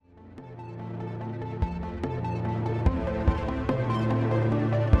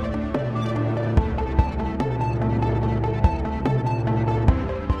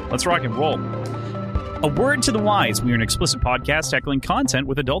Let's rock and roll. A word to the wise. We are an explicit podcast tackling content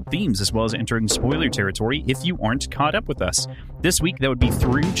with adult themes, as well as entering spoiler territory if you aren't caught up with us. This week, that would be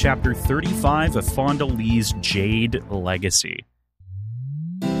through Chapter 35 of Fonda Lee's Jade Legacy.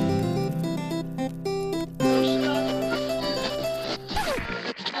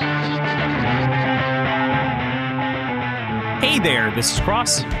 Hey there, this is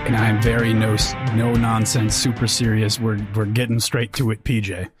Cross. And I'm very no nonsense, super serious. We're getting straight to it,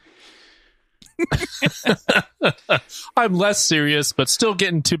 PJ. I'm less serious, but still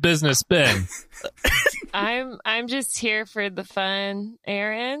getting to business, Ben. I'm just here for the fun,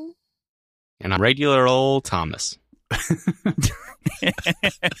 Aaron. And I'm regular old Thomas.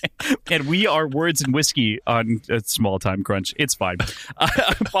 And we are Words and Whiskey on a small time crunch. It's fine. A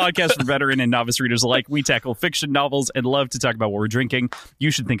podcast for veteran and novice readers alike. We tackle fiction novels and love to talk about what we're drinking.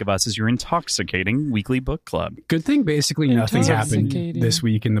 You should think of us as your intoxicating weekly book club. Good thing basically nothing happened this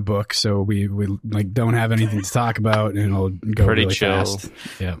week in the book, so we like don't have anything to talk about, and it'll go Pretty really chill. fast.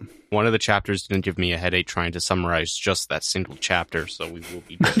 Yeah. One of the chapters didn't give me a headache trying to summarize just that single chapter, so we will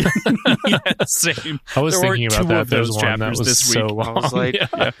be good. Yeah, same. I was There thinking were about two that. of those There's one that chapters was this so week. long. I was like, Yeah.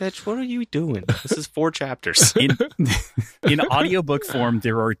 bitch, what are you doing? This is 4 chapters. In audiobook form,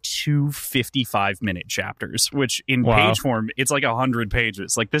 there are 2 55-minute chapters, which in Wow. page form, it's like 100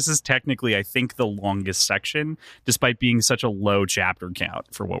 pages. Like, this is technically, I think, the longest section, despite being such a low chapter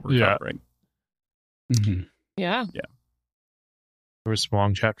count for what we're Yeah. covering. Mm-hmm. Yeah. There were some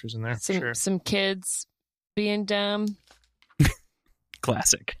long chapters in there. For sure. Some kids being dumb.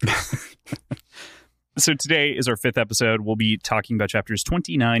 Classic. So today is our 5th episode. We'll be talking about chapters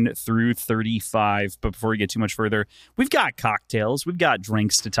 29 through 35. But before we get too much further, we've got cocktails. We've got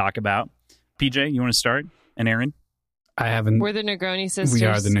drinks to talk about. PJ, you want to start? And Aaron? I haven't. We're the Negroni sisters. We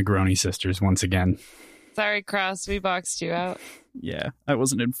are the Negroni sisters once again. Sorry, Cross. We boxed you out. Yeah, I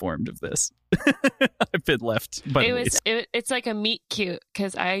wasn't informed of this. I've been left. But It's like a meet cute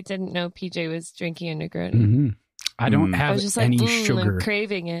because I didn't know PJ was drinking a Negroni. Mm-hmm. I don't I have was just like, any sugar, I'm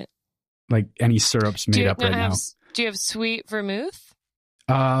craving it. like any syrups made up right now. Do you have sweet vermouth?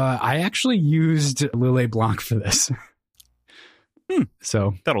 I actually used Lillet Blanc for this.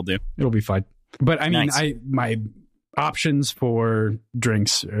 So that'll do. it'll be fine. But I mean, Nice. my options for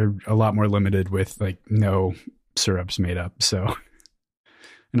drinks are a lot more limited with like no syrups made up. So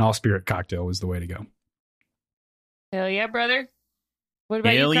an all spirit cocktail was the way to go. Hell yeah, brother. What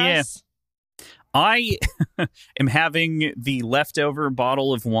about Hell you, yeah. Cross? I am having the leftover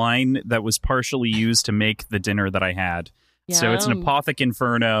bottle of wine that was partially used to make the dinner that I had. So it's an Yum. Apothic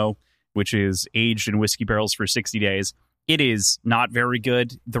Inferno, which is aged in whiskey barrels for 60 days. It is not very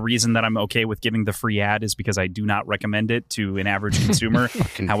good. The reason that I'm okay with giving the free ad is because I do not recommend it to an average consumer.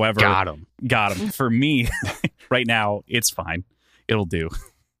 However, Got him. got him. For me, right now, it's fine. It'll do.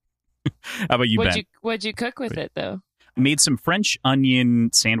 How about you, Ben? What'd you cook with it, though? Made some French onion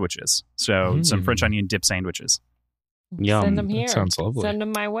sandwiches. So some French onion dip sandwiches. Yum. Send them here. That sounds lovely. Send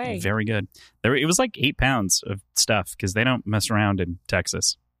them my way. Very good. It was like 8 pounds of stuff because they don't mess around in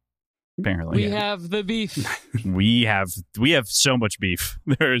Texas. Apparently, We have the beef. we have so much beef.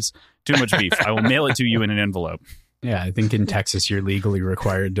 There's too much beef. I will mail it to you in an envelope. Yeah, I think in Texas you're legally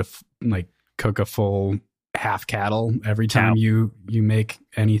required to like cook a full half cattle every time you make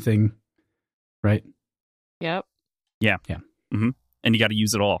anything, right? Yep. Yeah. Mm-hmm. And you got to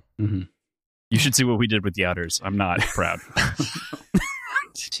use it all. Mm-hmm. You should see what we did with the udders. I'm not proud.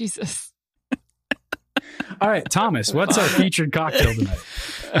 Jesus. All right, Thomas, what's our featured cocktail tonight?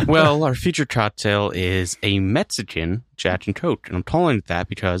 Well, our featured cocktail is a Mexican Jack and Coke. And I'm calling it that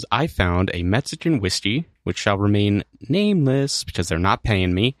because I found a Mexican whiskey, which shall remain nameless because they're not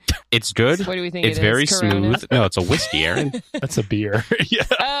paying me. It's good. What do we think It's it very is? Corona? smooth. No, it's a whiskey, Aaron. That's a beer. Yeah.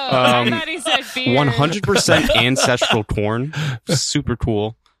 Oh, I thought he said beer. 100% ancestral corn. Super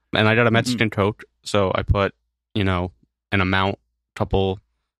cool. And I got a Mexican Coke, so I put, an amount, probably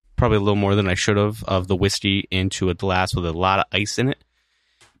a little more than I should have, of the whiskey into a glass with a lot of ice in it.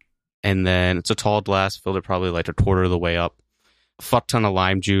 And then it's a tall glass, filled it probably like a quarter of the way up. Fuck ton of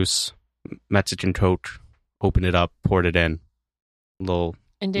lime juice, Mexican Coke, open it up, poured it in. And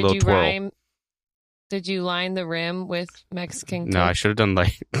did little you twirl. Did you line the rim with Mexican Coke? No, I should have done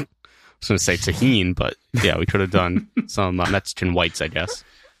I was going to say tahini, but yeah, we could have done some Mexican whites, I guess.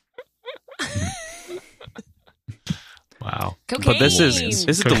 Wow. Cocaine. But this is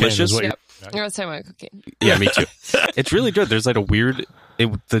Cocaine delicious. is what Yep. you're- I was talking about cocaine. Yeah, me too. It's really good. There's like a weird.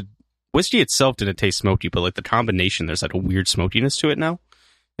 The whiskey itself didn't taste smoky, but like the combination, there's like a weird smokiness to it now.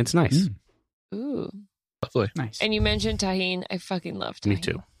 It's nice. Ooh. Lovely. Nice. And you mentioned tahine. I fucking love tahine. Me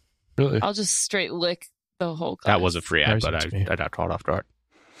too. Really? I'll just straight lick the whole glass. That was a free ad, Nice but to me. I got caught off guard.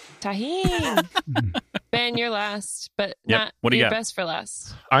 Tahine. Ben, you're last, but Yep. not What do you your got? best for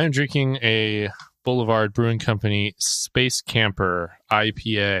last. I am drinking a Boulevard Brewing Company Space Camper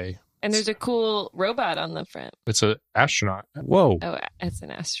IPA. And there's a cool robot on the front. It's an astronaut. Whoa. Oh, it's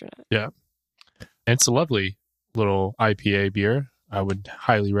an astronaut. And it's a lovely little IPA beer. I would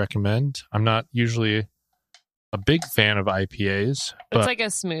highly recommend. I'm not usually a big fan of IPAs, It's but like a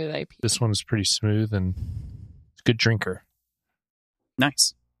smooth IPA. this one is pretty smooth and it's a good drinker.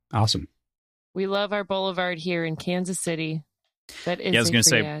 Nice. Awesome. We love our Boulevard here in Kansas City. That is Yeah, I was a gonna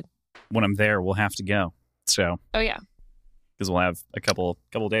free say- ad. When I'm there, we'll have to go. So, Oh, yeah. because we'll have a couple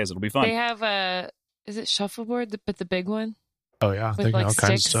days. It'll be fun. They have is it shuffleboard, but the big one? Oh yeah, With, they got like, all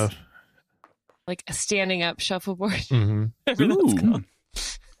kinds sticks. of stuff. Like a standing up shuffleboard. hmm Whatever that's Ooh. called.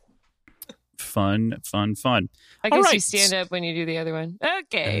 Fun. I All guess you right. stand up when you do the other one.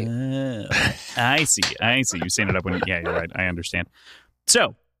 Okay. I see. You stand it up when. Yeah, you're right. I understand.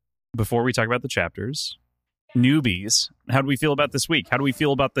 So, before we talk about the chapters, newbies, how do we feel about this week? How do we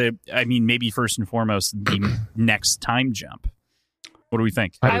feel about maybe first and foremost, the next time jump? What do we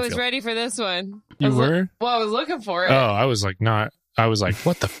think? How do I we was feel? ready for this one. You were? I was looking for it. Oh, I was like, not. I was like,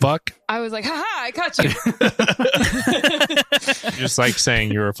 what the fuck? I was like, haha, I caught you. Just like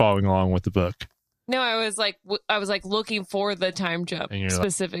saying you were following along with the book. No, I was like looking for the time jump And you're like-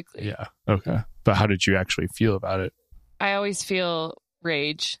 specifically. Yeah. Okay. But how did you actually feel about it? I always feel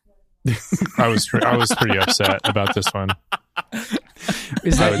rage. I was pretty upset about this one.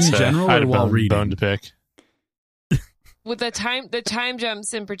 Is I that would in say. general I had or a while bone reading? to pick. With the time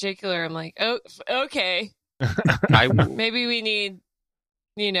jumps in particular, I'm like, oh, okay. I Maybe we need,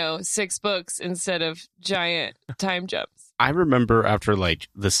 6 books instead of giant time jumps. I remember after like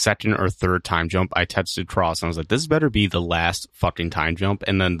the second or third time jump, I texted Cross and I was like, "This better be the last fucking time jump."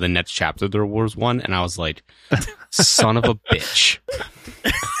 And then the next chapter there was one, and I was like, "Son of a bitch!"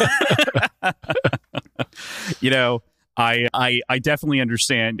 I definitely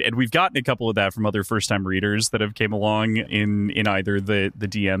understand, and we've gotten a couple of that from other first time readers that have came along in either the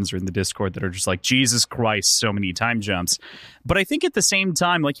DMs or in the Discord that are just like, Jesus Christ, so many time jumps. But I think at the same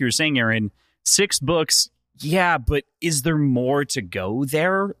time, like you were saying, Aaron, 6 books, yeah, but is there more to go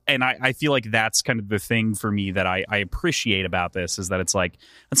there? And I feel like that's kind of the thing for me that I appreciate about this, is that it's like,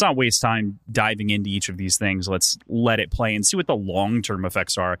 let's not waste time diving into each of these things. Let's let it play and see what the long-term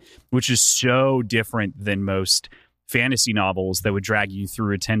effects are, which is so different than most fantasy novels that would drag you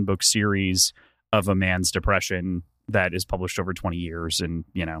through a 10-book series of a man's depression that is published over 20 years. And,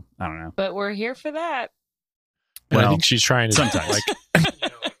 I don't know. But we're here for that. And I Well, think she's trying to sometimes. like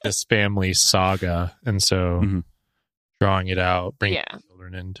this family saga, and so Mhm. drawing it out, bringing Yeah.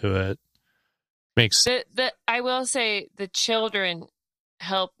 children into it makes I will say the children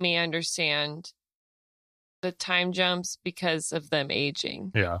help me understand the time jumps because of them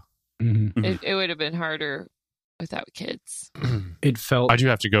aging. yeah. Mhm. It would have been harder without kids. It felt I do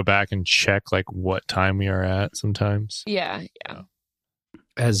have to go back and check like what time we are at sometimes. Yeah.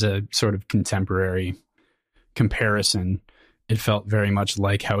 as a sort of contemporary comparison, it felt very much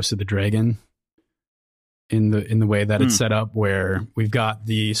like House of the Dragon in the way that it's set up, where we've got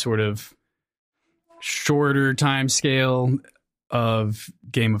the sort of shorter time scale of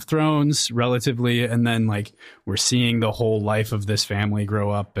Game of Thrones relatively, and then like we're seeing the whole life of this family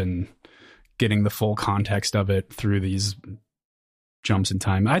grow up and getting the full context of it through these jumps in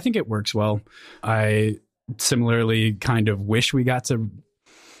time. I think it works well. I similarly kind of wish we got to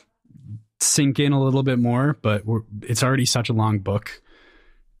sink in a little bit more, but it's already such a long book,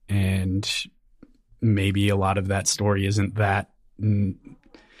 and maybe a lot of that story isn't that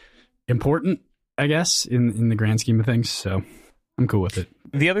important, I guess, in the grand scheme of things. So I'm cool with it.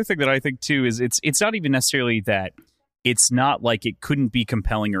 The other thing that I think too is it's not even necessarily that it's not like it couldn't be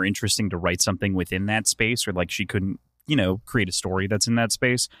compelling or interesting to write something within that space, or like she couldn't, create a story that's in that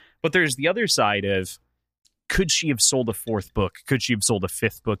space. But there's the other side of, could she have sold a 4th book? Could she have sold a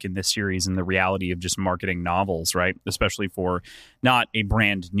 5th book in this series? And the reality of just marketing novels, right? Especially for not a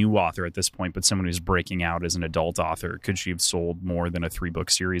brand new author at this point, but someone who's breaking out as an adult author. Could she have sold more than a 3-book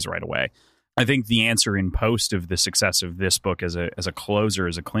series right away? I think the answer in post of the success of this book as a closer,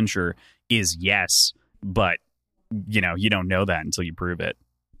 as a clincher, is yes. But, you don't know that until you prove it.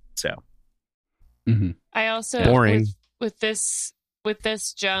 So. Mm-hmm. I also Boring. with this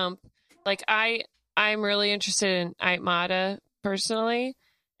jump, like I'm really interested in Aitmata personally,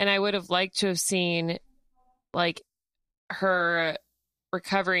 and I would have liked to have seen like her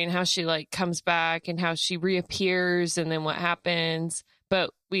recovery and how she like comes back and how she reappears and then what happens,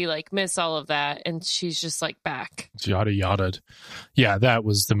 but we like miss all of that and she's just like back. It's yada yada. Yeah, that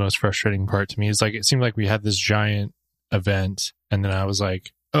was the most frustrating part to me. It's like it seemed like we had this giant event, and then I was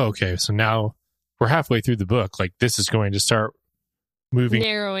like, oh, okay, so now we're halfway through the book. Like, this is going to start moving,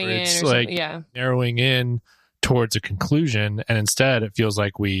 narrowing in, or it's something. like Yeah. narrowing in towards a conclusion, and instead it feels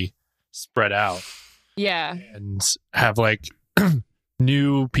like we spread out Yeah. and have like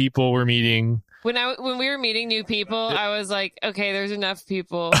new people we're meeting. When we were meeting new people, I was like, okay, there's enough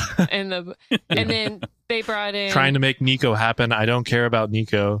people, and then they brought in Trying to make Nico happen. I don't care about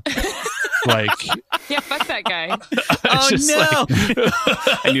Nico. Like, yeah, fuck that guy. Oh just no! like-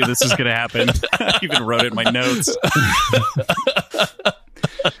 I knew this was going to happen. I even wrote it in my notes.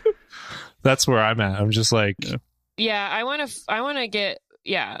 that's where I'm at. I'm just like, Yeah, I want to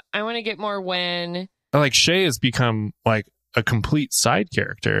get more when. like Shay has become like a complete side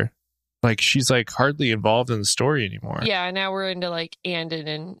character. Like, she's like hardly involved in the story anymore. Yeah, now we're into like Andon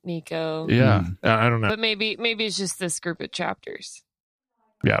and Nico. Yeah. I don't know. But maybe it's just this group of chapters.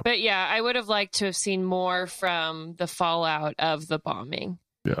 Yeah. But yeah, I would have liked to have seen more from the fallout of the bombing.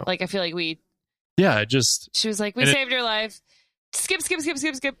 Yeah. Like, I feel like She was like, we saved your life. Skip. We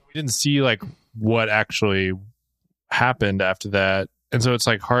didn't see like what actually happened after that. And so it's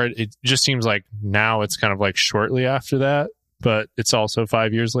like hard. It just seems like now it's kind of like shortly after that, but it's also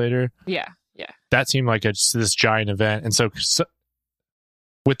 5 years later. Yeah. That seemed like it's this giant event. And so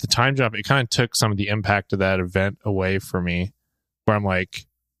with the time jump, it kind of took some of the impact of that event away for me, where I'm like,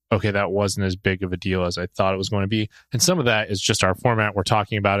 okay, that wasn't as big of a deal as I thought it was going to be. And some of that is just our format. We're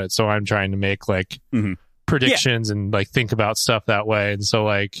talking about it. So I'm trying to make like predictions and like think about stuff that way. And so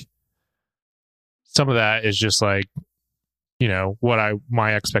like some of that is just like, you know, what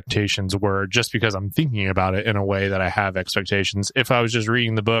my expectations were, just because I'm thinking about it in a way that I have expectations. If I was just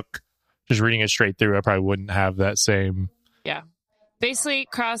reading the book, just reading it straight through, I probably wouldn't have that same. Yeah. Basically,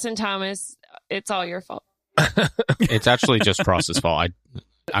 Cross and Thomas, it's all your fault. It's actually just Cross's fault.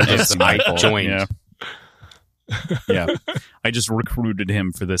 I joined. Yeah. I just recruited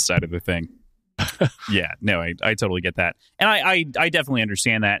him for this side of the thing. Yeah, no, I totally get that. And I definitely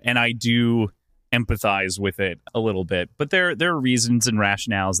understand that. And I do empathize with it a little bit. But there are reasons and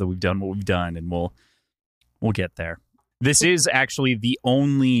rationales that we've done what we've done, and we'll get there. This is actually the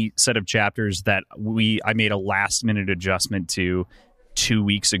only set of chapters that I made a last minute adjustment to 2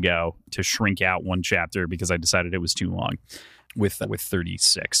 weeks ago to shrink out one chapter because I decided it was too long with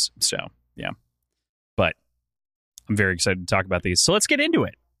 36. So, yeah. But I'm very excited to talk about these. So let's get into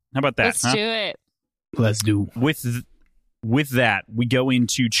it. How about that? Let's do it. Let's do. With that, we go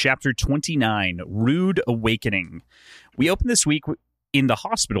into chapter 29, Rude Awakening. We open this week in the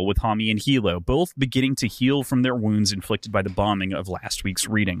hospital with Hami and Hilo, both beginning to heal from their wounds inflicted by the bombing of last week's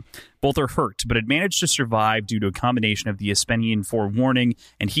reading. Both are hurt, but had managed to survive due to a combination of the Espenian forewarning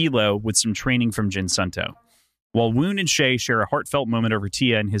and Hilo with some training from Jin Sunto. While Woon and Shay share a heartfelt moment over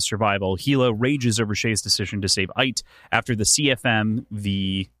Tia and his survival, Hilo rages over Shay's decision to save Ait after the CFM,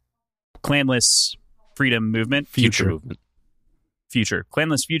 the Clanless Freedom Movement, Clanless Future Movement, the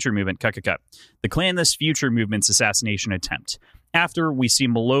Clanless Future Movement's assassination attempt. After, we see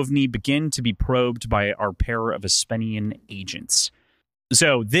Malovny begin to be probed by our pair of Espenian agents.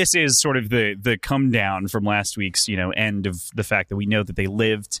 So this is sort of the come down from last week's, end of the fact that we know that they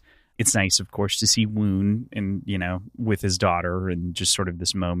lived. It's nice, of course, to see Woon and, with his daughter, and just sort of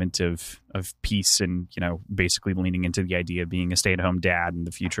this moment of peace and, basically leaning into the idea of being a stay-at-home dad in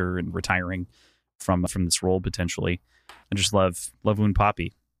the future and retiring from this role potentially. I just love Woon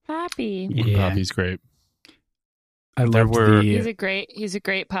Poppy. Poppy. Yeah. Poppy's great. I loved He's a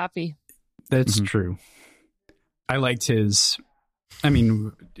great Poppy. That's true. I liked his. I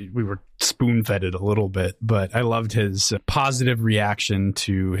mean, we were spoon-fed it a little bit, but I loved his positive reaction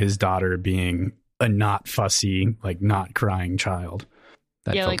to his daughter being a not fussy, like not crying child.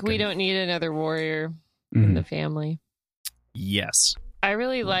 That Yeah, felt like we good. don't need another warrior in the family. Yes. I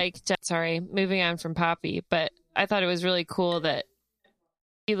really liked, moving on from Poppy, but I thought it was really cool that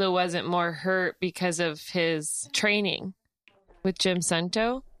Hilo wasn't more hurt because of his training with Jim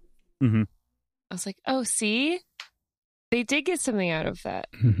Sunto. Mm-hmm. I was like, oh, see? They did get something out of that.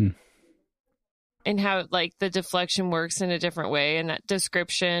 Mm-hmm. And how, like, the deflection works in a different way. And that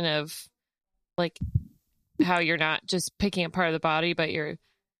description of, like, how you're not just picking up part of the body, but you're,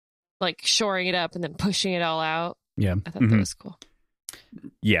 like, shoring it up and then pushing it all out. Yeah. I thought that was cool.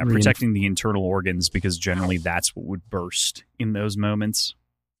 Yeah, protecting the internal organs, because generally that's what would burst in those moments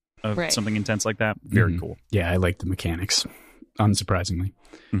of something intense like that. Very cool. Yeah, I like the mechanics, unsurprisingly.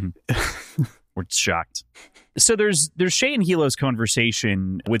 We're shocked. So there's Shay and Hilo's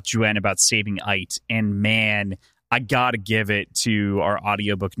conversation with Juan about saving Ait, and man, I gotta give it to our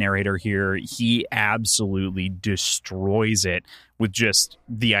audiobook narrator here. He absolutely destroys it with just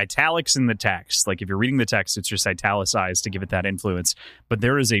the italics in the text. Like if you're reading the text, it's just italicized to give it that influence. But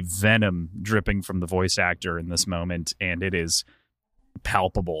there is a venom dripping from the voice actor in this moment, and it is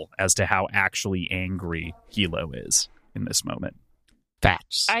palpable as to how actually angry Hilo is in this moment.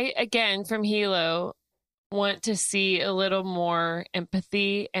 Facts. I, again, from Hilo, want to see a little more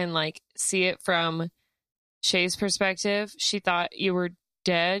empathy and like see it from Shay's perspective. She thought you were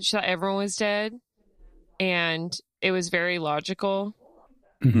dead. She thought everyone was dead. And it was very logical.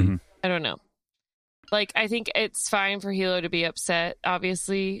 Mm-hmm. I don't know. Like, I think it's fine for Hilo to be upset,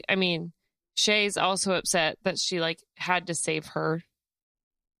 obviously. I mean, Shay's also upset that she like had to save her.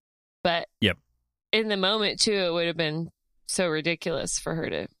 But yep, in the moment too, it would have been so ridiculous for her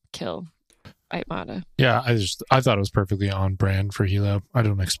to kill Aitmata. Yeah, I thought it was perfectly on brand for Hilo. I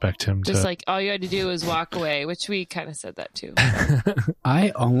don't expect him Just to. like all you had to do was walk away, which we kind of said that too.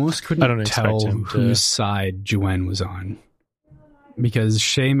 I almost I couldn't don't expect tell him to- whose side Juen was on, because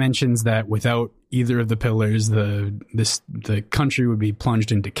Shay mentions that without either of the pillars, the country would be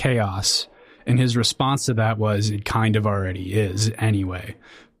plunged into chaos, and his response to that was, "It kind of already is anyway."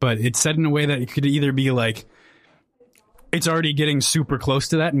 But it's said in a way that it could either be like, it's already getting super close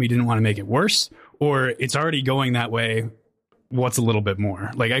to that and we didn't want to make it worse, or it's already going that way. What's a little bit more?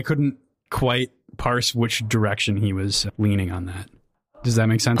 Like, I couldn't quite parse which direction he was leaning on that. Does that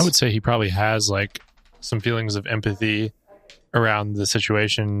make sense? I would say he probably has like some feelings of empathy around the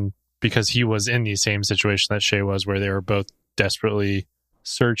situation because he was in the same situation that Shay was, where they were both desperately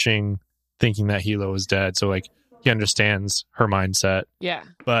searching, thinking that Hilo was dead. So like he understands her mindset, Yeah.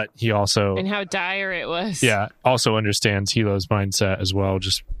 but he also And how dire it was. yeah, also understands Hilo's mindset as well,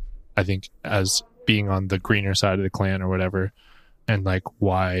 just I think as being on the greener side of the clan or whatever, and like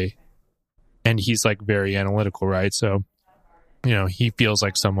why. And he's like very analytical, right? So, you know, he feels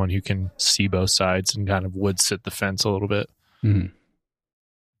like someone who can see both sides and kind of would sit the fence a little bit. Mm-hmm.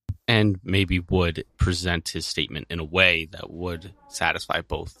 And maybe would present his statement in a way that would satisfy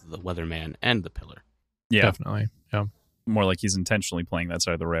both the weatherman and the pillar. Yeah, Definitely. Yeah. more like he's intentionally playing that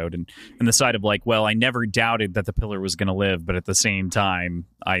side of the road, and the side of like, well, I never doubted that the pillar was going to live, but at the same time,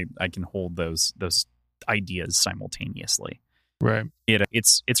 I can hold those ideas simultaneously. Right.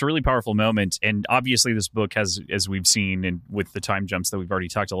 It's a really powerful moment, and obviously this book has, as we've seen, and with the time jumps that we've already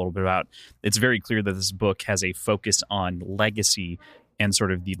talked a little bit about, it's very clear that this book has a focus on legacy and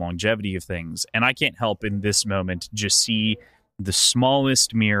sort of the longevity of things. And I can't help in this moment just see the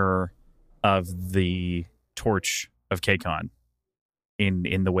smallest mirror of the torch of Kakon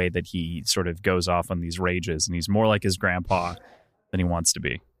in the way that he sort of goes off on these rages, and he's more like his grandpa than he wants to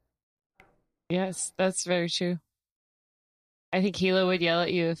be. Yes, that's very true. I think Hilo would yell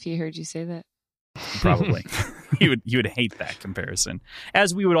at you if he heard you say that. Probably. he would hate that comparison,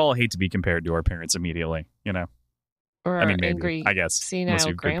 as we would all hate to be compared to our parents immediately, you know. Or I mean, maybe, angry, I guess, unless senile you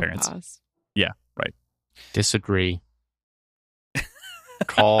have good parents. grandpas. Yeah, right. Disagree.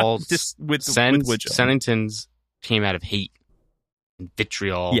 Called with Woodjaw. Sennington's came out of hate and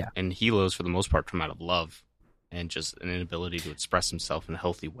vitriol, Yeah. and Hilo's for the most part come out of love and just an inability to express himself in a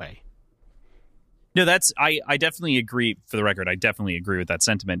healthy way. No, I definitely agree. For the record, I definitely agree with that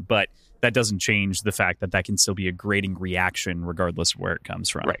sentiment, but that doesn't change the fact that can still be a grating reaction regardless of where it comes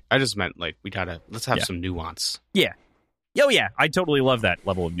from. Right. I just meant like let's have Yeah. some nuance. Yeah. Oh, yeah. I totally love that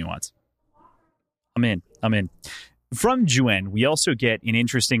level of nuance. I'm in. From Juen, we also get an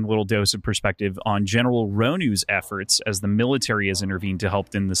interesting little dose of perspective on General Ronu's efforts as the military has intervened to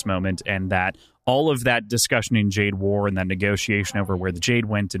help in this moment, and that all of that discussion in Jade War and that negotiation over where the Jade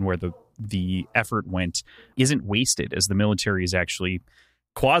went and where the effort went isn't wasted, as the military is actually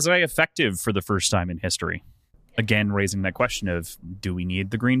quasi-effective for the first time in history. Again, raising that question of, do we need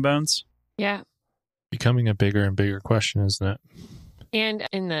the green bones? Yeah. Becoming a bigger and bigger question, isn't it? And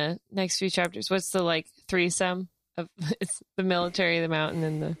in the next few chapters, what's the like threesome of it's the military, the mountain,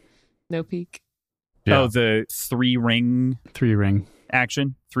 and the no peak? Yeah. Oh, the three ring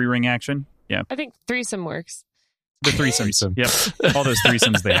action? Yeah. I think threesome works. The threesomes. Yep. All those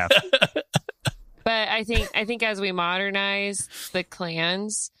threesomes they have. But I think as we modernize the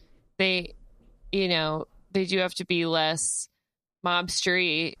clans, they do have to be less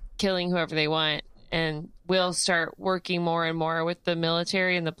mobstery, killing whoever they want, and we'll start working more and more with the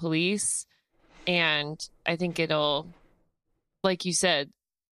military and the police. And I think it'll, like you said,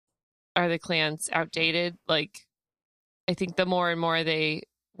 are the clans outdated? Like, I think the more and more they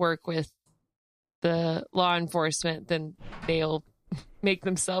work with the law enforcement, then they'll make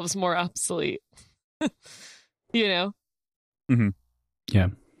themselves more obsolete. You know? Mm-hmm. Yeah.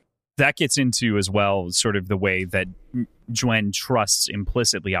 that gets into as well sort of the way that Jwen trusts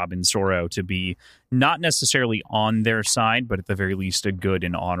implicitly Abensorro to be not necessarily on their side, but at the very least a good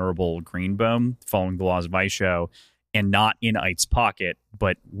and honorable Greenbone, following the laws of Aisho, and not in Ait's pocket,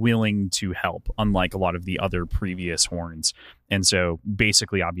 but willing to help, unlike a lot of the other previous horns. And so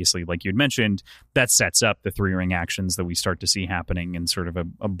basically, obviously, like you'd mentioned, that sets up the three-ring actions that we start to see happening and sort of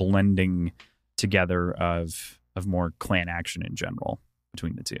a blending together of more clan action in general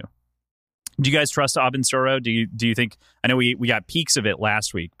between the two. Do you guys trust Abensorro? Do you think? I know we got peaks of it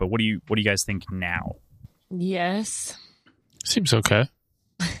last week, but what do you guys think now? Yes. Seems okay.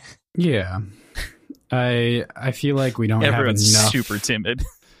 Yeah. I feel like we don't Everyone's have enough. super timid.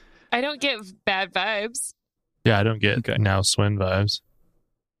 I don't get bad vibes. Yeah, I don't get now Swin vibes.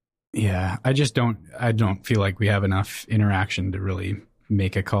 Yeah, I don't feel like we have enough interaction to really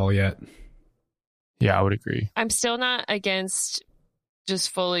make a call yet. Yeah, I would agree. I'm still not against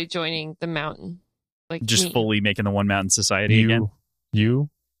just fully joining the mountain. Like Just me. fully making the One Mountain Society again. You?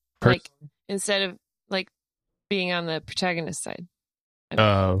 Like instead of like being on the protagonist side. I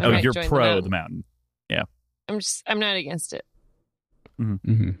Oh, might you're join pro the the mountain. Yeah. I'm not against it.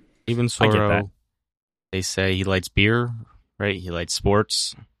 Mm-hmm. Even I get that. Sorrow, they say he likes beer, right? He likes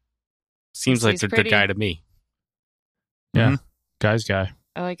sports. Seems like He's the pretty. guy to me. Yeah. Guy's guy.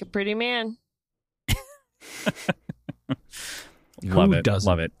 I like a pretty man. Love Who it. doesn't?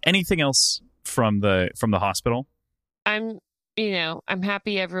 Love it. Anything else from the hospital? I'm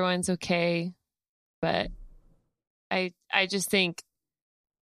happy everyone's okay, but I just think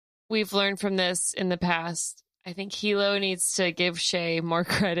we've learned from this in the past. I think Hilo needs to give Shay more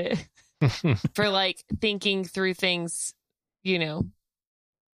credit for like thinking through things,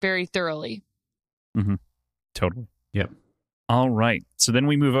 very thoroughly. Totally. Yep. All right. So then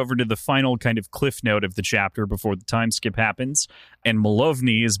we move over to the final kind of cliff note of the chapter before the time skip happens. And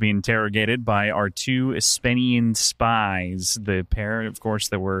Malovny is being interrogated by our two Espenian spies. The pair, of course,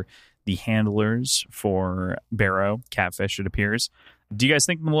 that were the handlers for Barrow, Catfish, it appears. Do you guys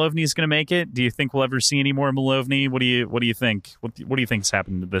think Malovny is going to make it? Do you think we'll ever see any more Malovny? What do you think? What do you think's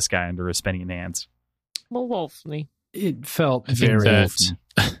happened to this guy under Espenian hands? Malovny. It felt I think very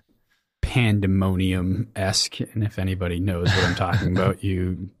that pandemonium-esque, and if anybody knows what I'm talking about,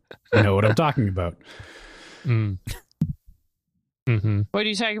 you know what I'm talking about. Mm-hmm. What are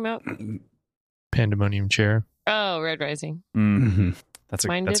you talking about? Pandemonium chair. Oh, Red Rising. Mm-hmm. That's a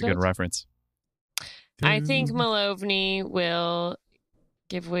Mine good did it? reference. I think Malovny will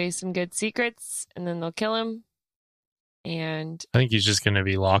give away some good secrets, and then they'll kill him. And I think he's just going to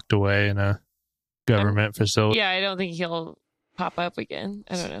be locked away in a government facility, yeah, I don't think he'll pop up again.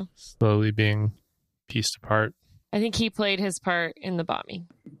 I don't know. slowly being pieced apart. I think he played his part in the bombing.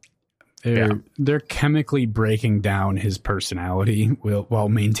 They're chemically breaking down his personality while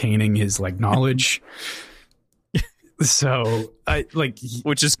maintaining his knowledge. So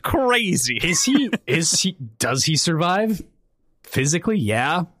Which is crazy. does he survive? Physically,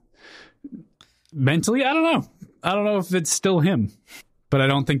 yeah. Mentally, I don't know if it's still him, but I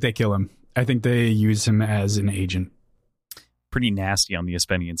don't think they kill him. I think they use him as an agent. Pretty nasty on the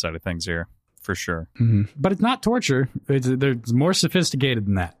Espenian side of things here, for sure. Mm-hmm. But it's not torture. They're more sophisticated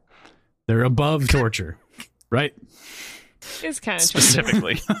than that. They're above torture, right? It's kind of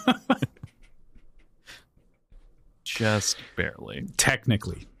Specifically. Just barely.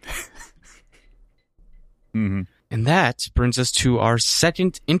 Technically. Mm-hmm. And that brings us to our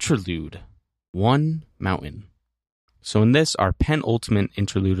second interlude, One Mountain. So in this, our penultimate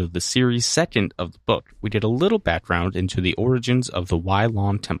interlude of the series, second of the book, we did a little background into the origins of the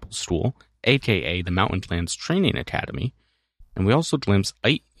Wylon Temple School, aka the Mountain Clan's training academy, and we also glimpsed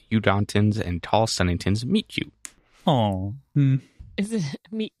Ait, Udonton's, and Tall Sunnington's meet cute. Oh. Is it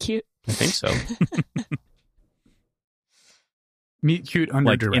meet cute? I think so. Meet cute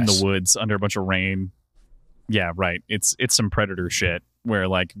under duress. In the woods under a bunch of rain. Yeah, right. It's some predator shit where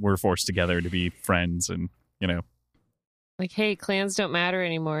we're forced together to be friends and, Like, hey, clans don't matter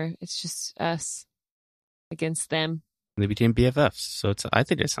anymore. It's just us against them. They became BFFs, so I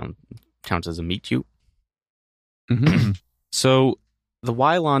think it counts as a meet cute. Mm-hmm. So the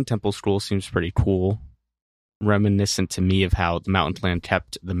Wylon Temple School seems pretty cool, reminiscent to me of how the Mountain Clan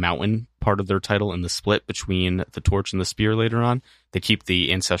kept the mountain part of their title in the split between the torch and the spear later on. They keep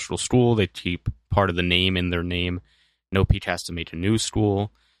the ancestral school, they keep part of the name in their name. No Peach has to make a new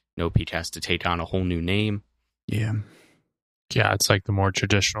school. No Peach has to take on a whole new name. Yeah. Yeah, it's like the more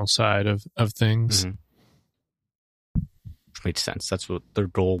traditional side of things. Mhm. Which makes sense. That's what their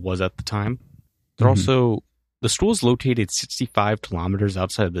goal was at the time. They're Mhm. also, the school is located 65 kilometers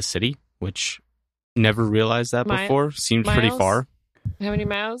outside of the city, which never realized that before. Seems pretty Miles? far. How many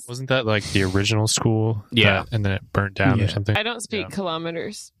miles? Wasn't that like the original school? Yeah. And then it burnt down Yeah. or something? I don't speak Yeah.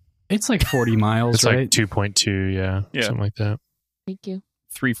 kilometers. It's like 40 miles, It's right? like 2.2, yeah. Something like that. Thank you.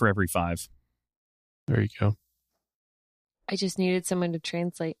 3 for every 5. There you go. I just needed someone to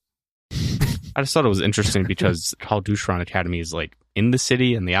translate. I just thought it was interesting because Hal Dushan Academy is like in the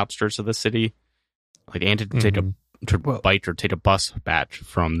city and the outskirts of the city. Like, and to take Mhm. a bike or take a bus back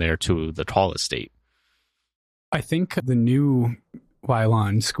from there to the tall estate. I think the new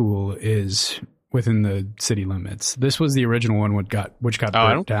Wylon school is within the city limits. This was the original one which got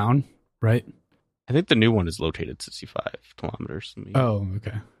burnt down, right? I think the new one is located 65 kilometers. Oh,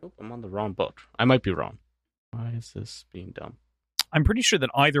 okay. Oh, I'm on the wrong book. I might be wrong. Why is this being dumb? I'm pretty sure that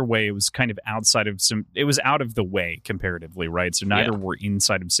either way it was kind of outside of it was out of the way comparatively, right? So neither were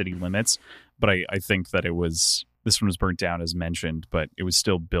inside of city limits, but I think that this one was burnt down as mentioned, but it was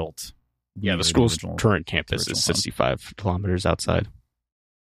still built. Yeah, near the school's original- current campus original is hub. 65 kilometers outside.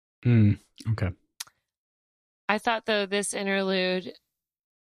 Okay. I thought, though, this interlude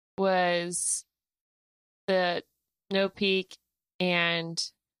was the No Peak and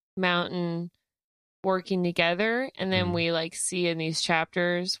Mountain working together, and then we like see in these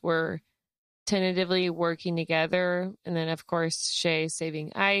chapters we're tentatively working together, and then of course Shay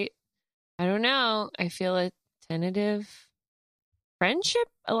saving. I don't know. I feel a tentative friendship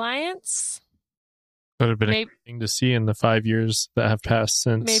alliance. That would have been Maybe- interesting to see in the 5 years that have passed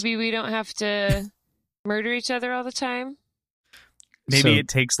since. Maybe we don't have to murder each other all the time. Maybe So- it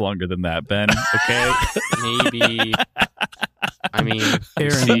takes longer than that, Ben. Okay. Maybe. I mean,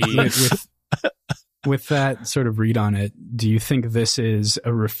 Aaron, see, with that sort of read on it, do you think this is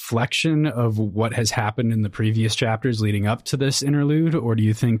a reflection of what has happened in the previous chapters leading up to this interlude, or do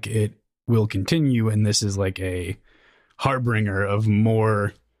you think it will continue and this is like a harbinger of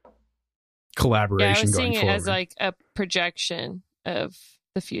more Yeah, I collaboration was going seeing it forward? as like a projection of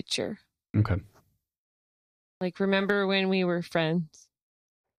the future. Okay. Like, remember when we were friends?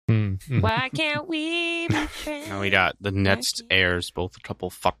 Mhm. Why can't we be friends? now we got the next heirs, both a couple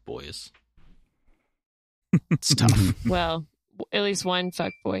fuckboys. It's tough. Mhm. Well, at least one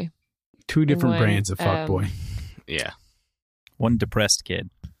fuckboy. Two different One, brands of fuckboy. Yeah. One depressed kid.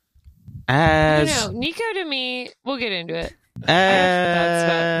 As No, Nico to me, we'll get into it. We We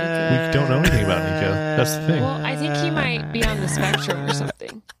don't know anything about Nico. That's the thing. Well, I think he might be on the spectrum or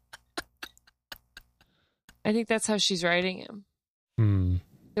something. I think that's how she's writing him. Hmm.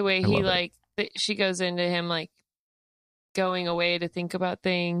 The way I he, love it. like, she goes into him, like, going away to think about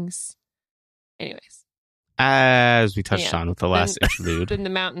things. Anyways, As we touched Yeah. on with the last interlude. then the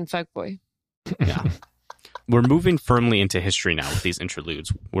mountain fuckboy. Yeah. We're moving firmly into history now with these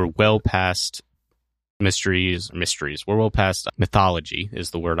interludes. We're well past mysteries. We're well past mythology is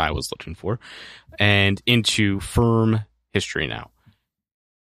the word I was looking for, and into firm history now.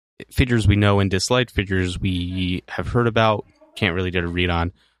 Figures we know and dislike, figures we have heard about, can't really get a read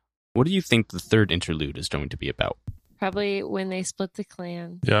on. What do you think the third interlude is going to be about? Probably when they split the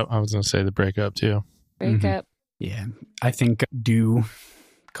clan. Yeah, I was going to say the breakup too. Break Mhm. up. Yeah. I think Dew,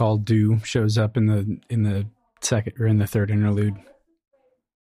 called Dew, shows up in the second or in the third interlude.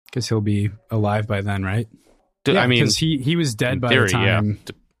 Because he'll be alive by then, right? I mean, because he was dead in by theory, the time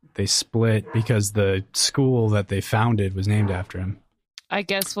they split because the school that they founded was named after him. I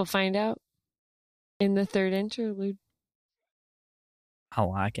guess we'll find out in the third interlude. I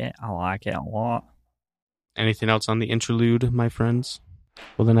like it. I like it a lot. anything else on the interlude, my friends?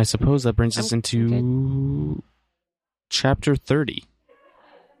 Well, then I suppose that brings us I'm into chapter 30.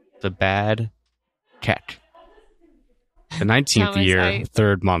 The Bad Cat. The 19th Thomas, year,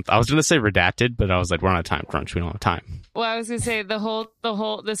 third month. I was going to say redacted, but I was like, we're on a time crunch. We don't have time. Well, I was gonna say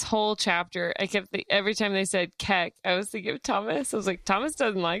this whole chapter. I kept every time they said "keck," I was thinking of Thomas. I was like, Thomas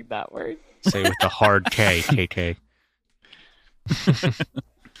doesn't like that word. Say with the hard K, KK.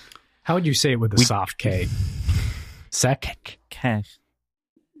 How would you say it with a soft K? Sec? Cash.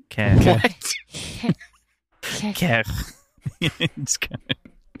 Cash. Okay. Cash. It's kind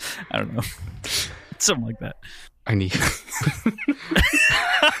of, I don't know. Something like that. I need.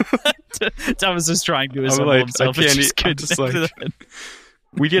 Thomas is trying to I'm assemble like, himself. I It's can't just I'm good just to like- that.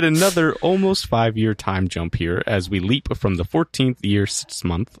 We get another almost 5-year time jump here as we leap from the 14th year 6th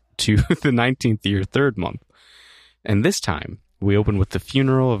month to the 19th year 3rd month. And this time, we open with the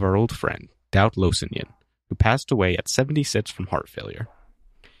funeral of our old friend, Dout Losinian, who passed away at 76 from heart failure.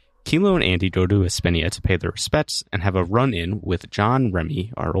 Kilo and Andy go to Espenia to pay their respects and have a run-in with John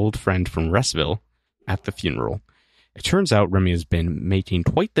Remy, our old friend from Restville, at the funeral. It turns out Remy has been making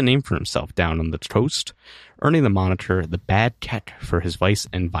quite the name for himself down on the coast, earning the moniker the Bad Cat for his vice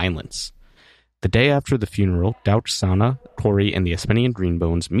and violence. The day after the funeral, Doubt, Sana, Tori, and the Espenian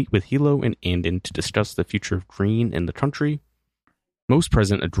Greenbones meet with Hilo and Andin to discuss the future of green in the country. Most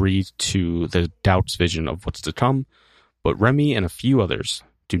present agree to the Doubt's vision of what's to come, but Remy and a few others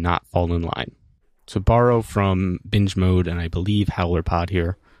do not fall in line. To borrow from Binge Mode and I believe Howler Pod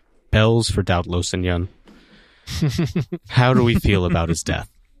here, bells for Doubt Losenyan. How do we feel about his death?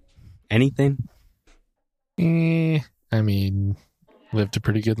 Anything? I mean, lived a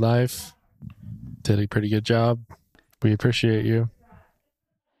pretty good life. Did a pretty good job. We appreciate you.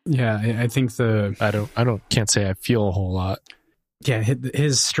 Yeah, I think can't say I feel a whole lot. Yeah,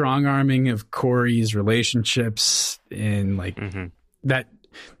 his strong arming of Corey's relationships and like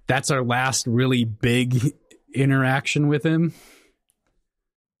that's our last really big interaction with him.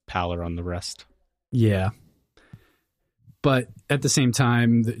 Pallor on the rest. Yeah. But at the same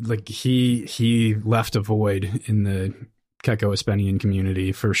time, like he left a void in the Keko-Espenian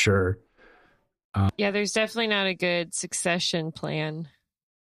community for sure. Yeah, there's definitely not a good succession plan.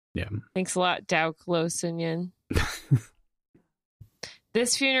 Yeah. Thanks a lot, Dauk Losunyan.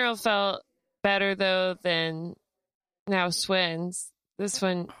 This funeral felt better, though, than Now Swin's. This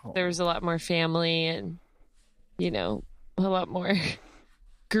one, there was a lot more family and, a lot more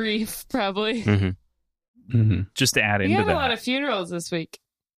grief, probably. Just to add into that. We had a lot of funerals this week.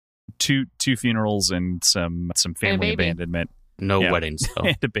 Two funerals and some family abandonment. No weddings, though.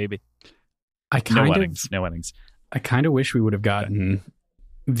 And a baby. No weddings. I kind of wish we would have gotten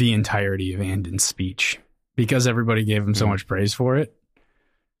the entirety of Andin's speech because everybody gave him so much praise for it.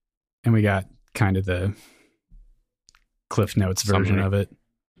 And we got kind of the Cliff Notes version of it.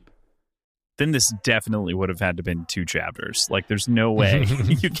 Then this definitely would have had to been 2 chapters. Like, there's no way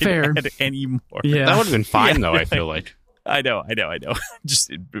you can add any more. Yeah. That would have been fine, though, I feel like. I know.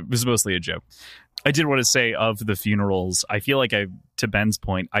 Just, it was mostly a joke. I did want to say of the funerals, I feel like to Ben's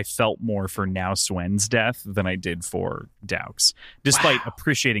point, I felt more for Now Swen's death than I did for Dauk's, despite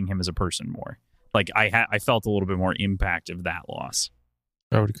appreciating him as a person more. Like, I felt a little bit more impact of that loss.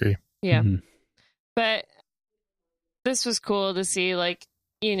 I would agree. Yeah. But this was cool to see, like,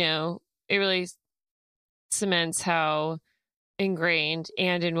 it really cements how ingrained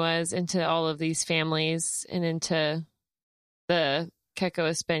Andin was into all of these families and into the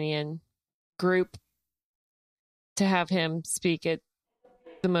Keko-Espenian group to have him speak at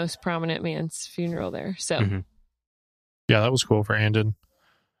the most prominent man's funeral there. So, yeah, that was cool for Andin.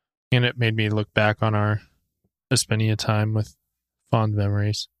 And it made me look back on our Espenia time with fond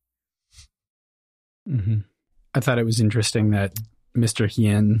memories. I thought it was interesting that Mr.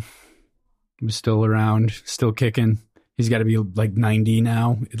 Hien was still around, still kicking. He's got to be like 90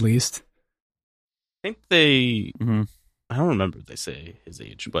 now, at least. I think they... I don't remember if they say his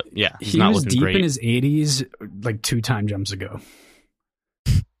age, but yeah, he's he not was looking deep great. in his 80s like 2 time jumps ago.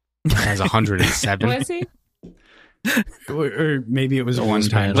 Has 107. Was he? Or maybe it was It one was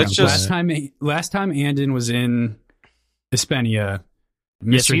time. bad. Last time Andin was in Espenia,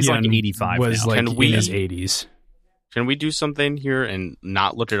 Mr. he's like Hien 85 was now. like Can we- in his 80s. Can we do something here and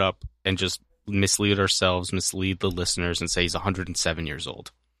not look it up and just mislead ourselves, mislead the listeners, and say he's 107 years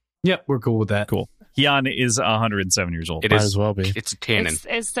old? Yep, we're cool with that. Cool. Hien is 107 years old. It Might is. as well be. It's a canon.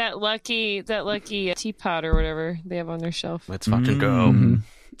 It's that lucky teapot or whatever they have on their shelf. Let's fucking go.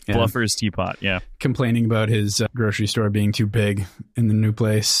 Yeah. Bluffer's teapot, yeah. Complaining about his grocery store being too big in the new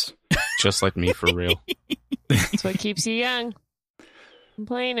place. Just like me, for real. That's what keeps you young.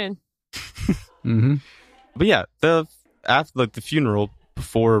 Complaining. But yeah, after the funeral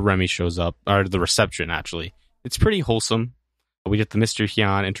before Remy shows up, or the reception actually, it's pretty wholesome. We get the Mr.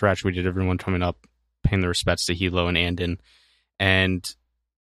 Hien interaction. We did everyone coming up, paying their respects to Hilo and Andin, and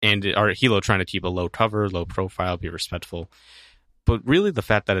Hilo trying to keep a low cover, low profile, be respectful. But really, the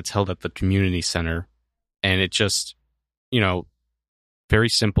fact that it's held at the community center, and it just, very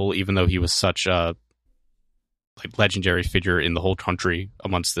simple. Even though he was such a legendary figure in the whole country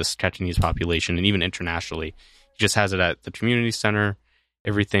amongst this Chechen population, and even internationally, he just has it at the community center.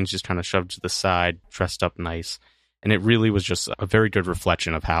 Everything's just kind of shoved to the side, dressed up nice. And it really was just a very good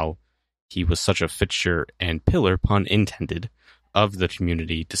reflection of how he was such a fixture and pillar, pun intended, of the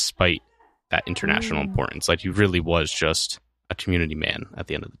community despite that international importance. Like, he really was just a community man at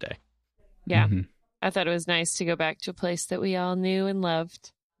the end of the day. Yeah. I thought it was nice to go back to a place that we all knew and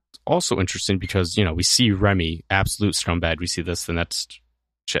loved. It's also interesting because, we see Remy, absolute scumbag. We see this the next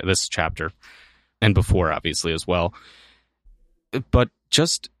this chapter and before, obviously, as well. But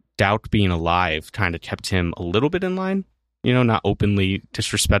just Doubt being alive kind of kept him a little bit in line, not openly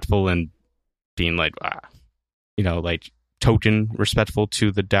disrespectful and being token respectful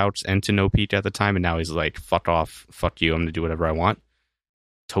to the Doubts and to No Peak at the time. And now he's like, fuck off, fuck you, I'm going to do whatever I want.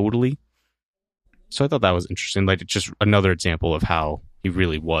 Totally. So I thought that was interesting. Like, it's just another example of how he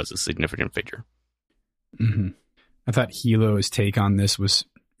really was a significant figure. Mm-hmm. I thought Hilo's take on this was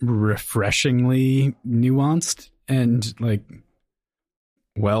refreshingly nuanced and like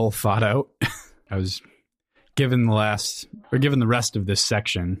well thought out. I was given the rest of this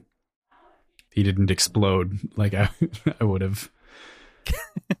section, he didn't explode like I would have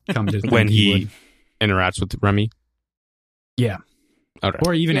come to think When he he interacts with Remy. yeah. Okay.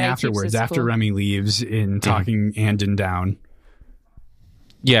 Or even Yeah, he afterwards, keeps it after cool. Remy leaves in talking Andon down.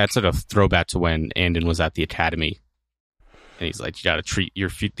 Yeah, it's like a throwback to when Andon was at the academy. And he's like, you got to treat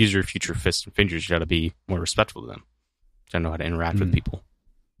these are your future fists and fingers. You got to be more respectful to them. You got to know how to interact with people.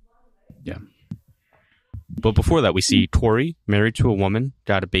 Yeah. But before that, we see Tori married to a woman,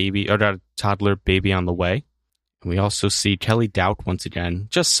 got a toddler baby on the way. And we also see Kelly Doubt once again.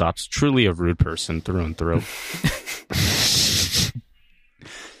 Just sucks. Truly a rude person through and through.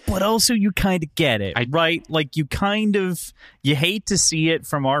 But also you kind of get it, right? Like you hate to see it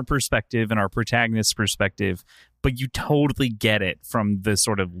from our perspective and our protagonist's perspective, but you totally get it from the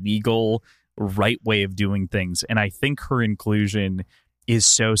sort of legal right way of doing things. And I think her inclusion is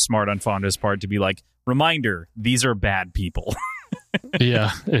so smart on Fonda's part to be like, reminder, these are bad people.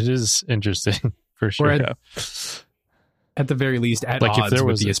 Yeah, it is interesting for sure. Or at the very least, at Like, if odds there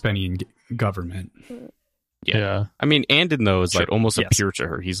with was the a- Espenian government. Yeah. I mean, Andon, though, is like almost a Yes. peer to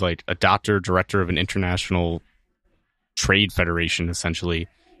her. He's like a director of an international trade federation, essentially.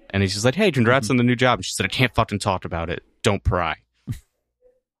 And he's just like, hey, congrats on the new job. And she said, I can't fucking talk about it. Don't pry.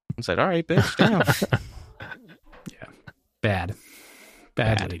 I said, all right, bitch, damn. Bad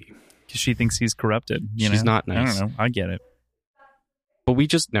Bad. lady. She thinks he's corrupted. She's not nice. I don't know. I get it. But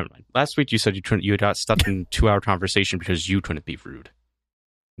never mind. Last week you said you got stuck in a 2-hour conversation because you couldn't be rude.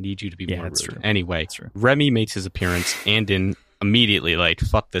 Need you to be Yeah, more rude. that's true. Anyway, That's true. Remy makes his appearance. Andon immediately like,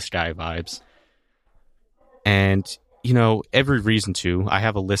 fuck this guy vibes. And, every reason to. I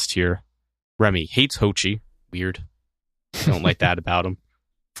have a list here. Remy hates Hochi. Weird. Don't like that about him.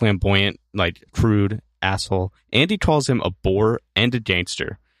 Flamboyant, like crude, asshole. Andy calls him a bore and a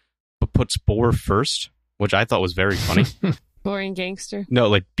gangster, but puts bore first, which I thought was very funny. Boring gangster. No,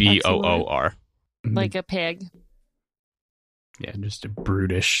 like That's a BOOR. Like a pig. Yeah, just a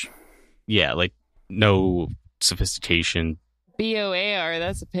brutish. Yeah, like no sophistication. BOAR,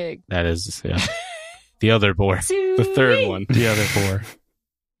 that's a pig. That is, yeah. The other bore. The third one. The other four.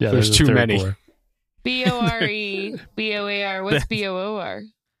 Yeah, There's a too third many. four. BORE, BOAR. What's BOOR?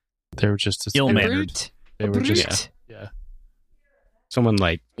 They were just Ill A mannered. brute? They A were just brute? yeah. Someone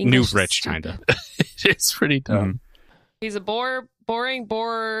like English new is rich, stupid. kind of. It's pretty dumb. He's a boring,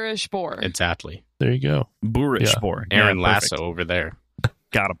 boorish bore. Exactly. There you go. Boorish Yeah. spore. Aaron Yeah, Lasso perfect. over there.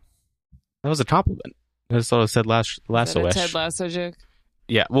 Got him. That was a compliment. I just thought it said Is that a Lasso-ish. Ted Lasso joke?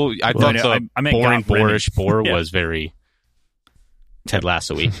 Yeah, well, I Well, thought no, the I meant boring, got Remy. boorish bore Yeah. was very Ted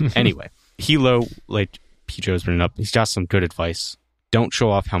Lasso-y. Anyway, Hilo, like Pijo's bringing up, he's got some good advice. Don't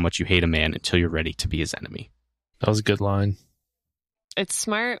show off how much you hate a man until you're ready to be his enemy. That was a good line. It's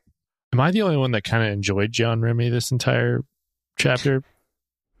smart. Am I the only one that kind of enjoyed John Remy this entire chapter?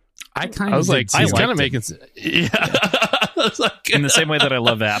 I kind I of was like, I he's kind liked of making. Yeah. I was like, In the same way that I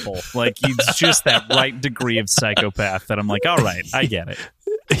love Apple. Like, he's just that right degree of psychopath that I'm like, all right, I get it.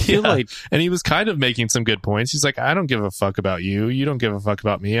 I feel Yeah. like And he was kind of making some good points. He's like, I don't give a fuck about you. You don't give a fuck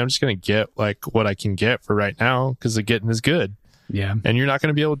about me. I'm just going to get like what I can get for right now because the getting is good. Yeah. And you're not going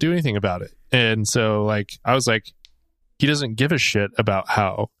to be able to do anything about it. And so like, I was like, he doesn't give a shit about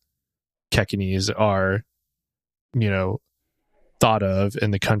how Kekanese are, thought of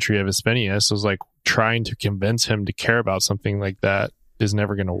in the country of Hispania. So it's like trying to convince him to care about something like that is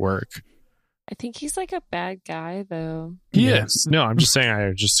never going to work. I think he's like a bad guy, though. He Yeah. is. No, I'm just saying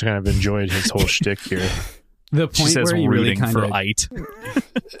I just kind of enjoyed his whole shtick here. The She point says where he really rooting kind for of Ite.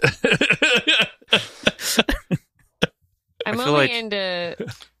 I'm feel only like- into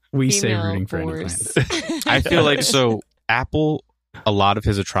we say female rooting for any boars. planet. I feel like so Apple, a lot of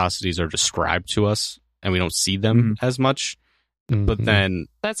his atrocities are described to us and we don't see them as much. But Mhm. then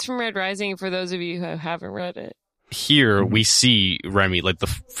That's from Red Rising for those of you who haven't read it. here we see Remy, like the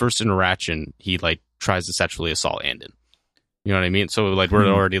first interaction, he like tries to sexually assault Andon. You know what I mean? So like we're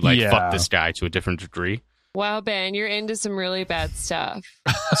already like, Yeah. fuck this guy to a different degree. Wow, Ben, you're into some really bad stuff.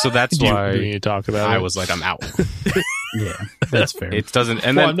 So that's Do you why need to talk about I it? was like, I'm out. Yeah, that's fair. It doesn't,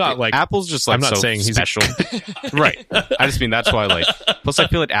 and Well, then I'm not, like- Apple's just like I'm not so saying he's- special, right? I just mean that's why like. Plus, I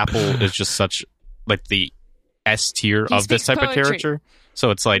feel like Apple is just such like the S tier He of this speaks type of poetry. character.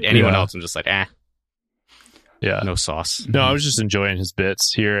 So it's like anyone Yeah. else, I'm just like, Yeah. no sauce. No, I was just enjoying his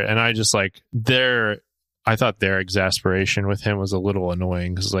bits here. And I just like, I thought their exasperation with him was a little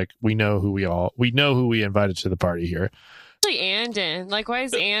annoying because, like, we know who we invited to the party here. Especially Andon. Like, why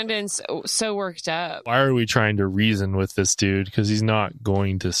is Andon so worked up? Why are we trying to reason with this dude? Because he's not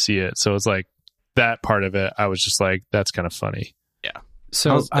going to see it. So it's like that part of it, I was just like, that's kind of funny. Yeah.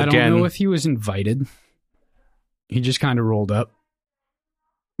 So I don't know if he was invited. He just kind of rolled up.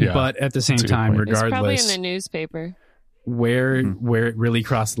 Yeah, but at the same time, It's probably in regardless, the newspaper. where it really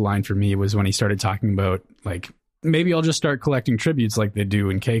crossed the line for me was when he started talking about, like, maybe I'll just start collecting tributes like they do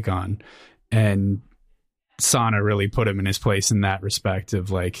in KCON. And Sana really put him in his place in that respect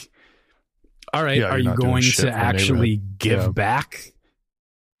of, like, all right, are you going to actually give back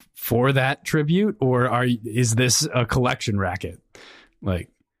for that tribute, or is this a collection racket? Like,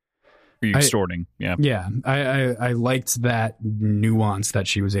 Are you extorting? Yeah, I liked that nuance that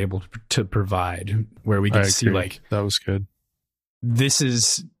she was able to provide, where we could see, like, that was good. This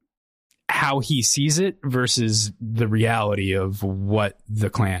is how he sees it versus the reality of what the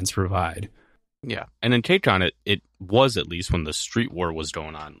clans provide. Yeah. And in KCON, it was, at least when the street war was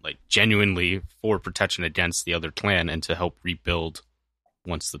going on, like, genuinely for protection against the other clan and to help rebuild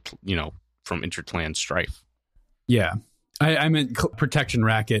once from interclan strife. Yeah. I meant protection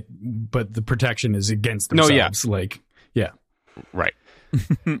racket, but the protection is against themselves. No, yeah. Like, yeah. Right.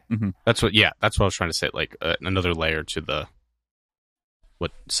 That's what I was trying to say. Like, another layer to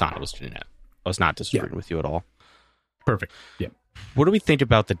what Sana was doing at. I was not disagreeing with you at all. Perfect. Yeah. What do we think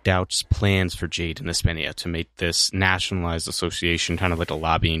about the Doubt's plans for Jade and Espenia to make this nationalized association kind of like a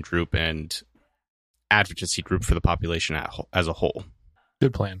lobbying group and advocacy group for the population as a whole?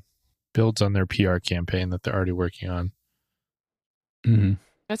 Good plan. Builds on their PR campaign that they're already working on. Mm-hmm.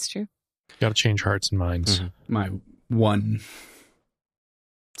 That's true. Got to change hearts and minds. Mm-hmm. My one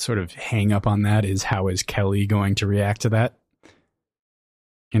sort of hang up on that is, how is Kelly going to react to that?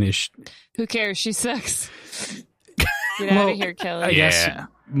 And who cares? She sucks. Get out of here, Kelly. I guess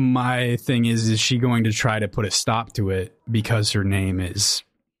my thing is she going to try to put a stop to it because her name is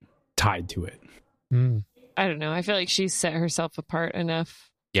tied to it? I don't know. I feel like she's set herself apart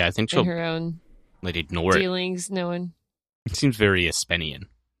enough. Yeah, I think she'll in her own ignore dealings. No one. It seems very Espenian,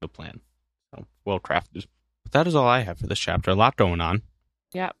 the plan. So, well crafted. But that is all I have for this chapter. A lot going on.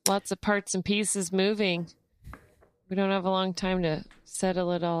 Yeah, lots of parts and pieces moving. We don't have a long time to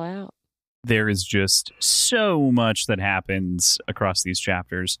settle it all out. There is just so much that happens across these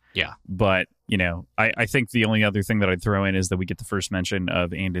chapters. Yeah. But, I think the only other thing that I'd throw in is that we get the first mention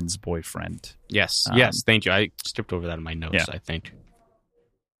of Andon's boyfriend. Yes. Yes. Thank you. I skipped over that in my notes, I think.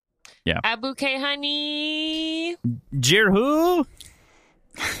 Yeah. Abuke honey. Jirhu?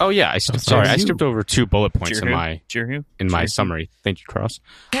 Oh, yeah. I skipped over 2 bullet points in my summary. Thank you, Cross.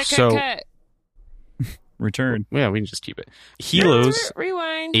 Cut. Return. Yeah, we can just keep it. Hilo's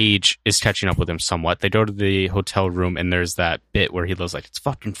rewind age is catching up with him somewhat. They go to the hotel room, and there's that bit where Hilo's like, it's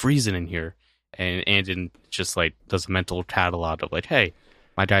fucking freezing in here. And Andon just, like, does a mental catalog of, like, hey,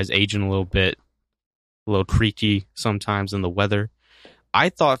 my guy's aging a little bit, a little creaky sometimes in the weather. I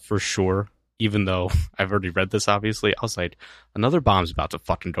thought for sure, even though I've already read this, obviously, I was like, another bomb's about to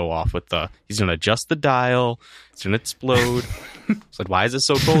fucking go off he's going to adjust the dial, it's going to explode. It's like, why is it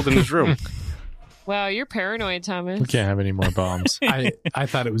so cold in his room? Wow, you're paranoid, Thomas. We can't have any more bombs. I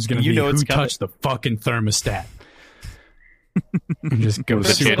thought it was going to be who touched the fucking thermostat. And just go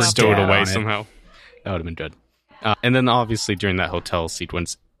the kid stowed away it. somehow. That would have been good. And then obviously during that hotel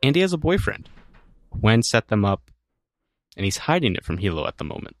sequence, Andy has a boyfriend. Wen set them up, and he's hiding it from Hilo at the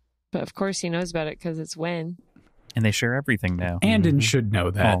moment. But of course he knows about it because it's Wen. And they share everything now. Andon should know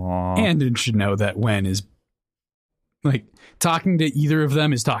that. Andon should know that Wen is, like, talking to either of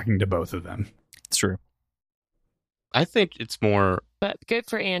them is talking to both of them. It's true. I think it's more... But good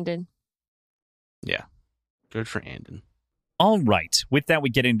for Andon. Yeah. Good for Andon. All right. With that, we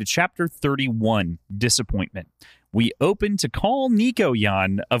get into Chapter 31, Disappointment. We open to call Nico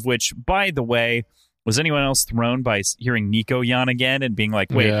Yan, of which, by the way, was anyone else thrown by hearing Nico Yan again and being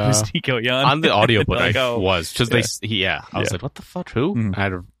like, wait, who's Nico Yan? On the audiobook, like, I was. Because I was like, what the fuck, who? Mm.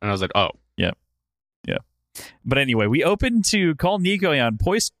 And I was like, oh. Yeah. But anyway, we open to call Nico Yan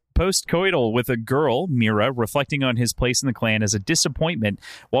post-coital with a girl, Mira, reflecting on his place in the clan as a disappointment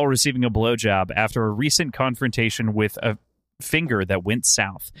while receiving a blowjob after a recent confrontation with a finger that went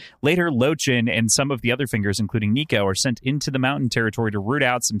south. Later, Lochin and some of the other fingers, including Nico, are sent into the mountain territory to root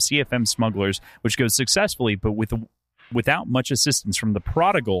out some CFM smugglers, which goes successfully, but without much assistance from the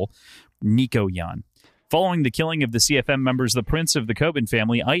prodigal Nico Yan. Following the killing of the CFM members, the prince of the Kobin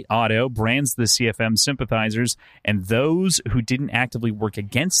family, Ait Otto, brands the CFM sympathizers and those who didn't actively work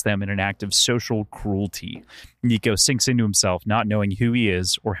against them in an act of social cruelty. Nico sinks into himself, not knowing who he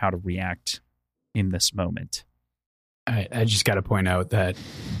is or how to react. in this moment. I just got to point out that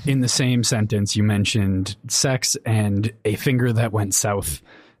in the same sentence, you mentioned sex and a finger that went south.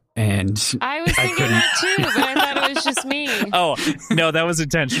 And I was thinking that too, but I thought it was just me. Oh, no, that was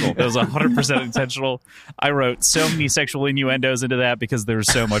intentional. That was 100% intentional. I wrote so many sexual innuendos into that because there's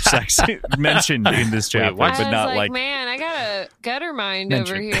so much sex mentioned in this chapter, I but was not like man, I got a gutter mind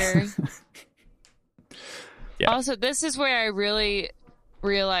mentioned. over here. Yeah. Also, this is where I really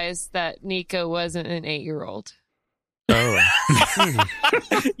realized that Nico wasn't an 8-year-old. Oh,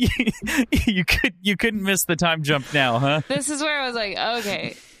 you couldn't miss the time jump now, huh? This is where I was like,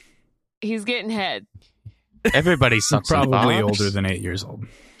 okay, he's getting head. Everybody sucks. in probably box. older than 8 years old.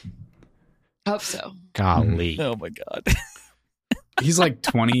 Hope so. Golly. Oh my god. He's like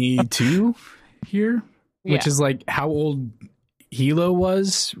 22 here, which Yeah. is like how old Hilo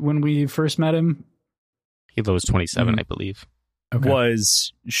was when we first met him. Hilo was 27, Mhm. I believe. Okay.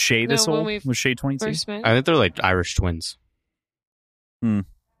 Was Shay this No, when old? we Was Shay 22? First met. I think they're like Irish twins.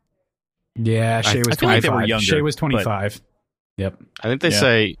 Yeah, Shay was I feel like they 25. were younger, Shay was 25. Yep. I think they Yeah.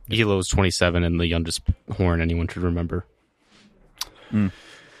 say Hilo was 27 and the youngest horn anyone should remember.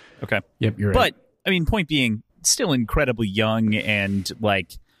 Okay. Yep, you're right. But I mean, point being, still incredibly young, and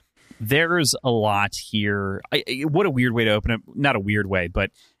like there's a lot here. What a weird way to open up, not a weird way,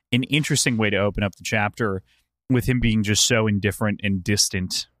 but an interesting way to open up the chapter with him being just so indifferent and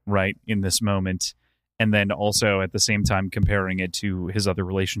distant, right, in this moment. And then also at the same time comparing it to his other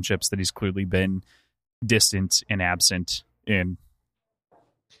relationships that he's clearly been distant and absent in.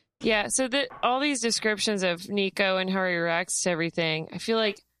 Yeah, so all these descriptions of Nico and how he reacts to everything, I feel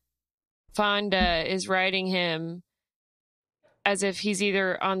like Fonda is writing him as if he's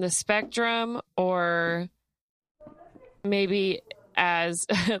either on the spectrum or maybe as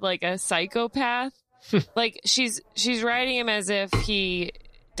like a psychopath. Like she's writing him as if he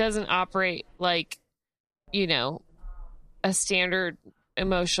doesn't operate like, you know, a standard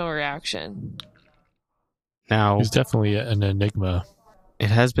emotional reaction. Now, he's definitely an enigma. it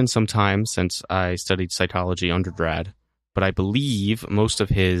has been some time since I studied psychology undergrad, but I believe most of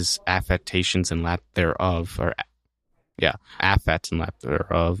his affectations and lack thereof, affects and lack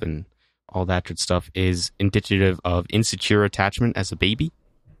thereof, and all that good stuff is indicative of insecure attachment as a baby,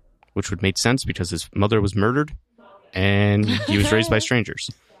 which would make sense because his mother was murdered and he was raised by strangers.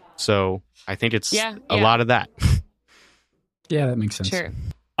 So I think it's a lot of that. yeah, that makes sense. Sure.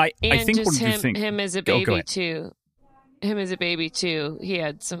 I And think just what you think. him as a Go baby ahead. too. Him as a baby too. He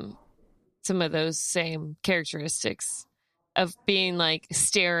had some of those same characteristics of being like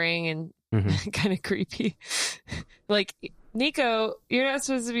staring and Mhm. kind of creepy. Like, Nico, you're not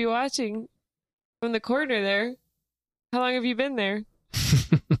supposed to be watching from the corner there. How long have you been there?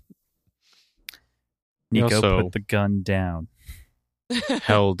 Nico also- put the gun down.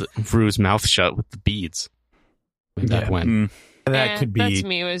 Held Rue's mouth shut with the beads. Way back Yeah. when. That could That's be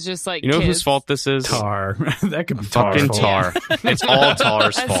me. It was just like, You know kids. whose fault this is? Tar. That could be Tar's Fucking fault. Tar. It's all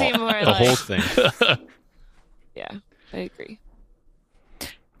Tar's That fault. seemed more The like- whole thing. Yeah, I agree.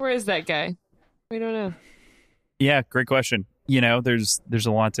 Where is that guy? We don't know. Yeah, great question. You know, there's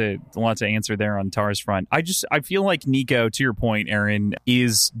a lot to answer there on Tar's front. I feel like Nico, to your point, Aaron,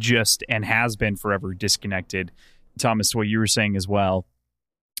 is just and has been forever disconnected. Thomas, to what you were saying as well.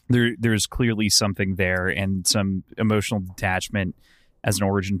 There's clearly something there, and some emotional detachment as an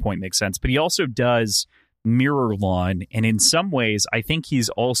origin point makes sense. But he also does mirror Lon, and in some ways, I think he's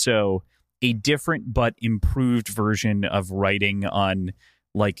also a different but improved version of writing on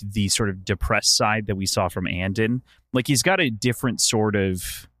like the sort of depressed side that we saw from Andon. Like he's got a different sort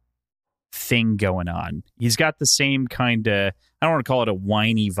of thing going on. He's got the same kind of, I don't want to call it a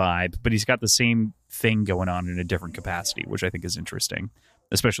whiny vibe, but he's got the same thing going on in a different capacity, which I think is interesting,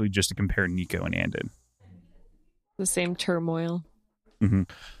 especially just to compare Nico and Andon. The same turmoil. Mm-hmm.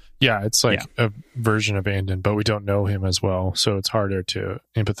 Yeah, it's like a version of Andon, but we don't know him as well, so it's harder to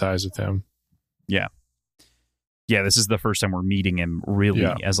empathize with him. Yeah, this is the first time we're meeting him really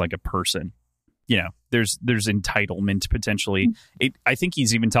as like a person. You know, there's entitlement potentially. I think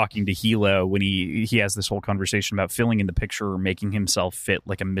he's even talking to Hilo when he has this whole conversation about filling in the picture or making himself fit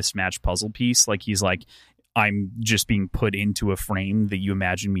like a mismatched puzzle piece. Like he's like, I'm just being put into a frame that you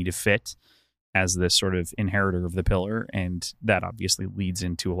imagine me to fit as this sort of inheritor of the pillar. And that obviously leads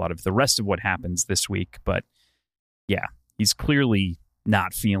into a lot of the rest of what happens this week. But yeah, he's clearly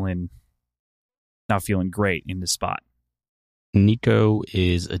not feeling great in the spot. Nico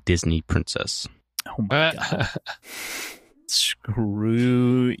is a Disney princess. Oh my god.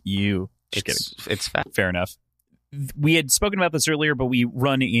 Screw you. Just kidding. It's fat. Fair enough. We had spoken about this earlier, but we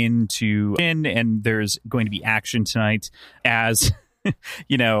run into and there's going to be action tonight as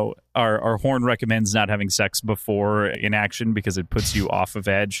our horn recommends not having sex before in action because it puts you off of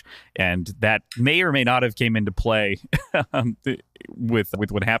edge, and that may or may not have came into play with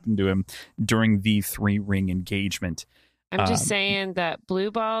what happened to him during the 3-ring engagement. I'm just saying that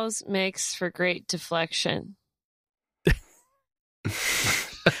blue balls makes for great deflection.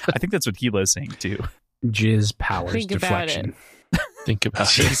 I think that's what Hilo's saying too. Jizz powers Think deflection. Think about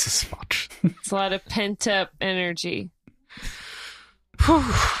it. Jesus much. It's a lot of pent up energy.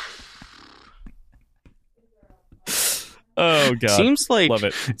 Oh god, Seems like love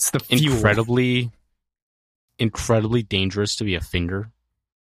it. It's the fuel. incredibly dangerous to be a finger,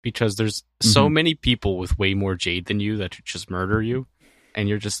 because there's so many people with way more jade than you that just murder you, and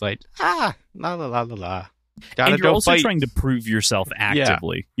you're just like, la la la la la. And you're go also fight. trying to prove yourself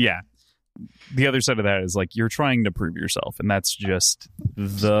actively. Yeah. The other side of that is like you're trying to prove yourself, and that's just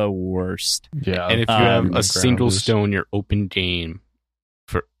the worst. Yeah. And if you have a single grounders. stone, you're open game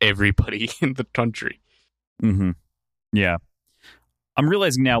for everybody in the country. Mm-hmm. Yeah. I'm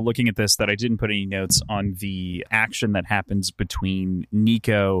realizing now, looking at this, that I didn't put any notes on the action that happens between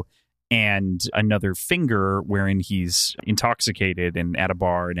Nico and another finger, wherein he's intoxicated and at a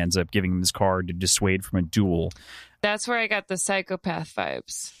bar and ends up giving him his card to dissuade from a duel. That's where I got the psychopath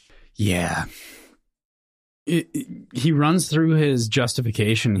vibes. Yeah. He runs through his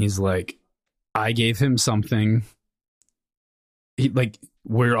justification. He's like, I gave him something.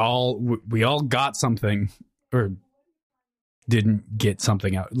 We all got something, or didn't get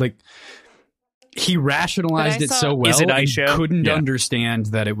something out. Like, he rationalized it so well. Is it and Aisha? couldn't Yeah. understand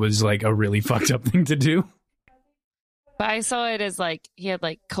that it was like a really fucked up thing to do. But I saw it as like he had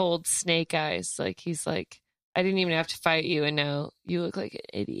like cold snake eyes. Like he's like, I didn't even have to fight you, and now you look like an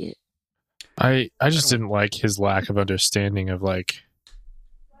idiot. I just didn't like his lack of understanding of like,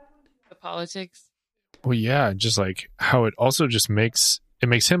 The politics. well, yeah, just like how it also just makes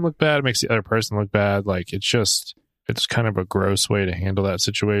him look bad. It makes the other person look bad. Like it's kind of a gross way to handle that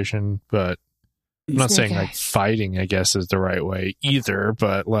situation. But I'm not Snake saying like eyes. fighting, I guess, is the right way either.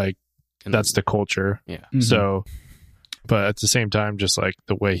 But like And that's the culture. yeah. Mhm. So, but at the same time, just like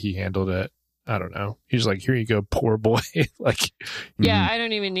the way he handled it, I don't know. He's like, here you go, poor boy. Like, Yeah, I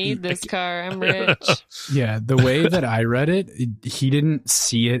don't even need this car. I'm rich. Yeah, the way that I read it, he didn't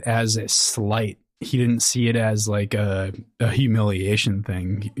see it as a slight. He didn't see it as like a humiliation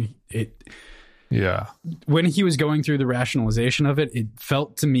thing. yeah, When he was going through the rationalization of it, it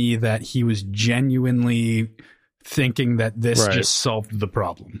felt to me that he was genuinely thinking that this Right. just solved the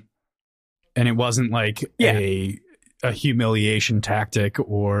problem. And it wasn't like Yeah. a humiliation tactic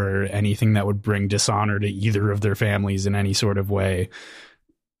or anything that would bring dishonor to either of their families in any sort of way.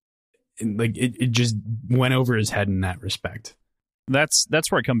 Like it just went over his head in that respect. That's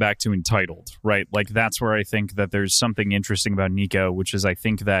where I come back to entitled, right? Like that's where I think that there's something interesting about Nico, which is I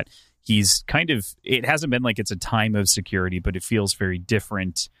think that he's kind of, it hasn't been like it's a time of security, but it feels very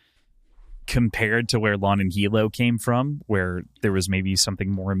different compared to where Lon and Hilo came from, where there was maybe something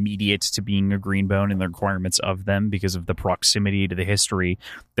more immediate to being a Greenbone and the requirements of them because of the proximity to the history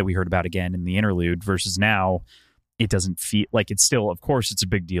that we heard about again in the interlude, versus now it doesn't feel like it's still, of course, it's a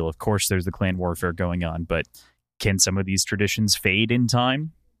big deal. Of course, there's the clan warfare going on, but can some of these traditions fade in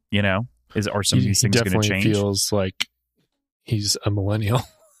time? Are some of these he things going to definitely change? feels like he's a millennial.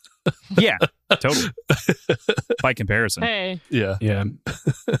 Yeah, totally. By comparison. Hey, Yeah, Yeah.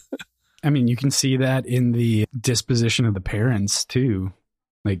 I mean, you can see that in the disposition of the parents too.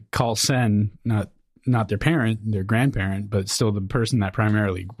 Like Call Sen, not their parent, their grandparent, but still the person that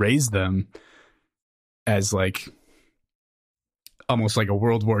primarily raised them, as like almost like a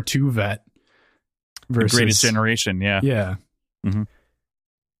World War II vet. The greatest generation, yeah. Yeah. Mhm.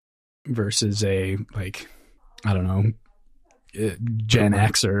 Versus a, like, I don't know, Gen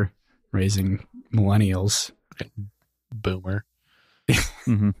Xer raising millennials. boomer.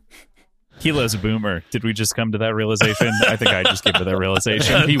 Mm-hmm. Hilo's a boomer. Did we just come to that realization? I think I just came to that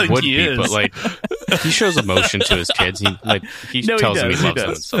realization. He think would he be, is. but like he shows emotion to his kids. He tells them he loves them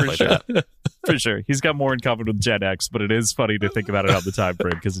and stuff like that. For sure. He's got more in common with Gen X, but it is funny to think about it on the time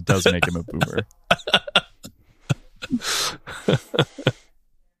frame because it does make him a boomer.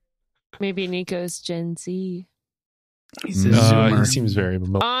 maybe Nico's Gen Z. He's a He zoomer. seems very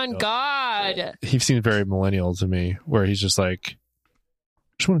On God. he seems very millennial to me, where he's just like,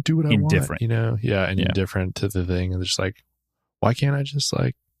 just want to do what I Indifferent. want, yeah, and Yeah. indifferent to the thing, and they're just like, why can't I just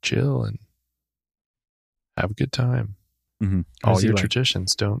like chill and have a good time? Mhm. All Is he your like-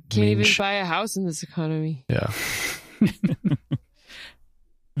 traditions don't Can't mean even buy a house in this economy. yeah.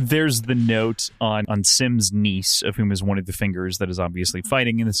 There's the note on Sim's niece, of whom is one of the fingers that is obviously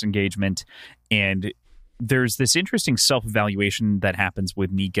fighting in this engagement. And there's this interesting self-evaluation that happens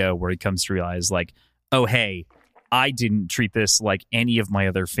with Nico where he comes to realize, like, oh, hey, I didn't treat this like any of my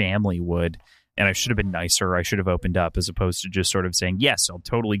other family would, and I should have been nicer. I should have opened up, as opposed to just sort of saying, yes, I'll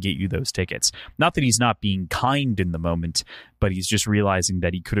totally get you those tickets. Not that he's not being kind in the moment, but he's just realizing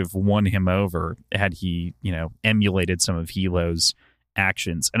that he could have won him over had he, emulated some of Hilo's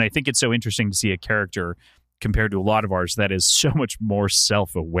actions. And I think it's so interesting to see a character compared to a lot of ours that is so much more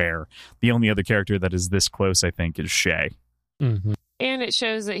self-aware. The only other character that is this close, I think, is Shay. Mm-hmm. And it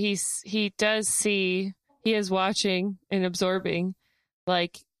shows that he does see, he is watching and absorbing,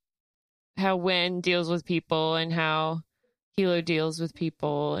 like, how Wen deals with people and how Hilo deals with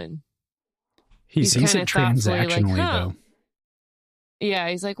people. And he sees it transactionally, though. Yeah,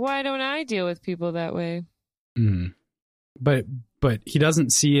 he's like, why don't I deal with people that way? Mm. But he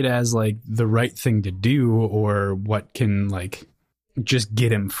doesn't see it as like the right thing to do or what can like just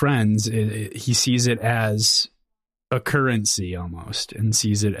get him friends. He sees it as a currency almost, and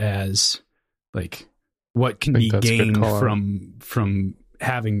sees it as like what can be gained from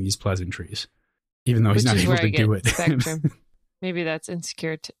having these pleasantries, even though he's not able to do it. Spectrum. Maybe that's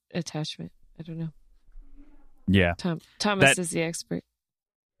insecure attachment. I don't know. Yeah, Thomas is the expert.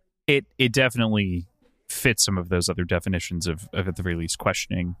 It definitely fits some of those other definitions of at the very least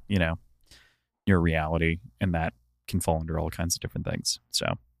questioning, your reality, and that can fall under all kinds of different things. So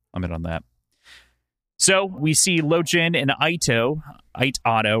I'm in on that. So we see Lojin and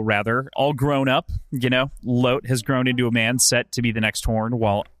Otto, rather, all grown up. Lot has grown into a man set to be the next Horn,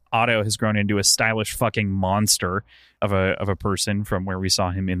 while Otto has grown into a stylish fucking monster of a person from where we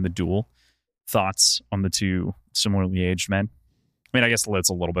saw him in the duel. Thoughts on the two similarly aged men? I mean, I guess Lot's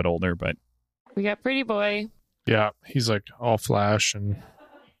a little bit older, but we got Pretty Boy. Yeah, he's like all flash and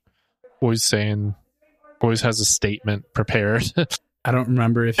always has a statement prepared. I don't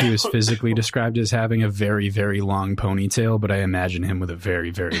remember if he was physically described as having a very, very long ponytail, but I imagine him with a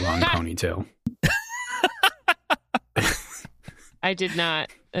very, very long ponytail. I did not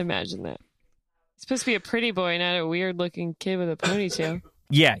imagine that. He's supposed to be a pretty boy, not a weird-looking kid with a ponytail.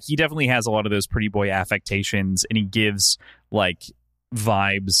 Yeah, he definitely has a lot of those pretty boy affectations, and he gives, like,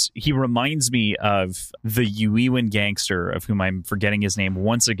 vibes. He reminds me of the Yuiwan gangster, of whom I'm forgetting his name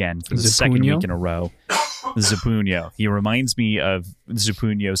once again for the second week in a row. Zapunyo. He reminds me of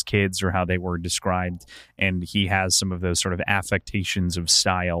Zapunyo's kids, or how they were described, and he has some of those sort of affectations of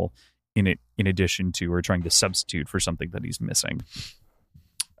style in addition to, or trying to substitute for, something that he's missing.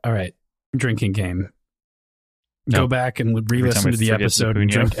 All right, drinking game. Go back and re-listen to the episode and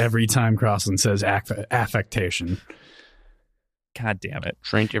drink every time Crossland says affectation. God damn it.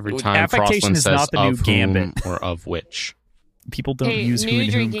 Drink every time affectation Crossland is says not the new of Gambit. whom or of which. People don't use who and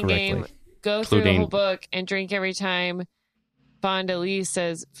whom drinking correctly. Game. Go through the whole book and drink every time Fonda Lee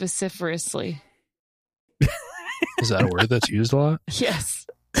says vociferously. Is that a word that's used a lot? Yes.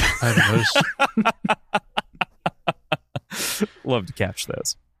 I haven't noticed. Love to catch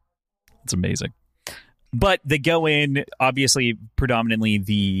those. It's amazing. But they go in, obviously,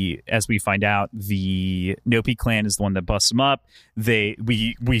 predominantly as we find out, the Nopi clan is the one that busts them up.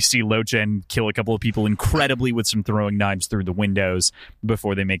 We see Lojin kill a couple of people incredibly with some throwing knives through the windows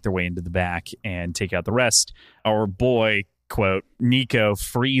before they make their way into the back and take out the rest. Our boy, quote, Nico,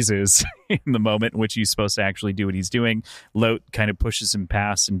 freezes in the moment in which he's supposed to actually do what he's doing. Lot kind of pushes him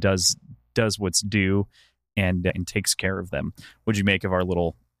past and does what's due and takes care of them. What'd you make of our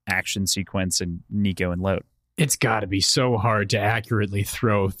little action sequence and Nico and Lot? It's got to be so hard to accurately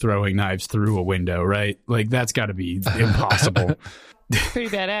throw throwing knives through a window, right? Like, that's got to be impossible. Pretty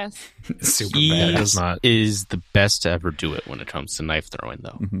badass. Super badass. Is the best to ever do it when it comes to knife throwing,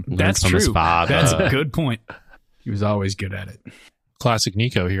 though. Mm-hmm. That's true. That's a good point. He was always good at it. Classic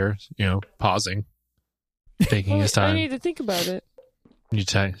Nico here, pausing, taking his time. I need to think about it. You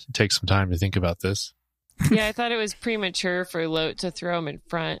take some time to think about this. Yeah, I thought it was premature for Lot to throw him in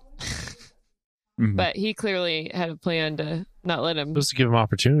front. Mm-hmm. But he clearly had a plan to not let him. Supposed to give him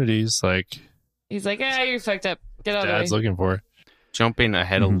opportunities. He's like, you're fucked up. Get out of the way. Dad's looking for. Jumping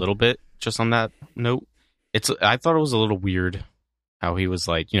ahead a little bit, just on that note, I thought it was a little weird how he was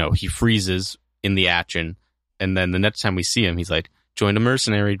like, he freezes in the action, and then the next time we see him, he's like, join a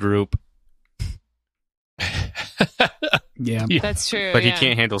mercenary group. Yeah, that's true. But he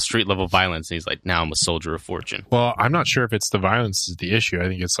can't handle street level violence, and he's like, now I'm a soldier of fortune. Well, I'm not sure if it's the violence is the issue. I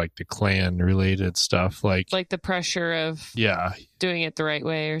think it's like the clan related stuff, like the pressure of doing it the right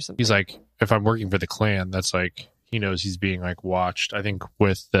way or something. He's like, if I'm working for the clan, that's like, he knows he's being like watched. I think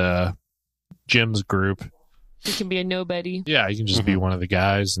with Jim's group, he can be a nobody. Yeah, he can just be one of the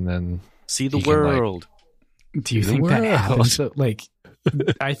guys and then see the world. Do you think that happens? Like,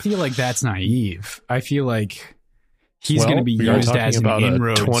 I feel like that's naive. I feel like he's Well, going to be we are used talking as an about a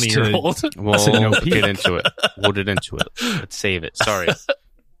inroads 20-year-old. We'll get into it. We'll get into it. Let's save it. Sorry.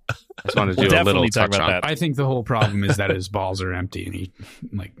 I just wanted to do a little definitely talk touch about on that. I think the whole problem is that his balls are empty, and he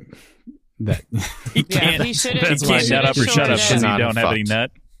like that. He Yeah, can't, he should've- he can't shut up or shut up because you Not don't have any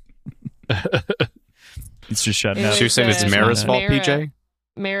fucked. nut. It's just shutting It up. So you're saying it's Mara's fault, Mara. PJ?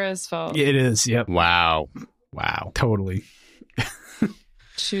 Mara's fault. It is. Yep. Wow. Totally.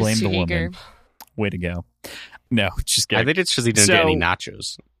 She was Blame too the woman. eager. Way to go. No, just kidding. I think it's because he didn't get any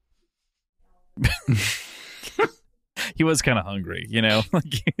nachos. He was kind of hungry, you know?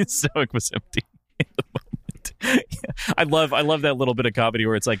 Like his stomach was empty in the moment. I love that little bit of comedy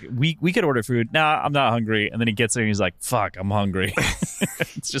where it's like, we could order food. Nah, I'm not hungry. And then he gets there and he's like, fuck, I'm hungry.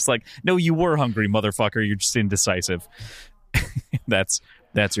 It's just like, no, you were hungry, motherfucker. You're just indecisive. That's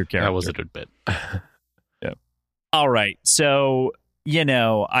your character. That was a good bit. Yeah. All right. So, you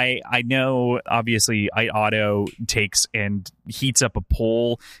know, I know obviously Otto takes and heats up a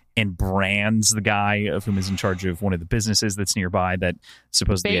pole and brands the guy of whom is in charge of one of the businesses that's nearby that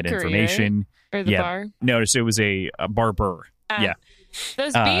supposedly had Bakery, information. Or the Yeah. bar. No, so it was a barber. Yeah.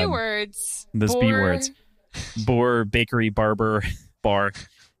 Those B words. Those B words. Boar, bakery, barber, bar.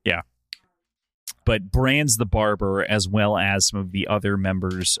 Yeah. But brands the barber as well as some of the other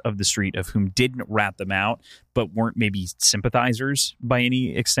members of the street of whom didn't rat them out, but weren't maybe sympathizers by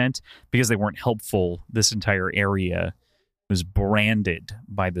any extent because they weren't helpful. This entire area was branded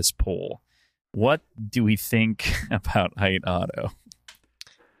by this pole. What do we think about Height Otto?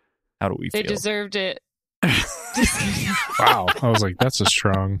 How do we They feel? deserved it. Wow. I was like, that's a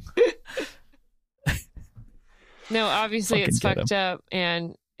strong. No, obviously Fucking it's get 'em. fucked up,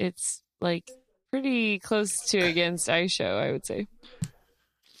 and it's like pretty close to against Aisho, I would say.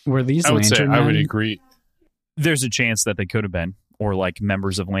 Were these I would say lantern I would men? agree. There's a chance that they could have been, or like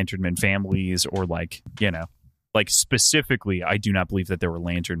members of Lantern Men families, or like, you know, like specifically, I do not believe that there were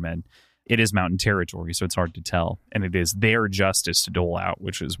Lantern Men. It is mountain territory, so it's hard to tell. And it is their justice to dole out,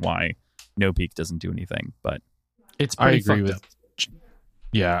 which is why No Peak doesn't do anything. But It's I pretty agree fucked with. up.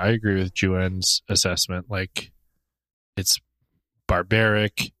 Yeah, I agree with Juan's assessment. Like, it's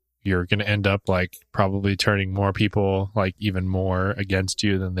barbaric. You're going to end up like probably turning more people like even more against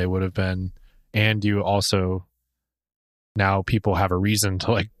you than they would have been, and you also now people have a reason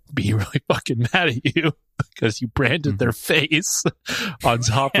to like be really fucking mad at you because you branded their face on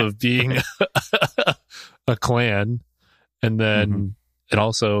top of being a clan, and then it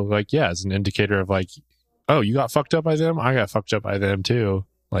also like is an indicator of like, oh, you got fucked up by them, I got fucked up by them too.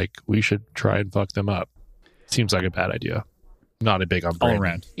 Like we should try and fuck them up. Seems like a bad idea. Not a big on all branding.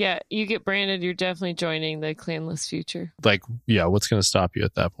 around. Yeah, you get branded, you're definitely joining the clanless future. Like, yeah, what's going to stop you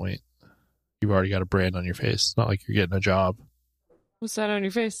at that point? You've already got a brand on your face. It's not like you're getting a job. What's that on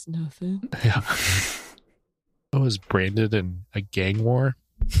your face? Nothing. Yeah. I was branded in a gang war.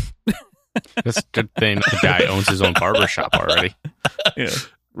 That's a good thing the guy owns his own barber shop already. Yeah,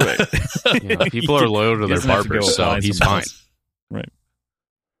 right. You know, people are loyal to He their doesn't have to barbers, go so apply he's somewhere fine. else. Right.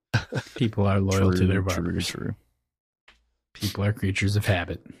 People are loyal to their barbers. True. People are creatures of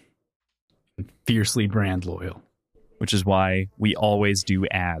habit. Fiercely brand loyal. Which is why we always do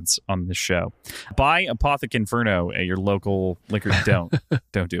ads on this show. Buy Apothic Inferno at your local liquor. Don't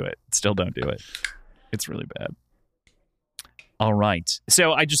do it. Still don't do it. It's really bad. All right.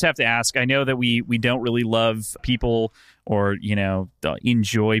 So I just have to ask, I know that we don't really love people or, you know,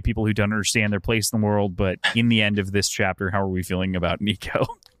 enjoy people who don't understand their place in the world, but in the end of this chapter, how are we feeling about Nico?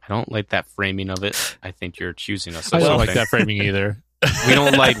 I don't like that framing of it. I think you're accusing us of I don't something. like that framing either. We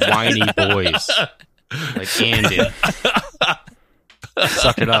don't like whiny boys. Like Andon.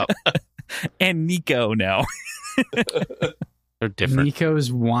 Suck it up. And Nico now. They're different.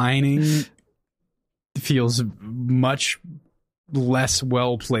 Nico's whining feels much less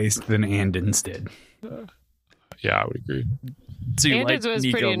well placed than Andon's did. Yeah, I would agree. So you Andon's like was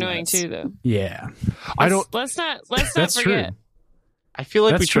Nico pretty annoying less. too, though. Yeah. I don't. Let's not That's forget. true. I feel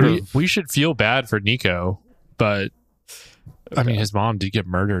like That's we should true. have. We should feel bad for Nico, but I mean, his mom did get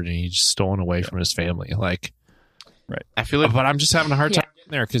murdered and he's stolen away from his family. Like, I feel like but I'm just having a hard time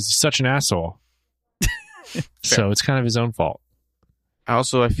getting there because he's such an asshole. So it's kind of his own fault. I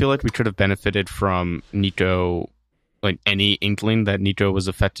feel like we could have benefited from Nico, like any inkling that Nico was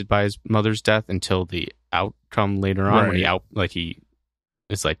affected by his mother's death until the outcome later on when he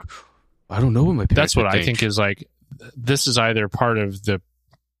it's like, I don't know what my parents That's what would I think is like. This is either part of the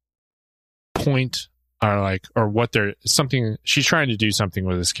point or what they're something she's trying to do something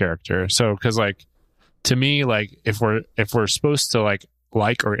with this character. So because like to me, like if we're supposed to like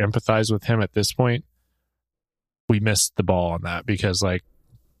or empathize with him at this point, we missed the ball on that because like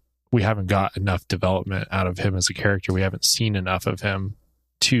we haven't got enough development out of him as a character. We haven't seen enough of him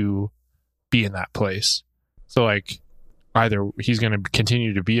to be in that place. So like either he's going to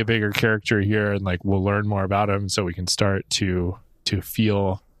continue to be a bigger character here and like we'll learn more about him so we can start to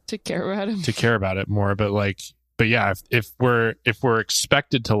feel To care about it more. But yeah, if we're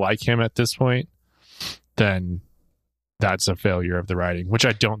expected to like him at this point, then that's a failure of the writing, which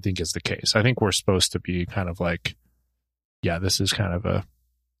I don't think is the case. I think we're supposed to be kind of like, yeah, this is kind of a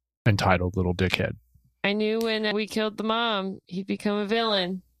entitled little dickhead. I knew when we killed the mom, he'd become a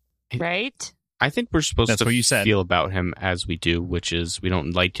villain, right? I think we're supposed That's to what you said. feel about him as we do, which is we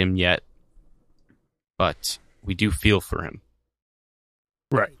don't like him yet, but we do feel for him.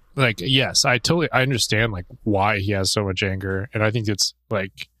 Right. Like, yes, I understand like why he has so much anger, and I think it's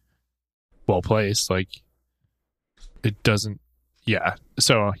like well placed. Like it doesn't, yeah.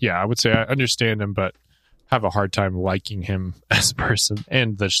 So yeah, I would say I understand him, but have a hard time liking him as a person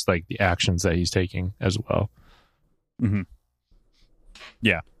and just like the actions that he's taking as well. Mm-hmm.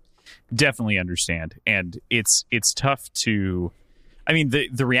 Yeah, definitely understand. And it's tough to, I mean,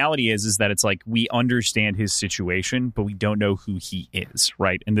 the reality is that it's like we understand his situation, but we don't know who he is,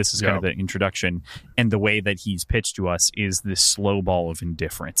 right? And this is kind of the introduction. And the way that he's pitched to us is this slow ball of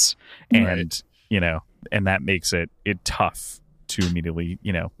indifference. And, you know, and that makes it tough to immediately,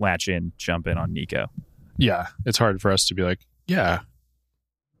 you know, latch in, jump in on Nico. Yeah, it's hard for us to be like, yeah,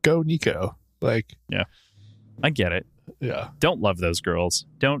 go Nico. Like, yeah, I get it. Yeah. Don't love those girls.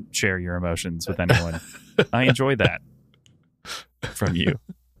 Don't share your emotions with anyone. I enjoy that from you.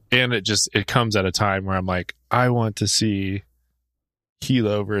 And it comes at a time where I'm like, I want to see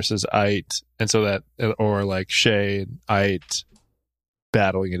Hilo versus Ait, and so that, or like Shay and Ait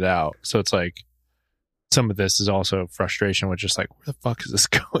battling it out. So it's like some of this is also frustration with just like, where the fuck is this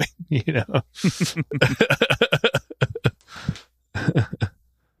going? You know?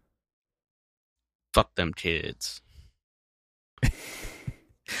 Fuck them kids.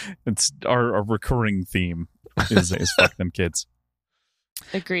 It's our recurring theme is fuck them kids.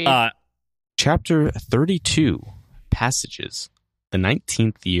 Agreed. Chapter 32, Passages, the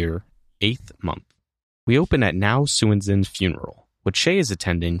 19th year, 8th month. We open at Now Suinzin's funeral, which Shay is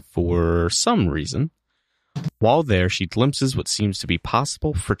attending for some reason. While there, she glimpses what seems to be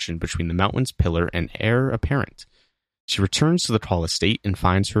possible friction between the mountain's pillar and heir apparent. She returns to the tall estate and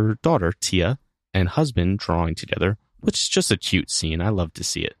finds her daughter, Tia, and husband drawing together, which is just a cute scene. I love to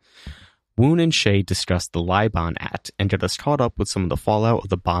see it. Woon and Shay discuss the Liban Act and get us caught up with some of the fallout of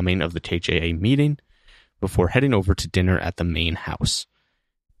the bombing of the TJA meeting before heading over to dinner at the main house.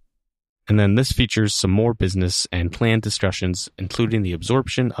 And then this features some more business and plan discussions, including the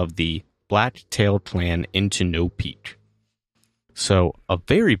absorption of the Black-tailed clan into No Peak. So, a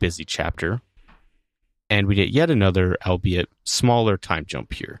very busy chapter, and we get yet another, albeit smaller, time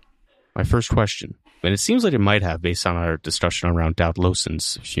jump here. My first question, and it seems like it might have based on our discussion around Dowd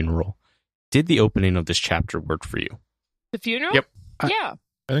Lawson's funeral, did the opening of this chapter work for you? The funeral? Yep. Yeah.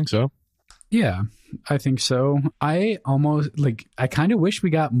 I think so. Yeah, I think so. I kind of wish we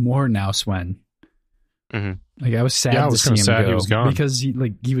got more Now Swen. Mm-hmm. Like I was sad I to was see kinda him sad go he was gone. because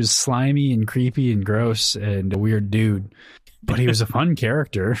he was slimy and creepy and gross and a weird dude, but he was a fun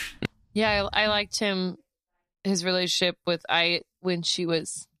character. Yeah, I liked his relationship with I when she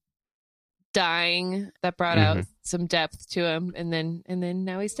was dying. That brought out some depth to him, and then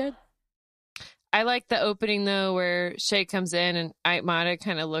now he's dead. I like the opening though, where Shay comes in and Aitmata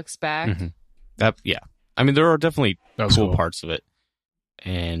kind of looks back. Mm-hmm. I mean, there are definitely cool cool parts of it,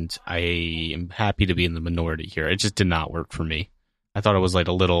 and I am happy to be in the minority here. It just did not work for me. I thought it was like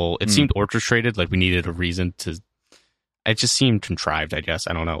a little. It seemed orchestrated, like we needed a reason to. It just seemed contrived. I guess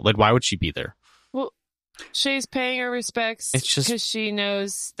I don't know. Like, why would she be there? Well, Shay's paying her respects It's just- because she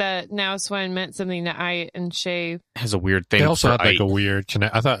knows that Now Swen meant something to Ait, and Shay. Has a weird thing. They also for had like Ait. a weird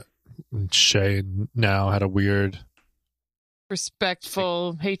connect. I thought Shay now had a weird,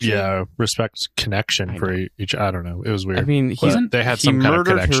 Respectful hatred. respect connection for each. I don't know. It was weird. I mean, they had he some kind of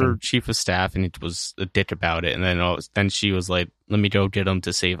murdered connection. her chief of staff, and it was a dick about it. And then she was like, "Let me go get him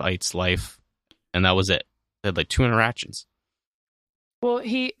to save Ait's life," and that was it. They had like 2 interactions. Well,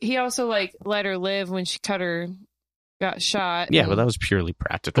 he also like let her live when she got shot. Yeah, but that was purely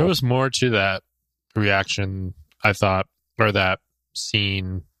practical. There was more to that reaction, I thought, or that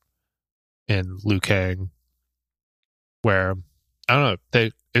scene in Liu Kang, where I don't know,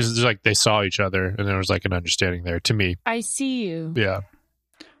 it's like they saw each other, and there was like an understanding there. To me, I see you. yeah,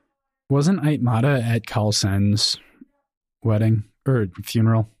 Wasn't Aitmata at Carl Sen's wedding or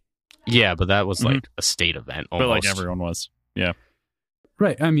funeral? Yeah, but that was like a state event almost. But like everyone was. Yeah.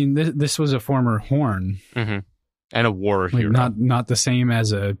 Right. I mean, this was a former Horn. Mm-hmm. And a war Like hero. not the same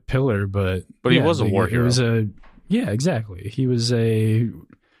as a pillar, but He was a war hero. It was exactly. He was an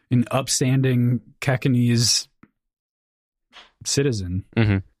upstanding Kekanese citizen.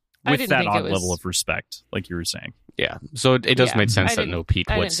 Mm-hmm. I With didn't that think odd it was- level of respect, like you were saying. Yeah. So it does Yeah, make sense I that didn't- No Pete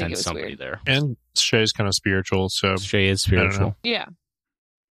I would didn't think send it was somebody weird. there. And Shay's kind of spiritual, so Shay is I don't know. spiritual. Yeah.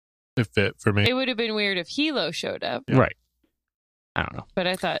 it fit for me. It would have been weird if Hilo showed up, Yeah. Right. I don't know. but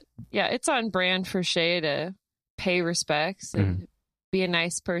I thought, yeah, it's on brand for Shay to pay respects and be a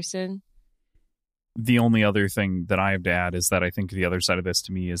nice person. The only other thing that I have to add is that I think the other side of this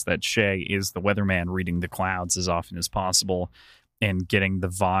to me is that Shay is the weatherman reading the clouds as often as possible, and getting the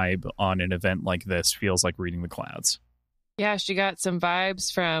vibe on an event like this feels like reading the clouds. Yeah, she got some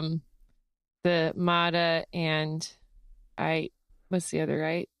vibes from the Mata and what's the other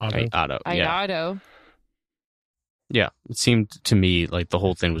right? Otto. Yeah. Otto. Yeah. It seemed to me like the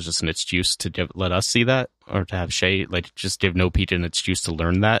whole thing was just an excuse to let us see that, or to have Shay, like, just give No Pete an excuse to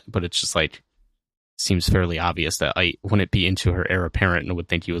learn that. But it's just like, seems fairly obvious that I wouldn't be into her heir apparent and would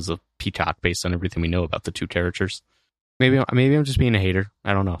think he was a Peacock based on everything we know about the two characters. Maybe I'm just being a hater.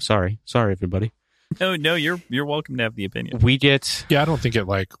 I don't know. Sorry, everybody. No, you're welcome to have the opinion. We get Yeah, I don't think it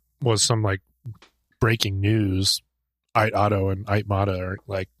like was some like breaking news. Ait Otto and Ait Mata are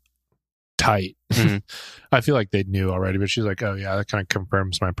like tight. Mhm. I feel like they knew already, but she's like, oh yeah, that kind of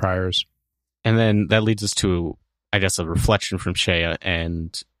confirms my priors. And then that leads us to, I guess, a reflection from Shea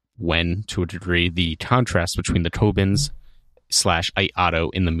and Wen, to a degree, the contrast between the Tobins / Ait Otto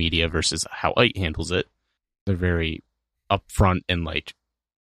in the media versus how Ait handles it. They're very upfront and like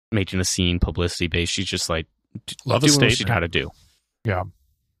making a scene, publicity based. She's just like Love a doing what she statement. got to do. Yeah,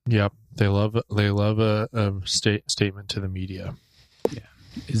 yep. They love a statement to the media.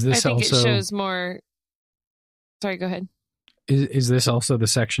 Is I this think also it shows more. Sorry, go ahead. is this also the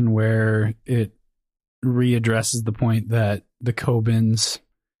section where it readdresses the point that the Kobins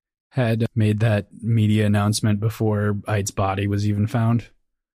had made that media announcement before Ait's body was even found?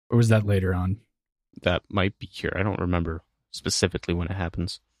 Or was that later on? That might be here. I don't remember specifically when it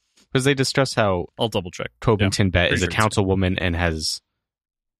happens. Because they discuss how I'll double check. Tobin Yeah, Tinbet is pretty a sure it's councilwoman and has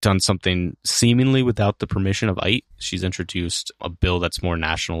done something seemingly without the permission of Ait. She's introduced a bill that's more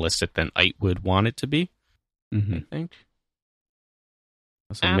nationalistic than Ait would want it to be, Mm-hmm. I think.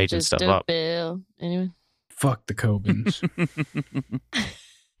 So I'm making just stuff a up. bill. Anyway, Fuck the Kobins.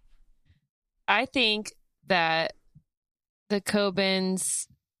 I think that the Kobins,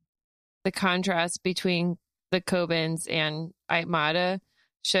 the contrast between the Kobins and Aitmata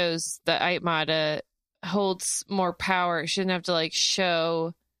shows that Aitmata holds more power. She doesn't have to like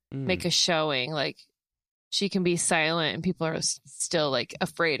make a showing. Like she can be silent and people are still like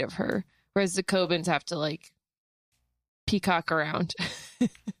afraid of her. Whereas the Kobins have to like peacock around.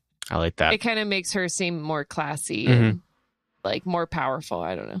 I like that. It kind of makes her seem more classy Mhm. and like more powerful.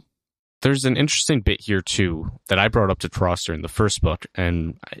 I don't know. There's an interesting bit here too that I brought up to Cross during the first book,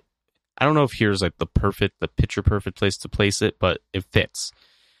 and I don't know if here's like the picture perfect place to place it, but it fits.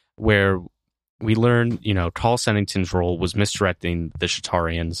 Where we learn, Tall Sennington's role was misdirecting the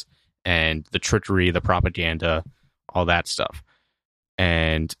Shatarians and the trickery, the propaganda, all that stuff.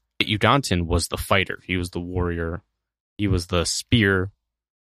 And Udantin was the fighter. He was the warrior. He was the spear,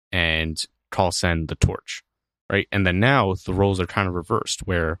 and Tall Sen the torch, right? And then now the roles are kind of reversed,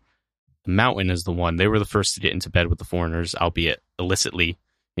 where the Mountain is the one. They were the first to get into bed with the foreigners, albeit illicitly.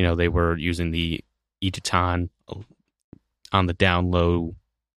 They were using the Itaton on the down low,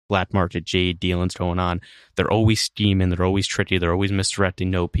 black market Jade dealings going on. They're always scheming. They're always tricky. They're always misdirecting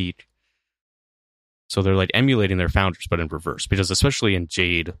No Pete. So they're like emulating their founders, but in reverse. Because especially in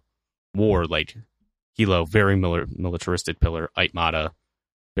Jade War, like Hilo, very militaristic pillar. Aitmata,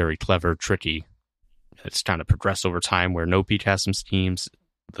 very clever, tricky. It's kind of progressed over time where No Pete has some schemes.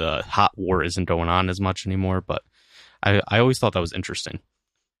 The hot war isn't going on as much anymore, but I always thought that was interesting.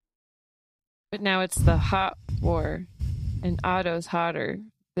 But now it's the hot war, and Otto's hotter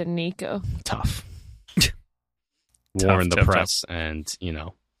than Nico. Tough. War in the tough. press, and,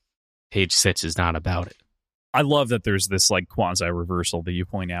 page 6 is not about it. I love that there's this like quasi reversal that you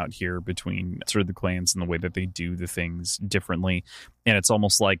point out here between sort of the clans and the way that they do the things differently. And it's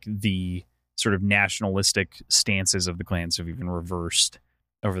almost like the sort of nationalistic stances of the clans have even reversed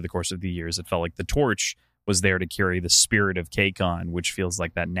over the course of the years. It felt like the torch was there to carry the spirit of Kakon, which feels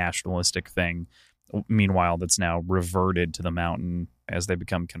like that nationalistic thing. Meanwhile, that's now reverted to the Mountain as they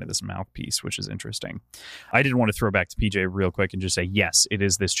become kind of this mouthpiece, which is interesting. I did want to throw back to PJ real quick and just say, yes, it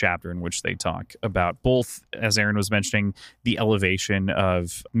is this chapter in which they talk about both, as Aaron was mentioning, the elevation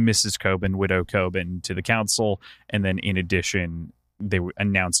of Mrs. Coben, Widow Coben, to the council. And then in addition, they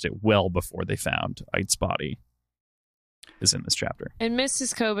announced it well before they found Ait's body. is in this chapter. And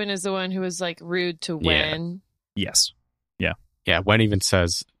Mrs. Coben is the one who was like rude to Yeah. Wen. Yes. Yeah, Wen even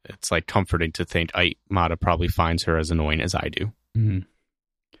says it's like comforting to think Mata probably finds her as annoying as I do. Mhm.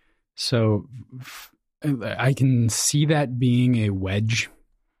 So I can see that being a wedge,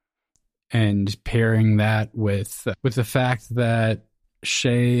 and pairing that with the fact that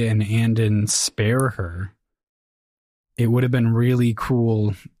Shay and Andon spare her, it would have been really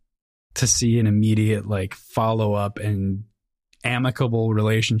cool to see an immediate like follow up and amicable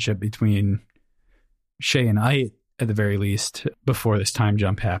relationship between Shay and Ait at the very least before this time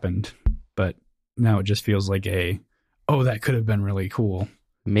jump happened. But now it just feels like that could have been really cool.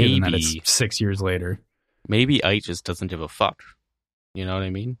 Given that it's 6 years later. Maybe Ait just doesn't give a fuck. You know what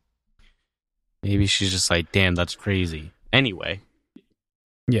I mean? Maybe she's just like, damn, that's crazy. Anyway.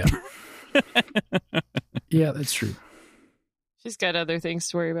 Yeah. Yeah, that's true. She's got other things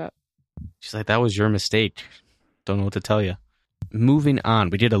to worry about. She's like, that was your mistake. Don't know what to tell you. Moving on,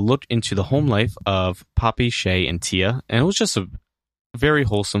 we did a look into the home life of Poppy, Shay, and Tia, and it was just a very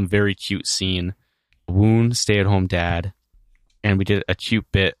wholesome, very cute scene. Woon, stay-at-home dad, and we did a cute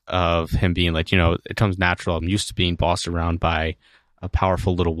bit of him being like, it comes natural. I'm used to being bossed around by a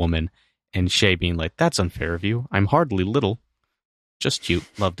powerful little woman, and Shay being like, that's unfair of you. I'm hardly little. Just cute.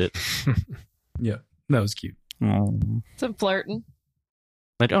 Loved it. Yeah, that was cute. Some flirting.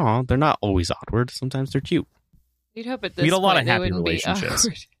 Like, oh, they're not always awkward. Sometimes they're cute. You'd hope at this We had a lot point of they happy wouldn't be relationships.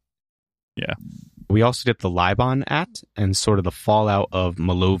 awkward. Yeah. We also did the Liban act and sort of the fallout of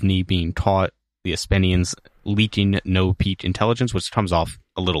Malovny being taught the Aspenians leaking no peak intelligence, which comes off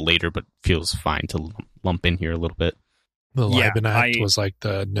a little later, but feels fine to lump in here a little bit. The Yeah, Liban Act was like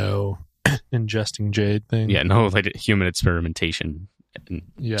the no ingesting Jade thing. Yeah, no, like human experimentation and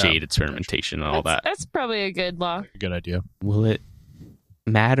Yeah. Jade experimentation and all that. That's probably a good law. Good idea. Will it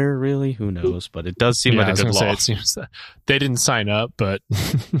matter, really? Who knows? But it does seem Yeah, like I a was good gonna say, law. it seems that they didn't sign up, but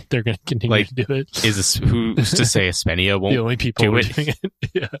they're going to continue to do it. Is this, who's to say Aspenia won't The only people do who are it? doing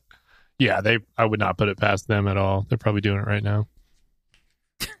it. Yeah. I would not put it past them at all. They're probably doing it right now.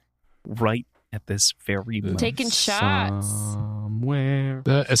 Right at this very moment. Taking shots. Somewhere.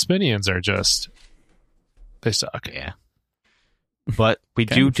 The Aspenians are just, they suck. Yeah. But we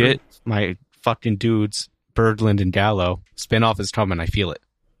Okay, do true. get my fucking dudes, Berglund and Gallo. Spinoff is coming. I feel it.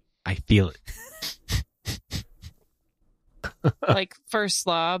 I feel it. Like first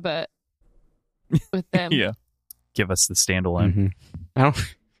law, but with them. Yeah. Give us the standalone. Mhm. I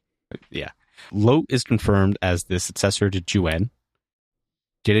don't. Yeah. Lot is confirmed as the successor to Juen,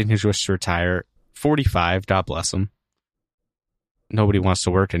 getting his wish to retire. 45, God bless him. Nobody wants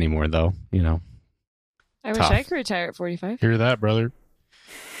to work anymore, though. I wish Tough. I could retire at 45. Hear that, brother?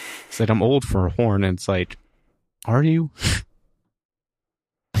 It's like, I'm old for a horn, and it's like, are you?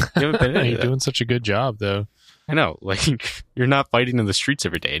 You haven't been any You're of that. doing such a good job, though. I know. Like, you're not fighting in the streets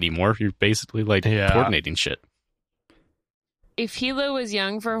every day anymore. You're basically, coordinating shit. If Hilo was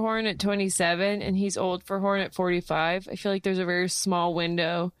young for Horn at 27 and he's old for Horn at 45, I feel like there's a very small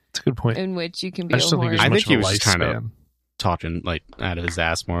window That's a good point. in which you can be I a just don't think Horn. there's I much think he of a was just kinda- lifespan. Talking, out of his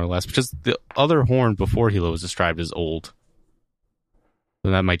ass, more or less. Because the other horn before Hilo was described as old.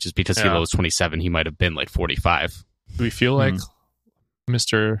 So that might just be because Yeah. Hilo was 27. He might have been, 45. Do we feel like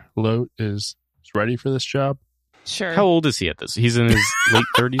Mr. Lote is ready for this job? Sure. How old is he at this? He's in his late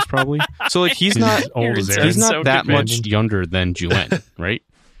 30s, probably. So, he's not old as Aaron he's sounds not so that much demanding. younger than Juen, right?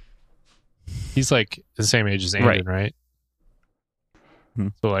 He's like the same age as Andon, right? Hmm.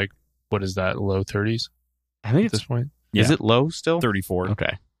 So what is that? Low 30s I think at this point? Is Yeah. it low still? 34.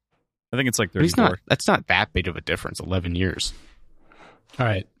 Okay. I think it's like But he's 34. not. That's not that big of a difference. 11 years. All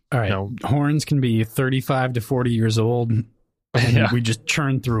right. No. Horns can be 35 to 40 years old, and Yeah. we just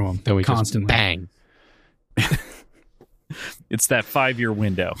churn through them Then we constantly. just bang. It's that 5-year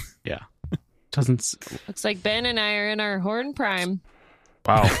window. Doesn't. Looks like Ben and I are in our Horn prime.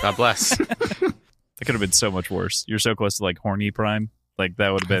 Wow. God bless. That could have been so much worse. You're so close to horny prime. That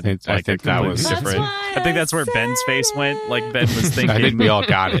would have been I think that was- completely different. That's why I think that's where I Ben's said face went. it. Ben was thinking. I think we all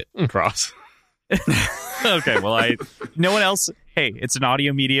got it. Cross. Okay, well, no one else. Hey, it's an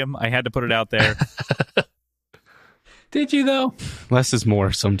audio medium. I had to put it out there. Did you, though? Less is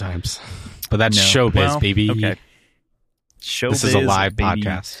more sometimes. But that's No. showbiz, Well, baby. Okay. Showbiz, This is a live baby.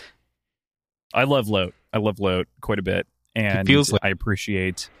 podcast. I love Lote. I love Lote quite a bit, and It feels like- I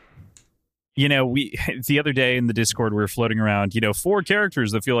appreciate. We the other day in the Discord we were floating around. 4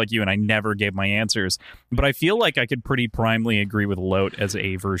 characters that feel like you, and I never gave my answers. But I feel like I could pretty primely agree with Lote as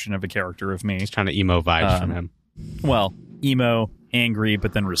a version of a character of me. Just trying to emo vibes from him. Well, emo, angry,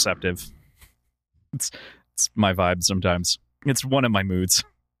 but then receptive. It's my vibe sometimes. It's one of my moods.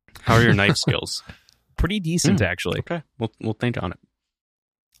 How are your knife skills? pretty decent, actually. Okay, we'll think on it.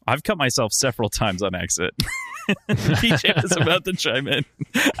 I've cut myself several times on exit. PJ was about to chime in.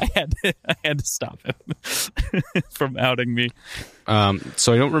 I had to stop him from outing me.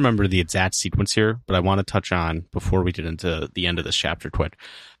 So I don't remember the exact sequence here, but I want to touch on, before we get into the end of this chapter, Twitch.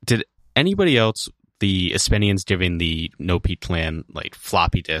 Did anybody else, the Espenians giving the No Pete clan like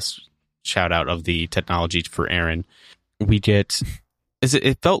floppy disk shout out of the technology for Aaron, we get,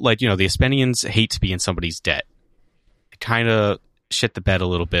 it felt like, the Espenians hate to be in somebody's debt. It kind of shit the bed a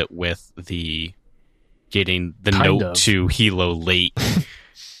little bit with the getting the note to Hilo late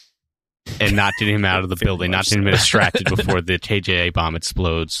and not getting him out of the building, not getting him distracted before the KJA bomb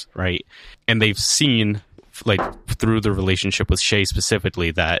explodes, right? And they've seen, like, through the relationship with Shay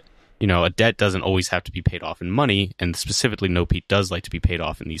specifically, that, a debt doesn't always have to be paid off in money, and specifically No Pete does like to be paid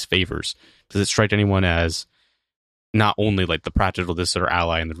off in these favors. Does it strike anyone as not only, like, the practical this or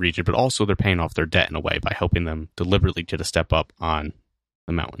ally in the region, but also they're paying off their debt in a way by helping them deliberately get a step up on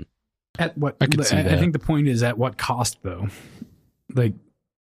the mountain? At what? I could see that. I think the point is, at what cost, though? Like,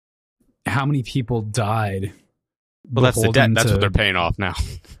 how many people died? Well, that's the debt. That's what they're paying off now.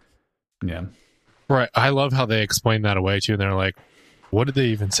 Yeah. Right. I love how they explain that away, too. And they're like, what did they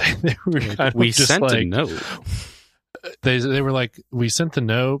even say? They were we sent a note. They were like, we sent the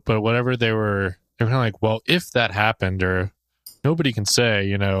note, but whatever they were kind of like, well, if that happened, or nobody can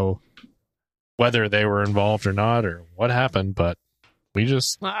say, whether they were involved or not, or what happened, but we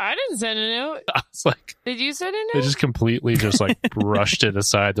just... Well, I didn't send a note. I was like... Did you send a note? They just completely brushed it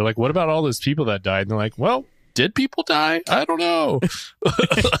aside. They're like, what about all those people that died? And they're like, well, did people die? I don't know.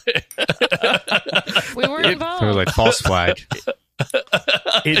 We weren't involved. They were like, false flag.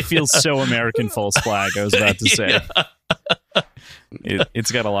 It feels so American false flag, I was about to say.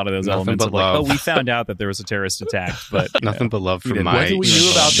 It's got a lot of those elements of like, we found out that there was a terrorist attack, but nothing but love from my... Whether we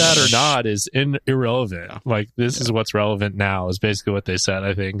knew about that or not is irrelevant. Yeah. Like, this is what's relevant now, is basically what they said,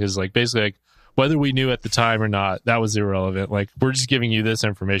 I think, is like, basically like, whether we knew at the time or not, that was irrelevant. Like, we're just giving you this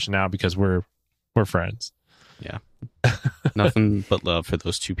information now because we're friends. Yeah. Nothing but love for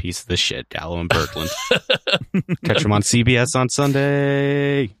those two pieces of shit, Gallo and Birkeland. Catch them on CBS on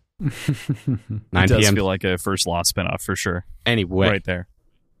Sunday. 9 it does p.m. feel like a First Law spinoff for sure. Anyway, right there.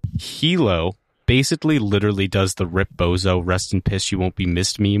 Hilo basically literally does the Rip Bozo rest in piss you won't be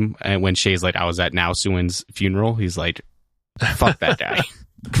missed meme. And when Shay's like, I was at Now Suin's funeral, he's like, fuck that guy.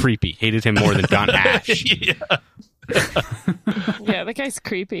 Creepy. Hated him more than John Ash. Yeah, that guy's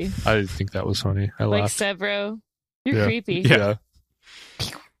creepy. I think that was funny. I like laughed. Severo. You're creepy. Yeah.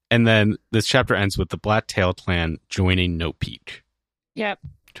 And then this chapter ends with the Blacktail clan joining No Pete. Yep.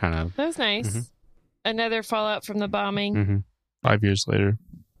 That was nice. Mm-hmm. Another fallout from the bombing. Mm-hmm. 5 years later.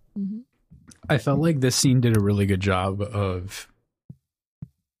 Mm-hmm. I felt like this scene did a really good job of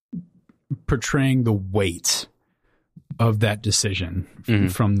portraying the weight of that decision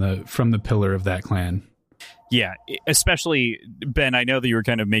from the pillar of that clan. Yeah, especially, Ben, I know that you were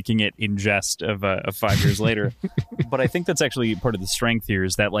kind of making it in jest of 5 years later, but I think that's actually part of the strength here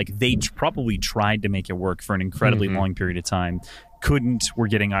is that like they probably tried to make it work for an incredibly long period of time. Couldn't, were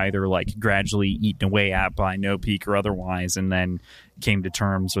getting either like gradually eaten away at by No Peak or otherwise, and then came to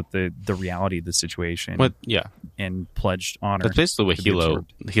terms with the reality of the situation. But yeah, and pledged honor. That's basically what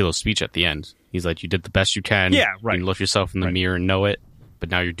Hilo's speech at the end. He's like, you did the best you can. Yeah, right. You look yourself in the mirror and know it, but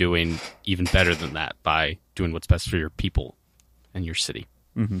now you're doing even better than that by doing what's best for your people and your city.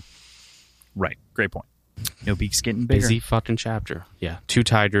 Mm-hmm. Right. Great point. No Peak's getting bigger. Busy fucking chapter. Yeah. 2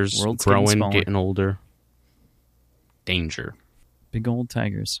 tigers, World's growing, getting older. Danger. Big old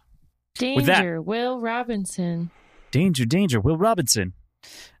tigers. Danger, Will Robinson. Danger, Will Robinson.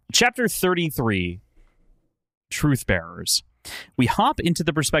 Chapter 33, Truth Bearers. We hop into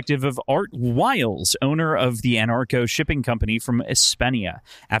the perspective of Art Wiles, owner of the Anarcho shipping company from Espenia.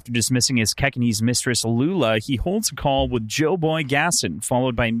 After dismissing his Kekanese mistress Lula, he holds a call with Joe Boy Gasson,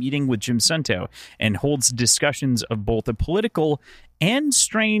 followed by a meeting with Jim Cento, and holds discussions of both a political and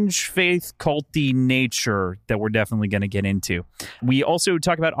strange faith culty nature that we're definitely going to get into. We also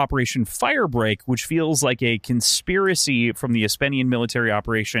talk about Operation Firebreak, which feels like a conspiracy from the Espenian military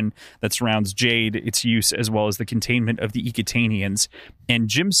operation that surrounds Jade, its use, as well as the containment of the Ecatanians. And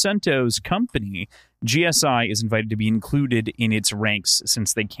Jim Cento's company, GSI, is invited to be included in its ranks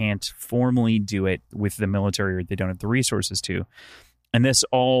since they can't formally do it with the military or they don't have the resources to. And this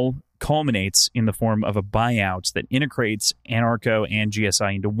all culminates in the form of a buyout that integrates Anarcho and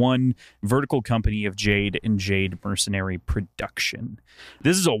GSI into one vertical company of Jade and Jade Mercenary Production.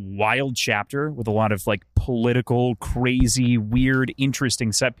 This is a wild chapter with a lot of like political, crazy, weird,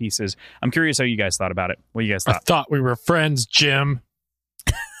 interesting set pieces. I'm curious how you guys thought about it. What you guys thought? I thought we were friends, Jim.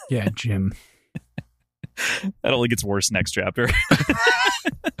 Yeah, Jim. That only gets worse next chapter.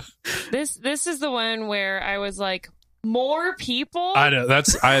 This is the one where I was like, more people? I know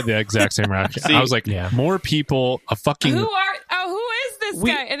I had the exact same reaction. See, I was like, yeah. more people, a fucking Who is this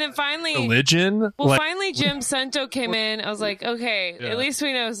guy? And then finally, religion. finally Jim Sento came in. I was like, okay, Yeah. at least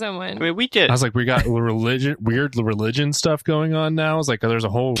we know someone. I mean, we get. I was like, we got weird religion stuff going on now. I was like, there's a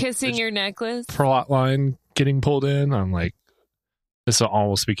whole Kissing your necklace. plot line getting pulled in. I'm like, this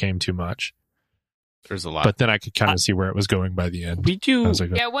almost became too much. There's a lot. But then I could kind of see where it was going by the end. We do. I was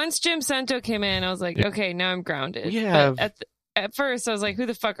like, Yeah, once Jim Sento came in, I was like, okay, now I'm grounded. We have- But at first, I was like, who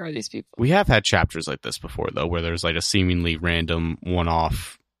the fuck are these people? We have had chapters like this before, though, where there's like a seemingly random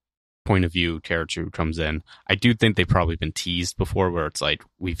one-off point of view character who comes in. I do think they've probably been teased before, where it's like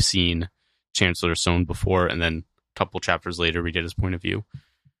we've seen Chancellor Sohn before, and then a couple chapters later we get his point of view.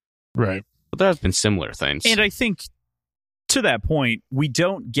 right. But there have been similar things. And I think to that point, we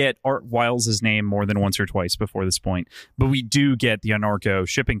don't get Art Wiles' name more than once or twice before this point, but we do get the Anarcho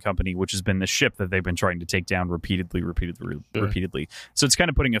Shipping Company, which has been the ship that they've been trying to take down repeatedly. So it's kind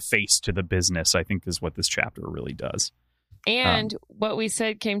of putting a face to the business, I think, is what this chapter really does. And what we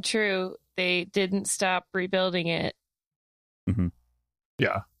said came true. They didn't stop rebuilding it.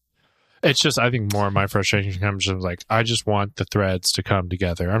 Yeah. It's just, I think more of my frustration comes from like, I just want the threads to come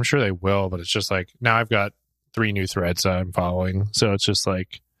together. I'm sure they will, but it's just like, now I've got 3 new threads that I'm following. So it's just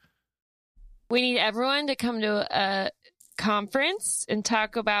like, We need everyone to come to a conference and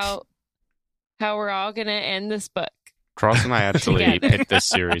talk about how we're all going to end this book. Cross and I actually Together. picked this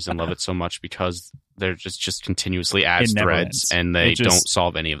series and love it so much because they're just continuously adds It never threads ends. and they It just- don't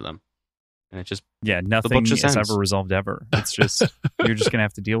solve any of them. And it just, Yeah, book nothing just is ends. ever resolved ever. It's just, you're just going to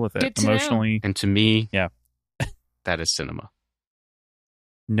have to deal with it Good to know. emotionally. and to me, Yeah. that is cinema.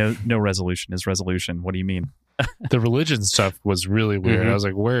 No resolution is resolution. What do you mean? the religion stuff was really weird. Mhm. I was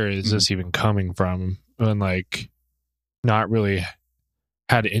like, where is this even coming from? And like, not really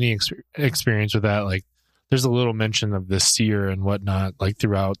had any experience with that. Like, there's a little mention of the seer and whatnot, like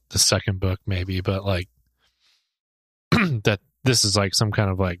throughout the second book, maybe, but like, that this is like some kind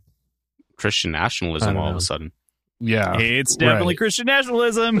of like, Christian I nationalism don't all of know. a sudden. yeah, It's definitely right. Christian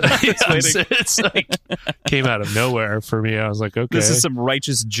nationalism. Yes, it's like came out of nowhere for me. I was like, okay, This is some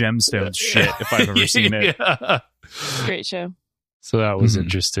righteous gemstones shit, if I've ever seen it. Yeah. Great show. So that was Mhm.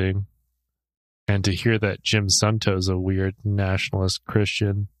 interesting. And to hear that Jim Santo's a weird nationalist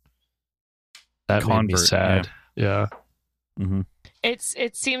Christian, that made me Convert, sad. Yeah. Mm-hmm.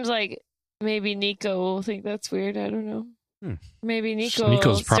 It seems like maybe Nico will think that's weird. I don't know. Hmm. Maybe Nico will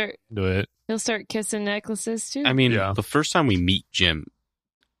Nico's probably start. into it. He'll start kissing necklaces too. I mean, Yeah. the first time we meet Jim,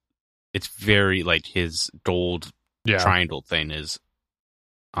 it's very like his gold Yeah. triangle thing is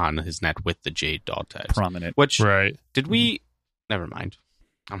on his neck with the jade dog tags. Prominent. Which Right. did we? Never mind.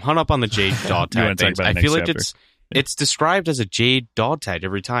 I'm hung up on the jade dog You wanna tag talk things. about it I feel next like it's described as a jade dog tag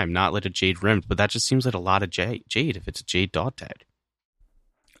every time, not like a jade rimmed. But that just seems like a lot of jade if it's a jade dog tag.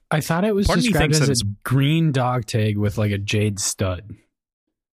 I thought it was Part of me described thinks as that a green dog tag with like a jade stud.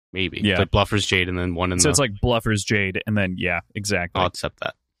 Maybe Yeah. like Bluffer's jade and then one in So the. it's like Bluffer's Jade, and then, yeah, exactly. I'll accept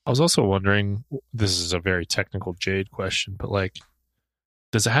that. I was also wondering, this is a very technical Jade question, but like,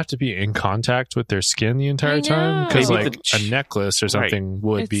 does it have to be in contact with their skin the entire I time? Because know. like Maybe a necklace or something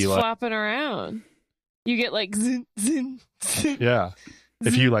would it's be like, flopping around. You get like zin, zin, zin. yeah.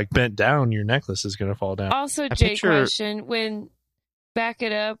 If you like bent down, your necklace is going to fall down. Also, I Jay, picture- question: back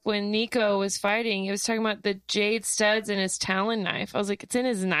it up, when Nico was fighting, it was talking about the jade studs in his talon knife. I was like, it's in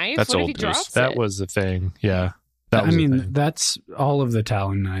his knife. That's what if old he news. drops That it? was the thing. Yeah. That was I the mean, thing. that's all of the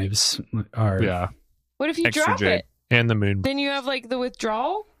Talon knives are. Yeah. What if you Extra drop jade. it? And the moon. Then you have like the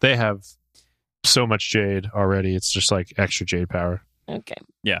withdrawal. They have so much Jade already. It's just like extra Jade power. Okay.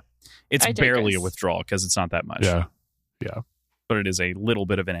 It's I barely a digress. withdrawal because it's not that much. Yeah. But it is a little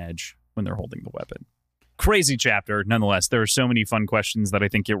bit of an edge when they're holding the weapon. Crazy chapter, nonetheless. There are so many fun questions that I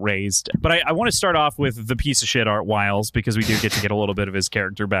think get raised. But I want to start off with the piece of shit Art Wiles, because we do get to get a little bit of his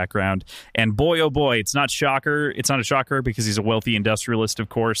character background. And boy, oh boy, it's not a shocker because he's a wealthy industrialist, of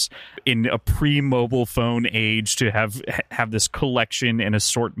course, in a pre-mobile phone age, to have this collection and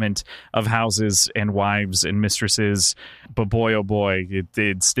assortment of houses and wives and mistresses. But boy, oh boy,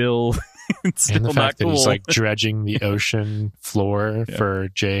 it's still... It's And the still not fact that cool. he's like dredging the ocean floor for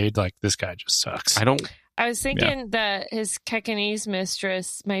Jade, like this guy just sucks. I was thinking that his Kekanese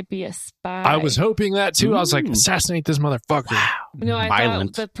mistress might be a spy. I was hoping that too. I was like, Ooh. assassinate this motherfucker. No, I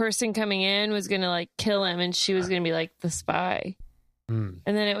Violent. thought the person coming in was going to like kill him and she was going to be like the spy. Hmm.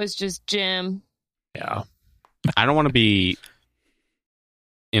 And then it was just Jim. Yeah. I don't want to be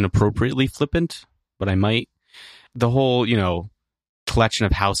inappropriately flippant, but I might. The whole, collection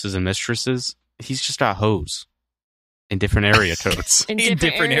of houses and mistresses, He's just got hose in different area codes. In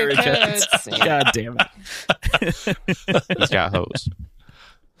different area codes. Yeah. God damn it. He's got hose.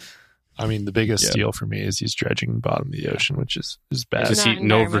 I mean, the biggest Yeah. deal for me is he's dredging the bottom of the ocean, which is bad. To Not see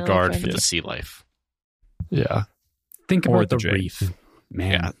no environmentally regard for friendly. the sea life. Yeah. Think Or about the the Jade. reef,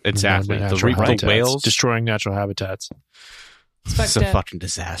 man. Yeah, exactly. The, Natural reef, the habitats. whales. Destroying natural habitats. It's It's fucked a up. fucking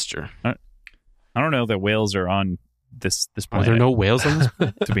disaster. I don't know that whales are on this Are planet. there no whales on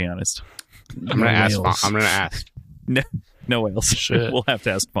this? to be honest. I'm gonna ask. whales. I'm gonna ask. No whales. Shit. We'll have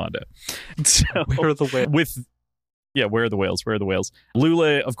to ask Fonda. So, Where are the whales? where are the whales? Where are the whales?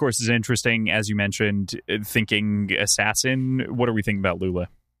 Lula, of course, is interesting, as you mentioned, thinking assassin. What are we thinking about Lula?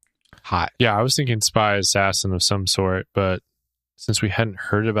 Hot. Yeah, I was thinking spy assassin of some sort, but since we hadn't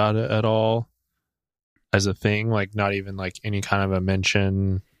heard about it at all as a thing, like not even like any kind of a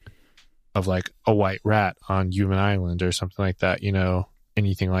mention of like a white rat on Human Island or something like that, you know,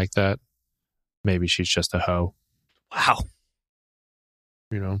 anything like that. Maybe she's just a hoe, Wow.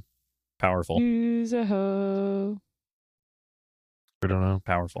 you know. Powerful. Use a hoe. I don't know.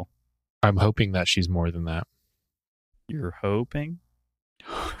 Powerful. I'm hoping that she's more than that. You're hoping?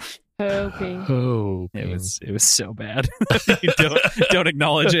 Hoping. Oh, It was so bad. You don't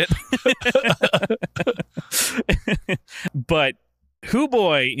acknowledge it. But Hoo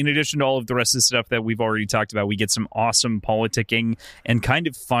Boy, in addition to all of the rest of the stuff that we've already talked about, we get some awesome politicking and kind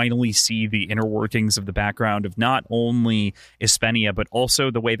of finally see the inner workings of the background of not only Ispenia, but also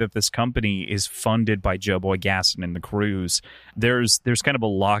the way that this company is funded by Joe Boy Gasson and the crews. There's kind of a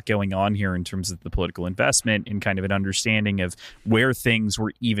lot going on here in terms of the political investment and kind of an understanding of where things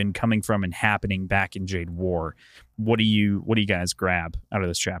were even coming from and happening back in Jade War. What do you guys grab out of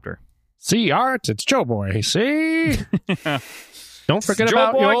this chapter? See, Art, it's Joe Boy. See? Don't forget Joe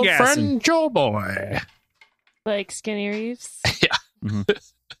about Boy your old Gasson. friend Joe Boy. Like Skinny Reeves.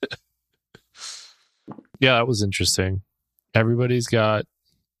 Yeah, that was interesting. Everybody's got,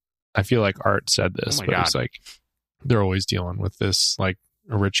 I feel like Art said this, Oh my but it's God. like they're always dealing with this. Like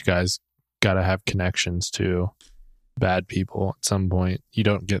a rich guy's got to have connections to bad people at some point. You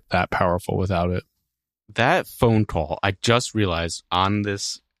don't get that powerful without it. That phone call, I just realized on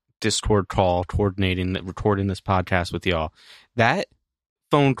this Discord call recording this podcast with y'all, that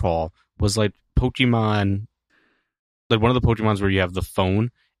phone call was like Pokemon, like one of the Pokemons where you have the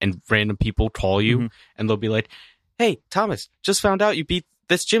phone and random people call you and they'll be like, "Hey, Thomas, just found out you beat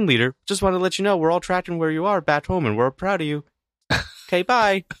this gym leader. Just wanted to let you know we're all tracking where you are back home and we're proud of you. Okay,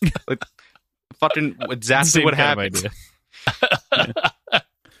 bye." Like, fucking exactly Same what kind of happened. idea. Yeah.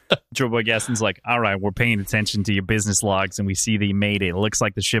 Joe Boy Gasson's like, "All right, we're paying attention to your business logs and we see that you made it. It looks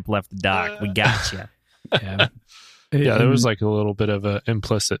like the ship left the dock. We got you." Yeah. Yeah, there was like a little bit of an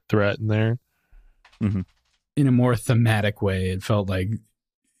implicit threat in there. In a more thematic way, it felt like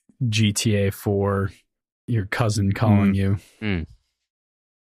GTA 4, your cousin calling you.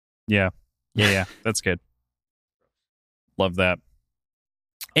 Yeah. That's good. Love that.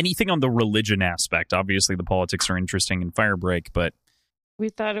 Anything on the religion aspect? Obviously, the politics are interesting in Firebreak, but We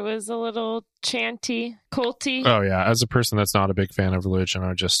thought it was a little chanty, culty. Oh, yeah. As a person that's not a big fan of religion, I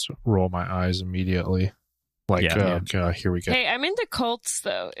would just roll my eyes immediately. Like, Yeah. God, here we go. Hey, I'm into cults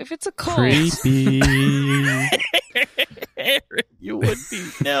though. If it's a cult, Creepy. you would be.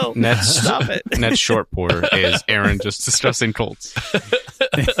 No. Stop it. Next short pour is Aaron just discussing cults.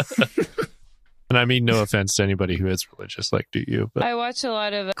 And I mean, no offense to anybody who is religious, like, do you? But I watch a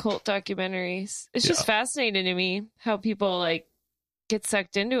lot of cult documentaries. It's just fascinating to me how people like get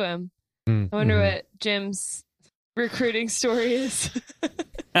sucked into them. I wonder what Jim's recruiting story is.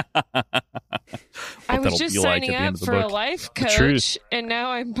 I was just signing up for a life coach, truth. and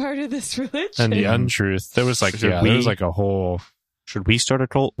now I'm part of this religion. and the untruth. There was like, Should there was like a whole Should we start a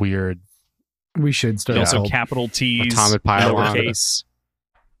cult? weird. We should start. Also, a cult. capital T's, Atomic pylon. lowercase.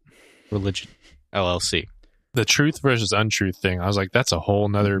 Religion. LLC. The truth versus untruth thing. I was like, that's a whole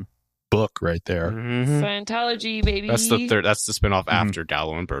nother book right there. Scientology, baby. That's the third. That's the spinoff after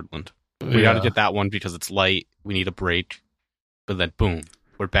Dallow and Birdland. We got to get that one because it's light. We need a break, but then boom,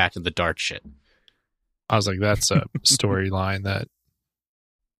 we're back in the dark shit. I was like, that's a storyline that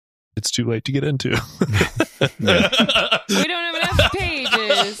it's too late to get into. We don't have enough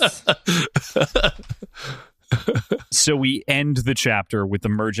pages. So we end the chapter with the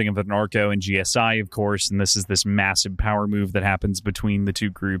merging of Anarcho and GSI, of course, and this is this massive power move that happens between the two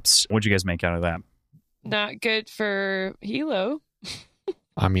groups. What'd you guys make out of that? Not good for Hilo.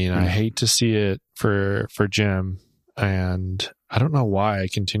 I mean, I hate to see it for Jim, and I don't know why I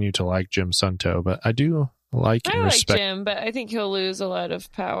continue to like Jim Sunto, but I do like I and like respect. Jim, but I think he'll lose a lot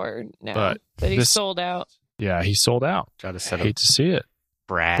of power now But that he's this- sold out. Yeah, he sold out. Got to I set hate to see it.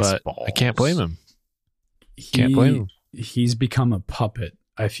 Brass but balls. I can't blame him. Can't blame him. He's become a puppet,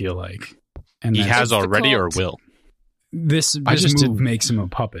 I feel like. And He that's- has already or cult. will. this I just move didn't- makes him a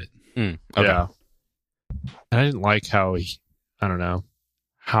puppet. Okay. Yeah. And I didn't like how I don't know,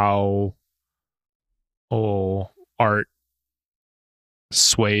 how Art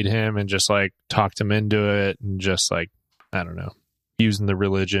swayed him and just like talked him into it and just like, I don't know, using the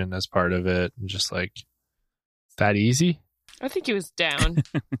religion as part of it and just like, that easy? I think he was down.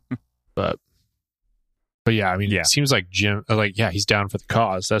 But yeah, I mean, Yeah. it seems like Jim, like, yeah, he's down for the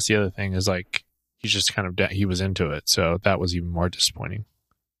cause. That's the other thing is like, he's just kind of, he was into it. So that was even more disappointing.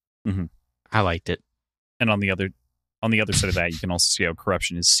 I liked it. And on the other side of that, you can also see how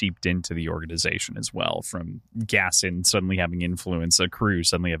corruption is seeped into the organization as well, from Gasson suddenly having influence, a crew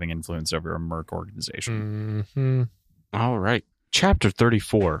suddenly having influence over a Merc organization. Mm-hmm. All right. Chapter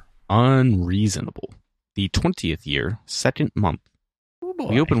 34, Unreasonable. The 20th year, second month.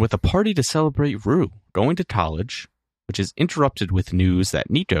 We open with a party to celebrate Rue going to college, which is interrupted with news that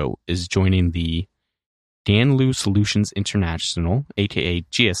Nito is joining the Ganlu Solutions International, aka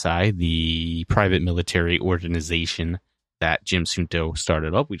GSI, the private military organization that Jim Sunto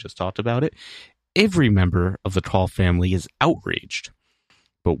started up. We just talked about it. Every member of the Tall family is outraged,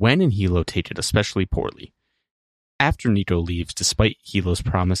 but Wen and Hilo take it especially poorly. After Nito leaves, despite Hilo's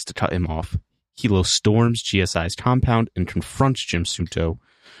promise to cut him off, Hilo storms GSI's compound and confronts Jim Sunto,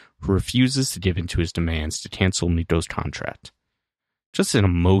 who refuses to give in to his demands to cancel Nito's contract. Just an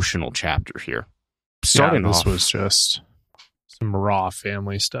emotional chapter here. Starting this off, was just some raw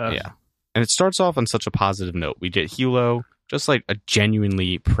family stuff. yeah, and it starts off on such a positive note. We get Hilo, just like a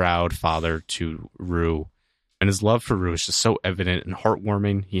genuinely proud father to Rue, and his love for Rue is just so evident and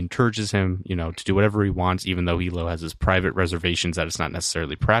heartwarming. He encourages him, to do whatever he wants, even though Hilo has his private reservations that it's not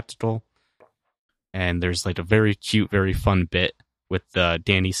necessarily practical. And there's like a very cute, very fun bit with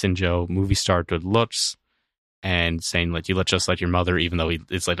Danny Sinjo, movie star Good Looks, and saying like, you look just like your mother, even though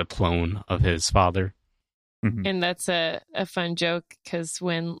it's like a clone of his father. Mhm. And that's a fun joke because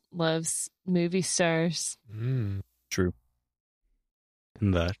Wen loves movie stars. True.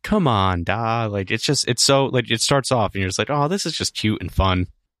 And the come on, da, like it's so like it starts off and you're just like, oh, this is just cute and fun.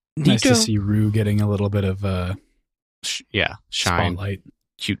 Nice to Nito- see Rue getting a little bit of shine, spotlight.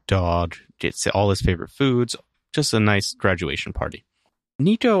 cute dog, gets all his favorite foods, just a nice graduation party.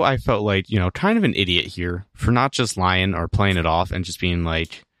 Nico, I felt like, kind of an idiot here for not just lying or playing it off and just being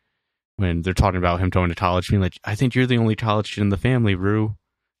like, when they're talking about him going to college, being like, I think you're the only college kid in the family, Rue.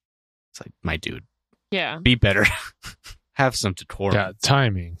 It's like, my dude, Yeah. be better. Have some decorum. Yeah,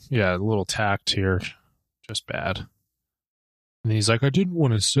 timing. Yeah, a little tact here. Just bad. And he's like, I didn't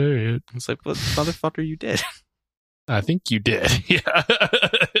want to say it. It's like, but motherfucker, you did. I think you did. Yeah.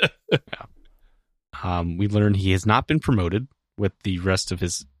 We learn he has not been promoted with the rest of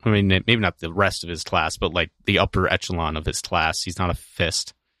his, I mean, maybe not the rest of his class, but like the upper echelon of his class. He's not a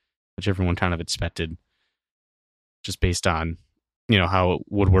fist, which everyone kind of expected, just based on, how it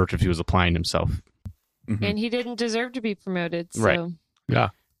would work if he was applying himself. Mhm. And he didn't deserve to be promoted. So Right. Yeah.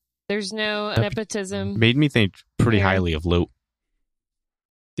 There's no nepotism. Made me think pretty Yeah. highly of Lote.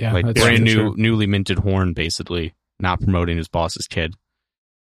 Yeah, Like that's brand for new, sure. newly minted horn, basically, not promoting his boss's kid.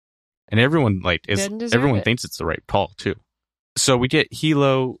 And everyone Didn't deserve everyone it. thinks it's the right call too. So we get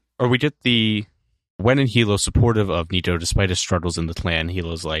the Wen and Hilo supportive of Nito despite his struggles in the clan.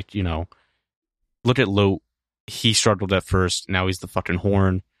 Hilo's like, look at Lote. He struggled at first. Now he's the fucking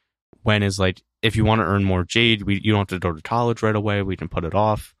horn. Wen is like, if you want to earn more Jade, you don't have to go to college right away. We can put it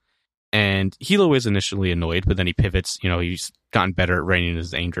off. And Hilo is initially annoyed, but then he pivots. He's gotten better at reining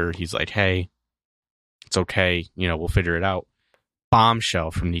his anger. He's like, hey, it's okay. We'll figure it out.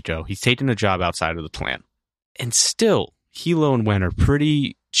 Bombshell from Nico. He's taken a job outside of the clan. And still, Hilo and Wen are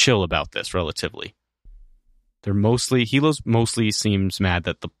pretty chill about this, relatively. Hilo's mostly seems mad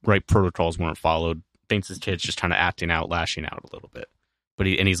that the right protocols weren't followed. Thinks his kid's just kind of acting out, lashing out a little bit. But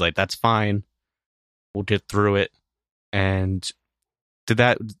he's like, that's fine. We'll get through it. And did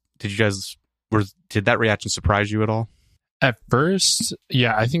that reaction surprise you at all? At first,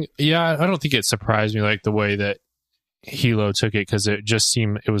 yeah, I don't think it surprised me like the way that Hilo took it because it just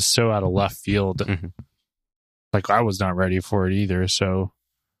seemed it was so out of left field. Mm-hmm. Like I was not ready for it either. So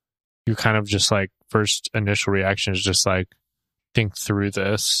you kind of just like first initial reaction is just like think through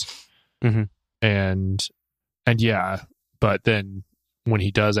this, Mhm. and yeah, but then when he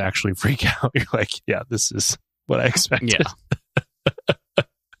does actually freak out, you're like, yeah, this is what I expected. Yeah.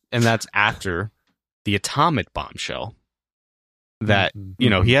 And that's after the atomic bombshell that,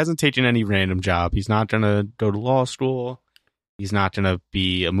 Mhm. he hasn't taken any random job. He's not going to go to law school. He's not going to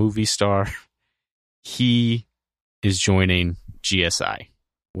be a movie star. He is joining GSI.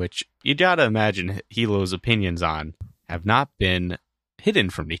 which you gotta imagine Hilo's opinions on have not been hidden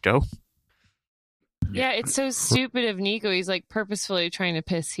from Nico. Yeah, it's so stupid of Nico. He's like purposefully trying to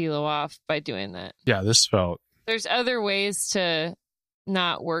piss Hilo off by doing that. Yeah, this felt... There's other ways to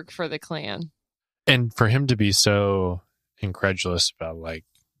not work for the clan. And for him to be so incredulous about, like,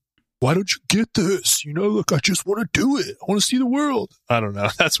 why don't you get this? You know, look, I just want to do it. I want to see the world. I don't know.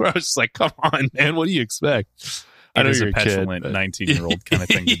 That's where I was just like, come on, man. What do you expect? I know It is you're a a kid, petulant but- 19-year-old kind of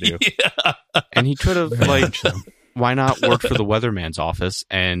thing to do. Yeah. And he could have, Very like, much so. why not work for the weatherman's office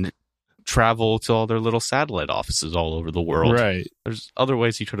and travel to all their little satellite offices all over the world? Right. There's other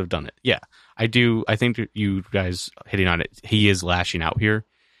ways he could have done it. Yeah, I do. I think you guys hitting on it. He is lashing out here.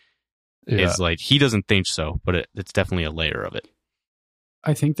 Yeah. It's like he doesn't think so, but it's definitely a layer of it.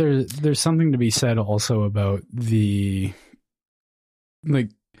 I think there's something to be said also about the,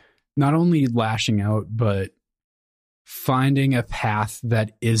 like, not only lashing out, but finding a path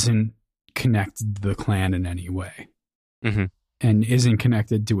that isn't connected to the clan in any way. Mm-hmm. And isn't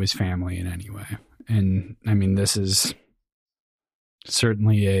connected to his family in any way. And I mean, this is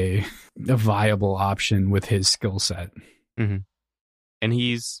certainly a viable option with his skill set. Mm-hmm. And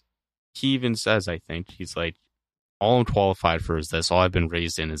he even says, I think, he's like, all I'm qualified for is this. All I've been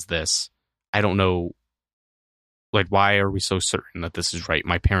raised in is this. I don't know, like, why are we so certain that this is right?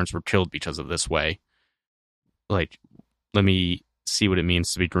 My parents were killed because of this way. Like, let me see what it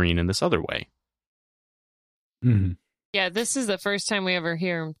means to be green in this other way. Mm-hmm. Yeah, this is the first time we ever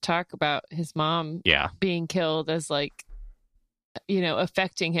hear him talk about his mom Yeah. being killed as, like, you know,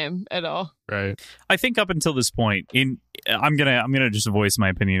 affecting him at all. Right. I think up until this point, I'm gonna just voice my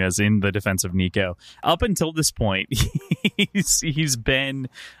opinion as in the defense of Nico. Up until this point, he's been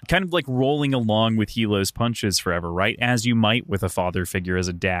kind of like rolling along with Hilo's punches forever, right? As you might with a father figure as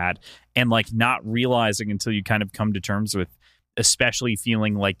a dad, and like not realizing until you kind of come to terms with, especially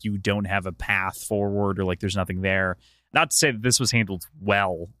feeling like you don't have a path forward or like there's nothing there. Not to say that this was handled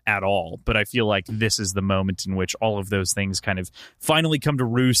well at all, but I feel like this is the moment in which all of those things kind of finally come to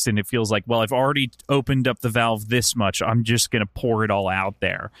roost, and it feels like, well, I've already opened up the valve this much. I'm just going to pour it all out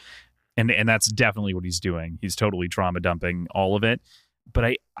there. And that's definitely what he's doing. He's totally trauma dumping all of it. But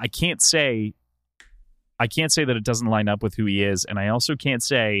I can't say that it doesn't line up with who he is, and I also can't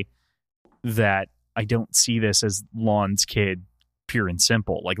say that I don't see this as Lon's kid, pure and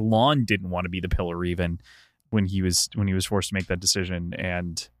simple. Like, Lon didn't want to be the pillar even when he was forced to make that decision,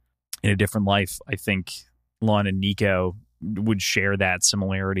 and in a different life, I think Lon and Nico would share that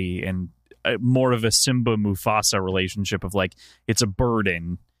similarity and more of a Simba Mufasa relationship of like, it's a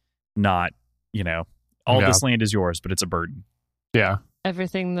burden, not, you know, all this land is yours, but it's a burden. Yeah.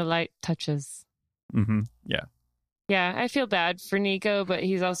 Everything the light touches. Mm-hmm. Yeah. Yeah, I feel bad for Nico, but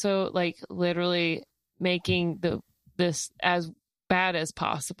he's also like literally making this as bad as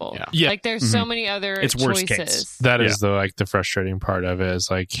possible. Yeah. Yeah. Like there's so many other It's worst case. choices. That is the frustrating part of it is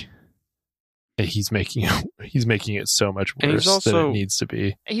like he's making it so much And worse he's also- than it needs to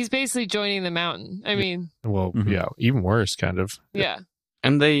be. He's basically joining the mountain. I mean, Well, Mhm. yeah, even worse, kind of. yeah.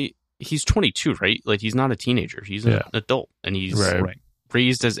 And he's 22, right? Like, he's not a teenager. He's an adult, and he's Right.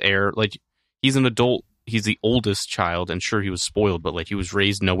 raised as heir. Like, he's an adult. He's the oldest child, and sure, he was spoiled, but like, he was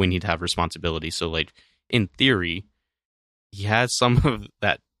raised knowing he'd have responsibility. So, like, in theory, he has some of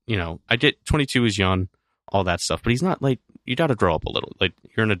that. You know, I get 22 is young, all that stuff, but he's not like, you got to grow up a little. Like,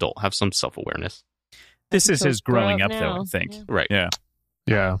 you're an adult, have some self-awareness. This is So his grow growing up, up though, now. I think. Yeah. Right. Yeah.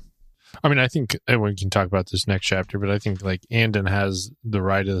 Yeah. I mean, I think we can talk about this next chapter, but I think like Andon has the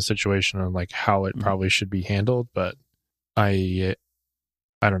right of the situation on like how it probably should be handled, but I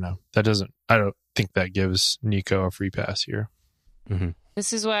don't know. I don't think that gives Nico a free pass here. Mm-hmm.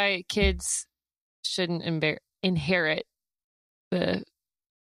 This is why kids shouldn't inherit the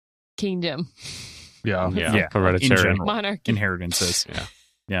kingdom, Yeah. Yeah. Yeah. Hereditary. In general. monarchy. Inheritances.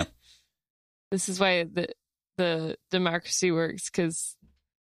 Yeah. This is why the democracy works, because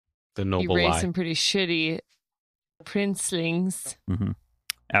The you noble raise lie. some pretty shitty princelings. Mm-hmm.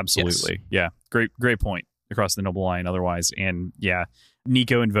 Absolutely. Yeah. Great point across the noble line otherwise. And yeah,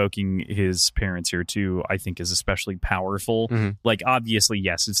 Nico invoking his parents here too, I think is especially powerful. Mhm. Like, obviously,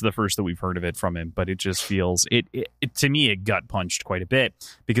 yes, it's the first that we've heard of it from him, but it just feels it to me, it gut punched quite a bit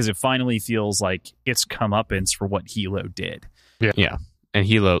because it finally feels like it's comeuppance for what Hilo did. Yeah. And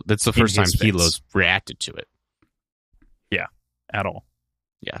Hilo, that's the first time his face. Hilo's reacted to it. At all.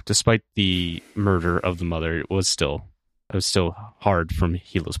 Yeah. Despite the murder of the mother, it was still hard from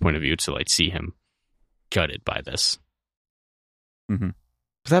Hilo's point of view to like see him gutted by this. Mhm.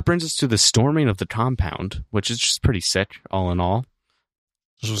 But that brings us to the storming of the compound, which is just pretty sick, all in all.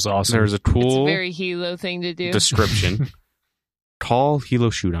 This was awesome. There's a It's a cool very Hilo thing to do. description. tall Hilo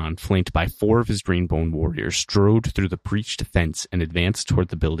Shudan, flanked by 4 of his Greenbone warriors, strode through the breached fence and advanced toward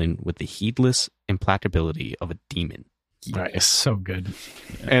the building with the heedless implacability of a demon. Nice. So good.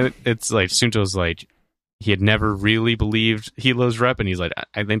 And it's like, Sunto's like, he had never really believed Hilo's rep, and he's like,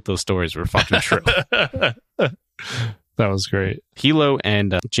 I think those stories were fucking true. That was great. Hilo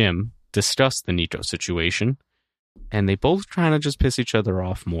and Jim discuss the Nico situation, and they both trying to just piss each other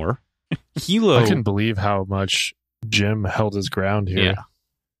off more. Hilo, I couldn't believe how much Jim held his ground here. Yeah.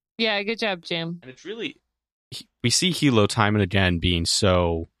 Yeah, good job, Jim. And it's really, we see Hilo time and again being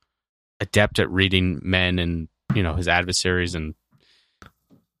so adept at reading men and, you know, his adversaries, and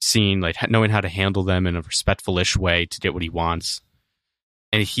seeing, like, knowing how to handle them in a respectful-ish way to get what he wants.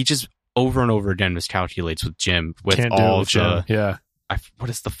 And he just over and over again miscalculates with Jim with Can't do it all with the Jim. Yeah. what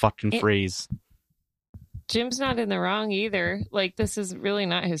is the fucking phrase? Jim's not in the wrong either. Like, this is really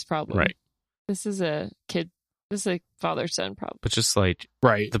not his problem. Right. This is a father-son problem. But just like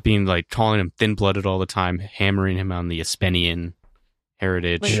Right. the being like calling him thin-blooded all the time, hammering him on the Espenian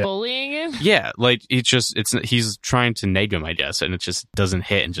heritage. Like bullying him? Yeah, like he's trying to neg him, I guess, and it just doesn't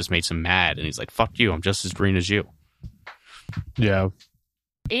hit and just makes him mad. And he's like, "Fuck you! I'm just as green as you." Yeah.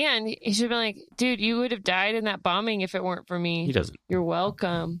 And he should be like, dude, you would have died in that bombing if it weren't for me. He doesn't. You're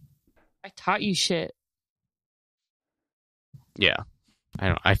welcome. I taught you shit. Yeah, I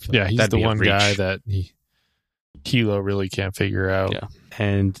don't. I feel Yeah, like he's that'd the be a one reach. guy that Hilo really can't figure out. Yeah,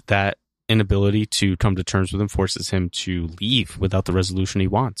 and that inability to come to terms with him forces him to leave without the resolution he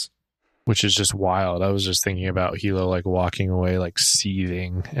wants. Which is just wild. I was just thinking about Hilo like walking away, like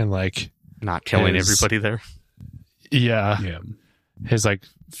seething, and like Not killing his- everybody there. Yeah, Yeah. his like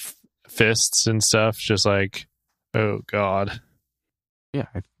fists and stuff, just like, oh god. Yeah,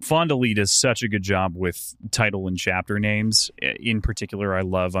 Fonda Lee does such a good job with title and chapter names. In particular, I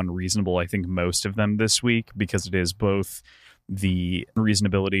love Unreasonable. I think most of them this week, because it is both the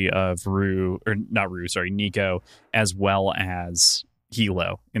reasonability of Nico, as well as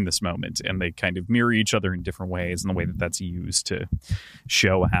Hilo in this moment. And they kind of mirror each other in different ways, and the way that that's used to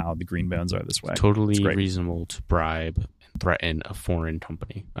show how the Greenbones are this way. totally It's great. reasonable to bribe and threaten a foreign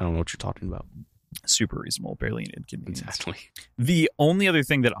company. I don't know what you're talking about. Super reasonable, barely an inconvenience. Exactly. The only other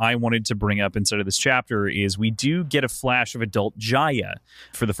thing that I wanted to bring up inside of this chapter is we do get a flash of adult Jaya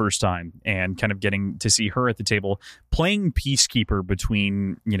for the first time, and kind of getting to see her at the table playing peacekeeper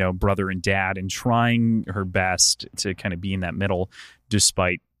between, you know, brother and dad, and trying her best to kind of be in that middle,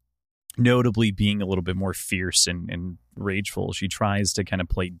 despite notably being a little bit more fierce and rageful. She tries to kind of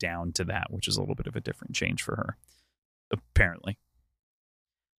play down to that, which is a little bit of a different change for her, apparently.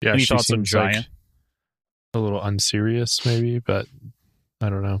 Yeah, Any she thoughts on seems Jaya? like a little unserious, maybe, but I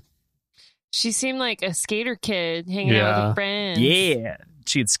don't know. She seemed like a skater kid hanging out with Yeah. her friends. Yeah.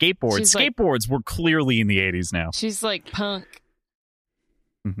 She had skateboards. She's like- Skateboards were clearly in the 80s now. She's like punk.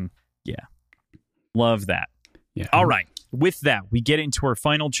 Yeah. Love that. Yeah. All right. With that, we get into our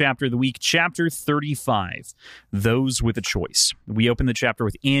final chapter of the week, chapter 35, Those with a Choice. We open the chapter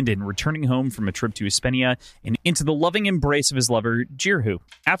with Andon returning home from a trip to Espenia and into the loving embrace of his lover, Jirhu.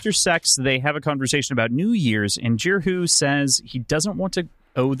 After sex, they have a conversation about New Year's, and Jirhu says he doesn't want to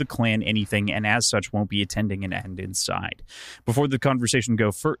owe the clan anything, and as such won't be attending an end inside. Before the conversation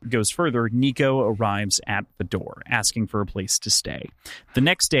goes further, Nico arrives at the door, asking for a place to stay. The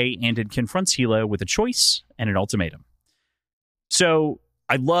next day, Andon confronts Hilo with a choice and an ultimatum. So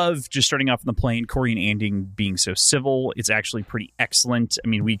I love just starting off in the plane, Corey and Anding being so civil. It's actually pretty excellent. I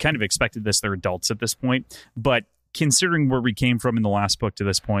mean, we kind of expected this. They're adults at this point. But considering where we came from in the last book to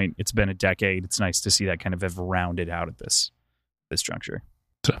this point, it's been a decade. It's nice to see that kind of have rounded out at this juncture.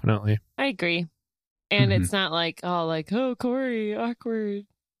 Definitely. I agree. And Mhm. it's not like, oh, Corey, awkward.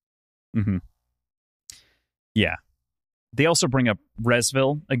 Mm-hmm. Yeah. They also bring up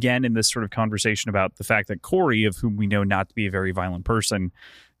Resville again in this sort of conversation about the fact that Corey, of whom we know not to be a very violent person,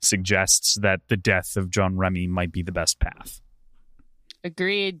 suggests that the death of John Remy might be the best path.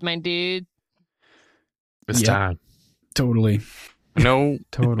 Agreed, my dude. This Yep. time. Totally. No,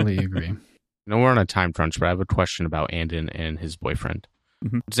 Totally agree. no, we're on a time crunch, but I have a question about Andon and his boyfriend.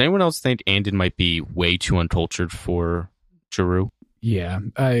 Mhm. Does anyone else think Andon might be way too uncultured for Jiru? Yeah.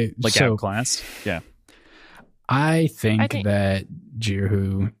 Outclassed? Yeah. I think I think- that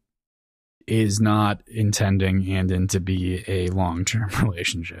Jirhu is not intending Andon to be a long-term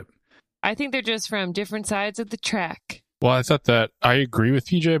relationship. I think they're just from different sides of the track. Well, I thought that I agree with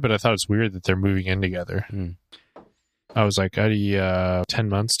PJ, but I thought it's weird that they're moving in together. Hmm. I was like, 10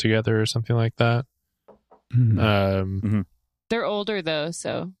 months together or something like that. They're older though,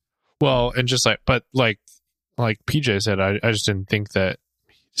 so Well, and just like PJ said, I just didn't think that.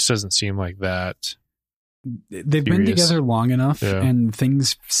 This doesn't seem like that they've been Serious. together long enough, Yeah. and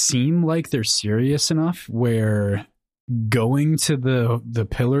things seem like they're serious enough where going to the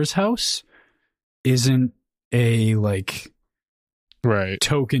Pillar's house isn't a like Right.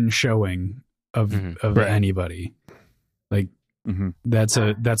 token showing of Right. anybody. Like Mhm. that's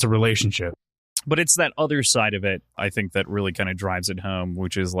a relationship. But it's that other side of it, I think, that really kind of drives it home,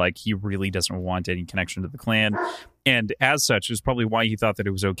 which is like he really doesn't want any connection to the clan. And as such, is probably why he thought that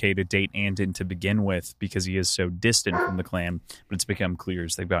it was okay to date Andon to begin with, because he is so distant from the clan. But it's become clear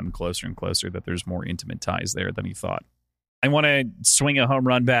as they've gotten closer and closer that there's more intimate ties there than he thought. I want to swing a home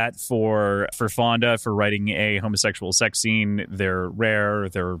run bat for Fonda for writing a homosexual sex scene. They're rare.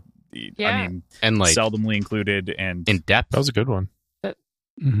 They're, I mean, And like seldomly included. And in depth. That was a good one.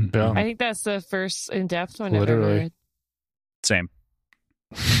 Mhm. Yeah. I think that's the first in-depth one I've Literally. ever read. same.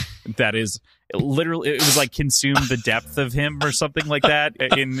 That is literally, it was like consume the depth of him or something like that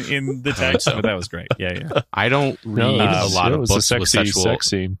in the text. But that was great. Yeah. I don't read a lot of books with sexual. sex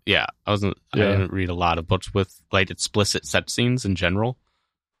scene. Yeah, I didn't read a lot of books with like explicit sex scenes in general,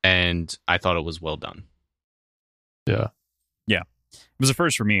 and I thought it was well done. Yeah. It was a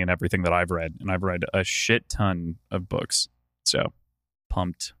first for me in everything that I've read, and I've read a shit ton of books. So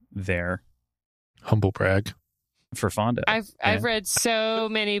pumped there Humble brag. for Fonda. I've read so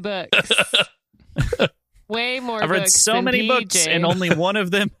many books. Way more I've read books so than many books, PJ. and only one of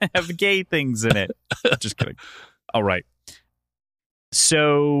them have gay things in it. Just kidding. All right.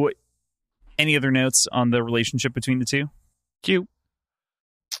 So, any other notes on the relationship between the two? Cute.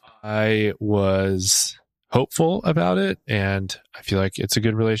 I was hopeful about it, and I feel like it's a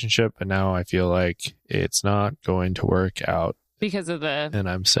good relationship, and now I feel like it's not going to work out, because of the and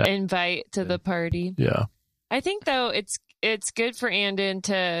I'm sad. invite to the party. Yeah. I think though it's good for Andon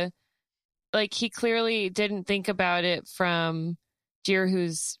to, like, he clearly didn't think about it from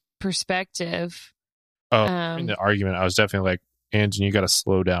Jirhu's perspective. Oh, in the argument, I was definitely like, Angie, you got to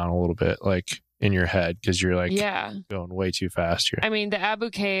slow down a little bit, like in your head, because you're like going way too fast here. I mean, the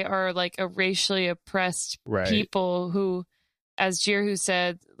Abuke are like a racially oppressed Right. people who, as Jirhu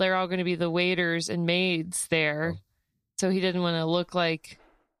said, they're all going to be the waiters and maids there. So he didn't want to look like,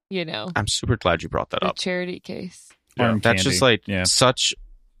 I'm super glad you brought that a up. charity case. Arm That's candy. just like Yeah. such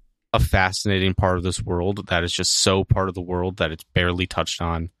a fascinating part of this world that is just so part of the world that it's barely touched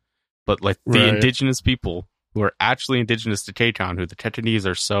on. But like the Right. indigenous people who are actually indigenous to Tayton, who the Tetanese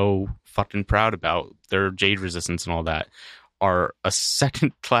are so fucking proud about, their Jade resistance and all that, are a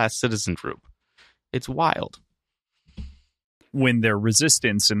second-class citizen group. It's wild. When their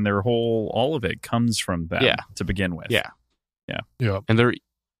resistance and their all of it comes from them to begin with. Yeah. Yeah. And they're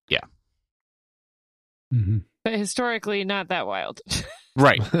Mm-hmm. But historically, not that wild.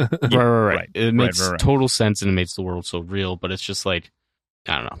 right. Right. Right. It makes Right. total sense and it makes the world so real, but it's just like,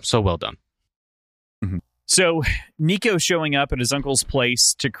 I don't know, so well done. So Nico showing up at his uncle's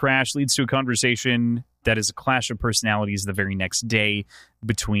place to crash leads to a conversation that is a clash of personalities the very next day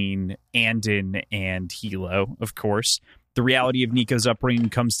between Andon and Hilo, of course. The reality of Nico's upbringing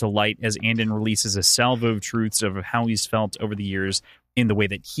comes to light as Andon releases a salvo of truths of how he's felt over the years in the way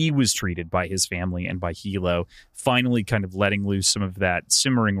that he was treated by his family and by Hilo, finally kind of letting loose some of that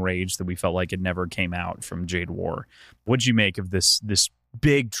simmering rage that we felt like it never came out from Jade War. What'd you make of this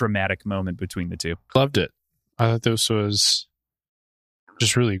big dramatic moment between the two? Loved it. I thought this was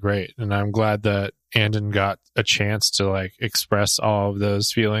just really great, and I'm glad that Andon got a chance to like express all of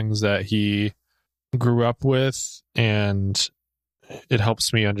those feelings that he grew up with, and it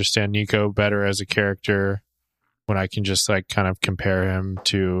helps me understand Nico better as a character when I can just like kind of compare him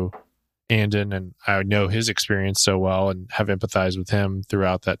to Andon, and I know his experience so well and have empathized with him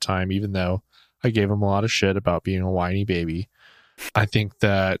throughout that time, even though I gave him a lot of shit about being a whiny baby. I think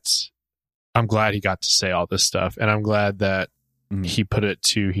that I'm glad he got to say all this stuff, and I'm glad that he put it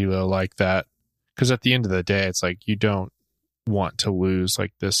to Hilo like that, because at the end of the day, it's like you don't want to lose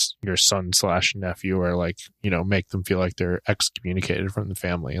like this your son / nephew, or like, make them feel like they're excommunicated from the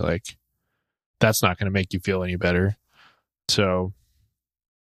family. Like, that's not going to make you feel any better. So,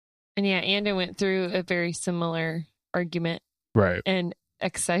 And yeah, Andon went through a very similar argument right, and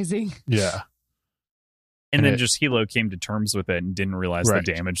excising. yeah, And then it- just Hilo came to terms with it and didn't realize Right.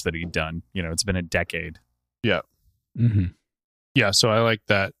 the damage that he'd done. It's been a decade. Mm-hmm. yeah. So I like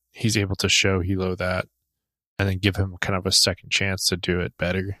that he's able to show Hilo that, and then give him kind of a second chance to do it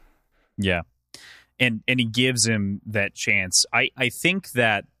better. Yeah. And he gives him that chance. I think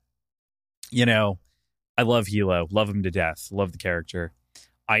that, I love Hilo, love him to death, love the character.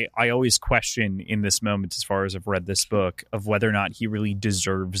 I always question in this moment, as far as I've read this book, of whether or not he really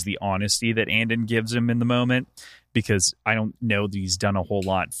deserves the honesty that Andon gives him in the moment. because I don't know that he's done a whole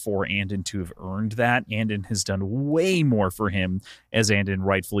lot for Andon to have earned that. Andon has done way more for him, as Andon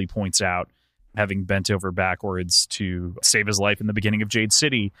rightfully points out, having bent over backwards to save his life in the beginning of Jade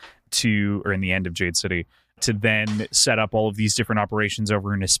City or in the end of Jade City, to then set up all of these different operations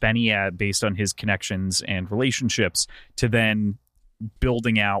over in Hispania based on his connections and relationships, to then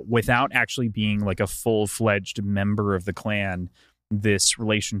building out, without actually being like a full-fledged member of the clan, this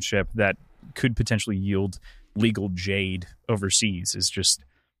relationship that could potentially yield legal Jade overseas. Is just,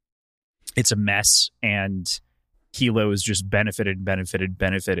 it's a mess, and Hilo has just benefited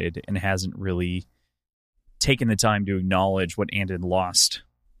and hasn't really taken the time to acknowledge what Andon lost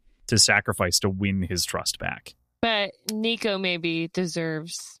to sacrifice to win his trust back. But Nico maybe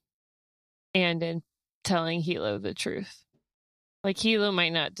deserves Andon telling Hilo the truth. Like, Hilo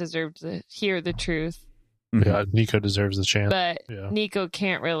might not deserve to hear the truth. Yeah, Nico deserves the chance. But Nico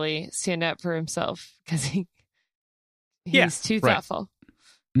can't really stand up for himself because he's too thoughtful.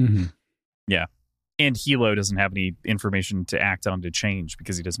 Mm-hmm. Yeah. And Hilo doesn't have any information to act on to change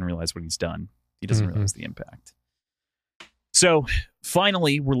because he doesn't realize what he's done. He doesn't realize the impact. So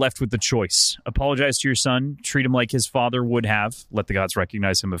finally, we're left with the choice. Apologize to your son, treat him like his father would have, let the gods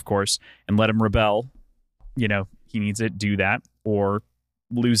recognize him, of course, and let him rebel. You know, he needs it, do that, or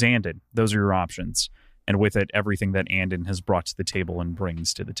lose Andon. Those are your options. And with it, everything that Andon has brought to the table and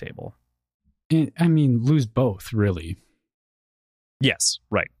brings to the table. I mean, lose both, really. Yes,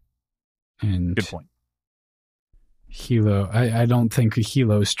 right. And good point. Hilo, I don't think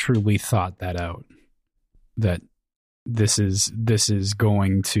Hilo's truly thought that out. That this is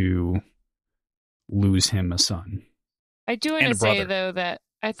going to lose him a son. I do want to say, though, that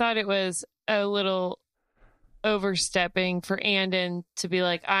I thought it was a little overstepping for Andon to be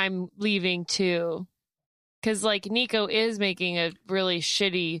like, I'm leaving too. Because, like, Nico is making a really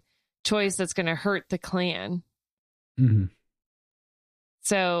shitty choice that's going to hurt the clan. Mm-hmm.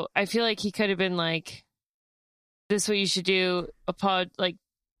 So I feel like he could have been like, this is what you should do. Like,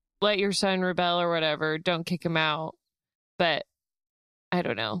 let your son rebel or whatever. Don't kick him out. But I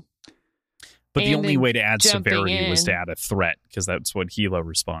don't know. But the only way to add severity was to add a threat, because that's what Hilo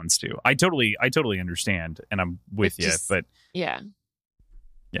responds to. I totally understand, and I'm with you. But yeah.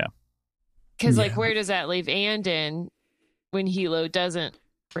 Because like, where does that leave Andon when Hilo doesn't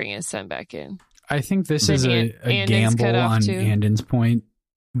bring his son back in? I think this is a gamble on Andon's point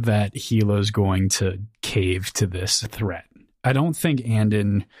that Hilo's going to cave to this threat. I don't think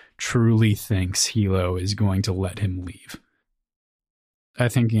Andon truly thinks Hilo is going to let him leave. I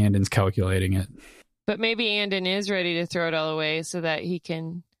think Andon's calculating it. But maybe Andon is ready to throw it all away so that he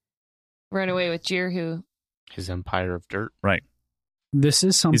can run away with Jirhu. His empire of dirt. Right. This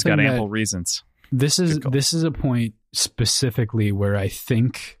is something. He's got ample reasons. This is a point specifically where I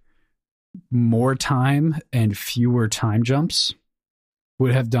think more time and fewer time jumps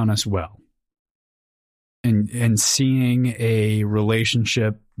would have done us well. And seeing a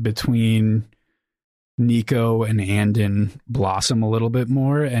relationship between Nico and Andon blossom a little bit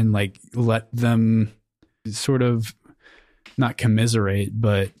more, and like let them sort of not commiserate,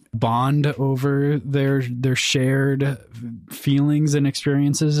 but bond over their shared feelings and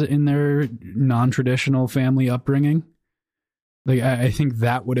experiences in their non-traditional family upbringing. Like, I think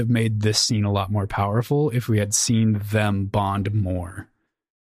that would have made this scene a lot more powerful if we had seen them bond more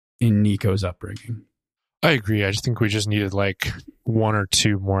in Nico's upbringing. I agree. I just think we just needed like one or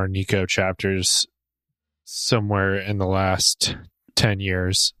two more Nico chapters somewhere in the last 10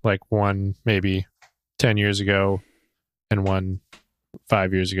 years. Like one maybe 10 years ago and one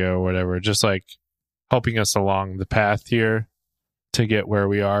 5 years ago or whatever. Just like helping us along the path here to get where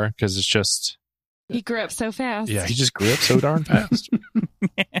we are, because it's just... He grew up so fast. Yeah, he just grew up so darn fast.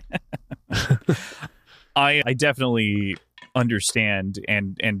 I definitely understand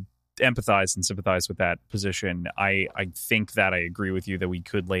and empathize and sympathize with that position. I think that I agree with you that we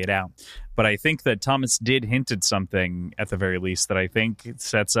could lay it out. But I think that Thomas did hint at something, at the very least, that I think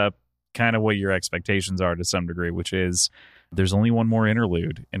sets up kind of what your expectations are to some degree, which is there's only one more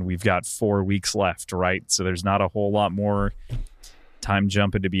interlude and we've got 4 weeks left, right? So there's not a whole lot more time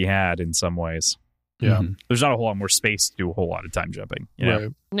jumping to be had in some ways. Yeah. Mm-hmm. There's not a whole lot more space to do a whole lot of time jumping. You know?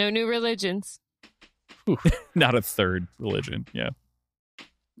 Right. No new religions. Not a third religion. Yeah.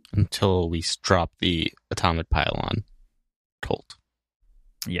 Until we drop the atomic pylon cult.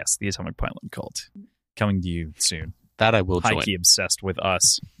 Yes, the atomic pylon cult. Coming to you soon. That I will join. High-key obsessed with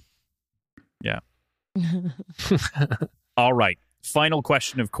us. Yeah. All right. Final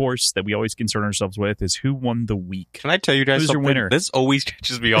question, of course, that we always concern ourselves with is who won the week? Can I tell you guys Who's something? Your winner? This always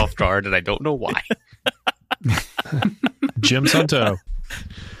catches me off guard, and I don't know why. Jim Santo.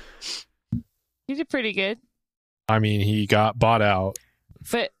 You did pretty good. I mean, he got bought out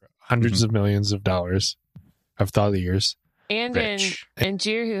But hundreds of millions of dollars. I've thought the years. and Rich. in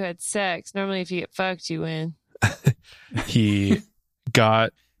Jeer who had sex. Normally, if you get fucked, you win. He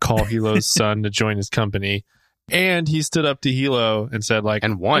got Call Hilo's son to join his company, and he stood up to Hilo and said, like,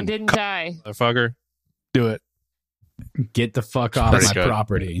 And won. And didn't die. motherfucker, do it. Get the fuck off pretty my good.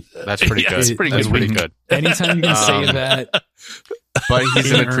 property. That's pretty good. It's pretty That's good. pretty good. Anytime you can say Um, that But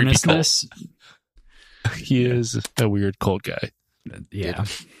he's in in a creepy cult. earnestness, He is a weird cult guy. yeah.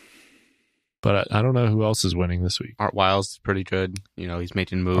 But I don't know who else is winning this week. Art Wiles is pretty good. You know, he's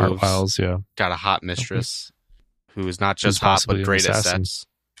making moves. Art Wiles, yeah. Got a hot mistress who is not Who's just hot, possibly but an great at assassin. sets.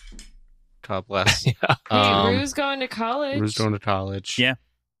 God bless. Yeah. Hey, Rue's going to college. Rue's going to college. Yeah.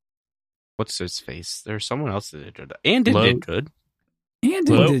 What's his face? There's someone else that did good. Andon Low- did good. And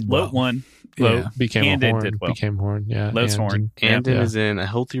Low, did low well. one. Low Yeah. became And a it horn. did well. Became horn, yeah. Low's And- horn. Andon Yeah. is in a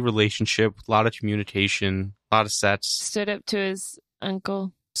healthy relationship, a lot of communication, a lot of sets. Stood up to his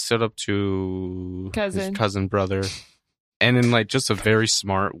uncle. Stood up to Cousin. his cousin brother, and in like just a very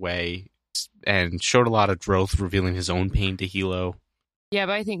smart way, and showed a lot of growth, revealing his own pain to Hilo. Yeah,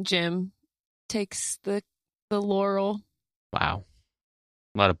 but I think Jim takes the laurel. Wow,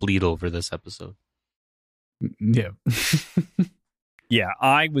 a lot of bleed over this episode. Yeah. Yeah,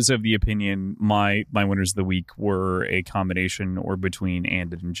 I was of the opinion my winners of the week were a combination or between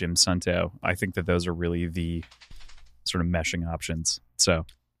Andon and Jim Sunto. I think that those are really the sort of meshing options. So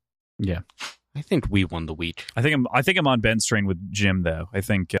I think we won the week. I think I'm on Ben's train with Jim though. I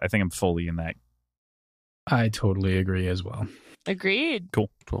think I'm fully in that. I totally agree as well. Agreed. Cool.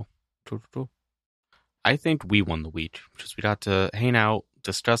 I think we won the week because we got to hang out,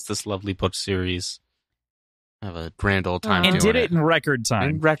 discuss this lovely book series, have a grand old time, And And doing did it in record in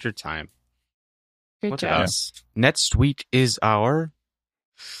time. record time. Good Look at job. us. Next week is our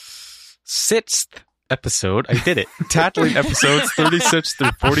 6th episode. I did it. Tackling episodes 36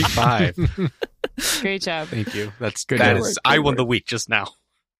 through 45. Great job. Thank you. That's Good that work, is. good I won work. the week just now.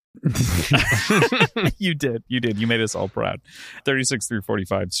 You did. You made us all proud. 36 through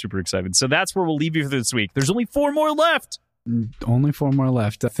 45. Super excited. So that's where we'll leave you for this week. There's only 4 more left. Only 4 more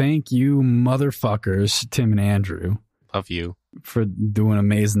left. Thank you, motherfuckers, Tim and Andrew, Love you. for doing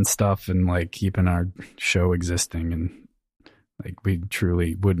amazing stuff and like keeping our show existing. And like we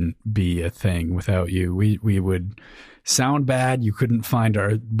truly wouldn't be a thing without you. We would sound bad. You couldn't find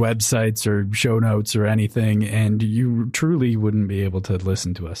our websites or show notes or anything, and you truly wouldn't be able to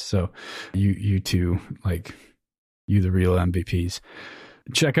listen to us. So you two, like, you the real MVPs.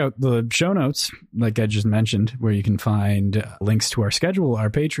 Check out the show notes, like I just mentioned, where you can find links to our schedule,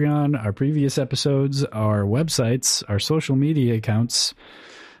 our Patreon, our previous episodes, our websites, our social media accounts,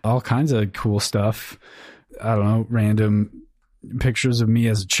 all kinds of cool stuff. I don't know, random pictures of me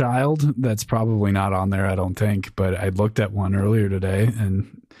as a child. That's probably not on there, I don't think, but I looked at one earlier today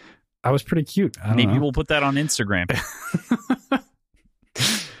and I was pretty cute. I don't Maybe know. we'll put that on Instagram.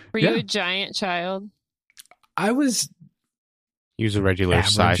 Were you Yeah. a giant child? I was Use a regular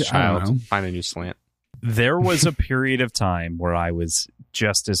Average, size I don't know. child. Find a new slant. There was a period of time where I was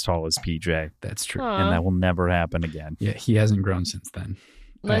just as tall as PJ, that's true. Aw. and that will never happen again. Yeah, he hasn't grown since then.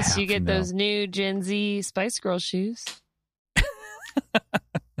 Unless I you get have to know. those new Gen Z Spice Girl shoes.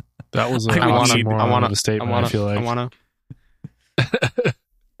 That was a I wanna- oxymoron of a statement, I feel like. I wanna.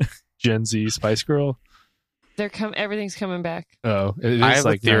 Gen Z Spice Girl. Everything's coming back. Oh, it is I have a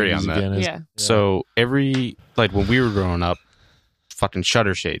like theory 90s on that. again, isn't Yeah. it? So when we were growing up, fucking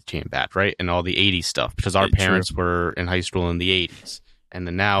Shutter Shade came back, right? And all the 80s stuff because our True. parents were in high school in the 80s. And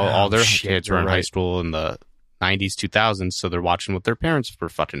then now Oh, all their shit, kids are you're in high right. school in the 90s, 2000s. So they're watching what their parents were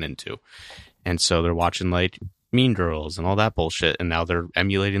fucking into. And so they're watching like Mean Girls and all that bullshit. And now they're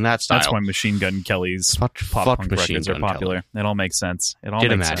emulating that style. That's why Machine Gun Kelly's Fuck pop punk Machine records are Gun popular. It all makes sense. It all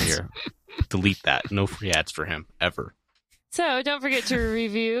Get him makes out of sense. here. Delete that. No free ads for him ever. So don't forget to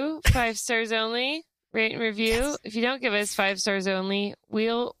review 5 stars only. Rate and review. If you don't give us 5 stars only,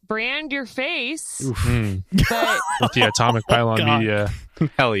 we'll brand your face, Mm. but With the Atomic Pylon God. Media.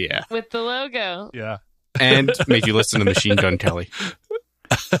 Hell yeah. with the logo. Yeah. And make you listen to Machine Gun Kelly.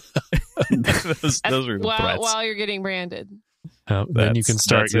 those are the threats. While you're getting branded. Then you That's- can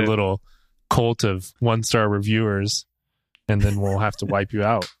start that's your it. little cult of 1-star reviewers, and then we'll have to wipe you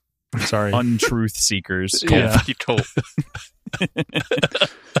out. Sorry. Untruth seekers. Yeah. You told.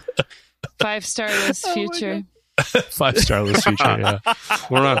 5-starless future. 5-star list feature. Yeah.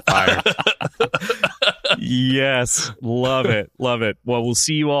 We're on fire. Yes. Love it. Love it. Well, we'll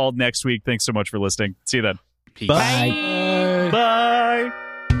see you all next week. Thanks so much for listening. See you then. Peace. Bye. Bye.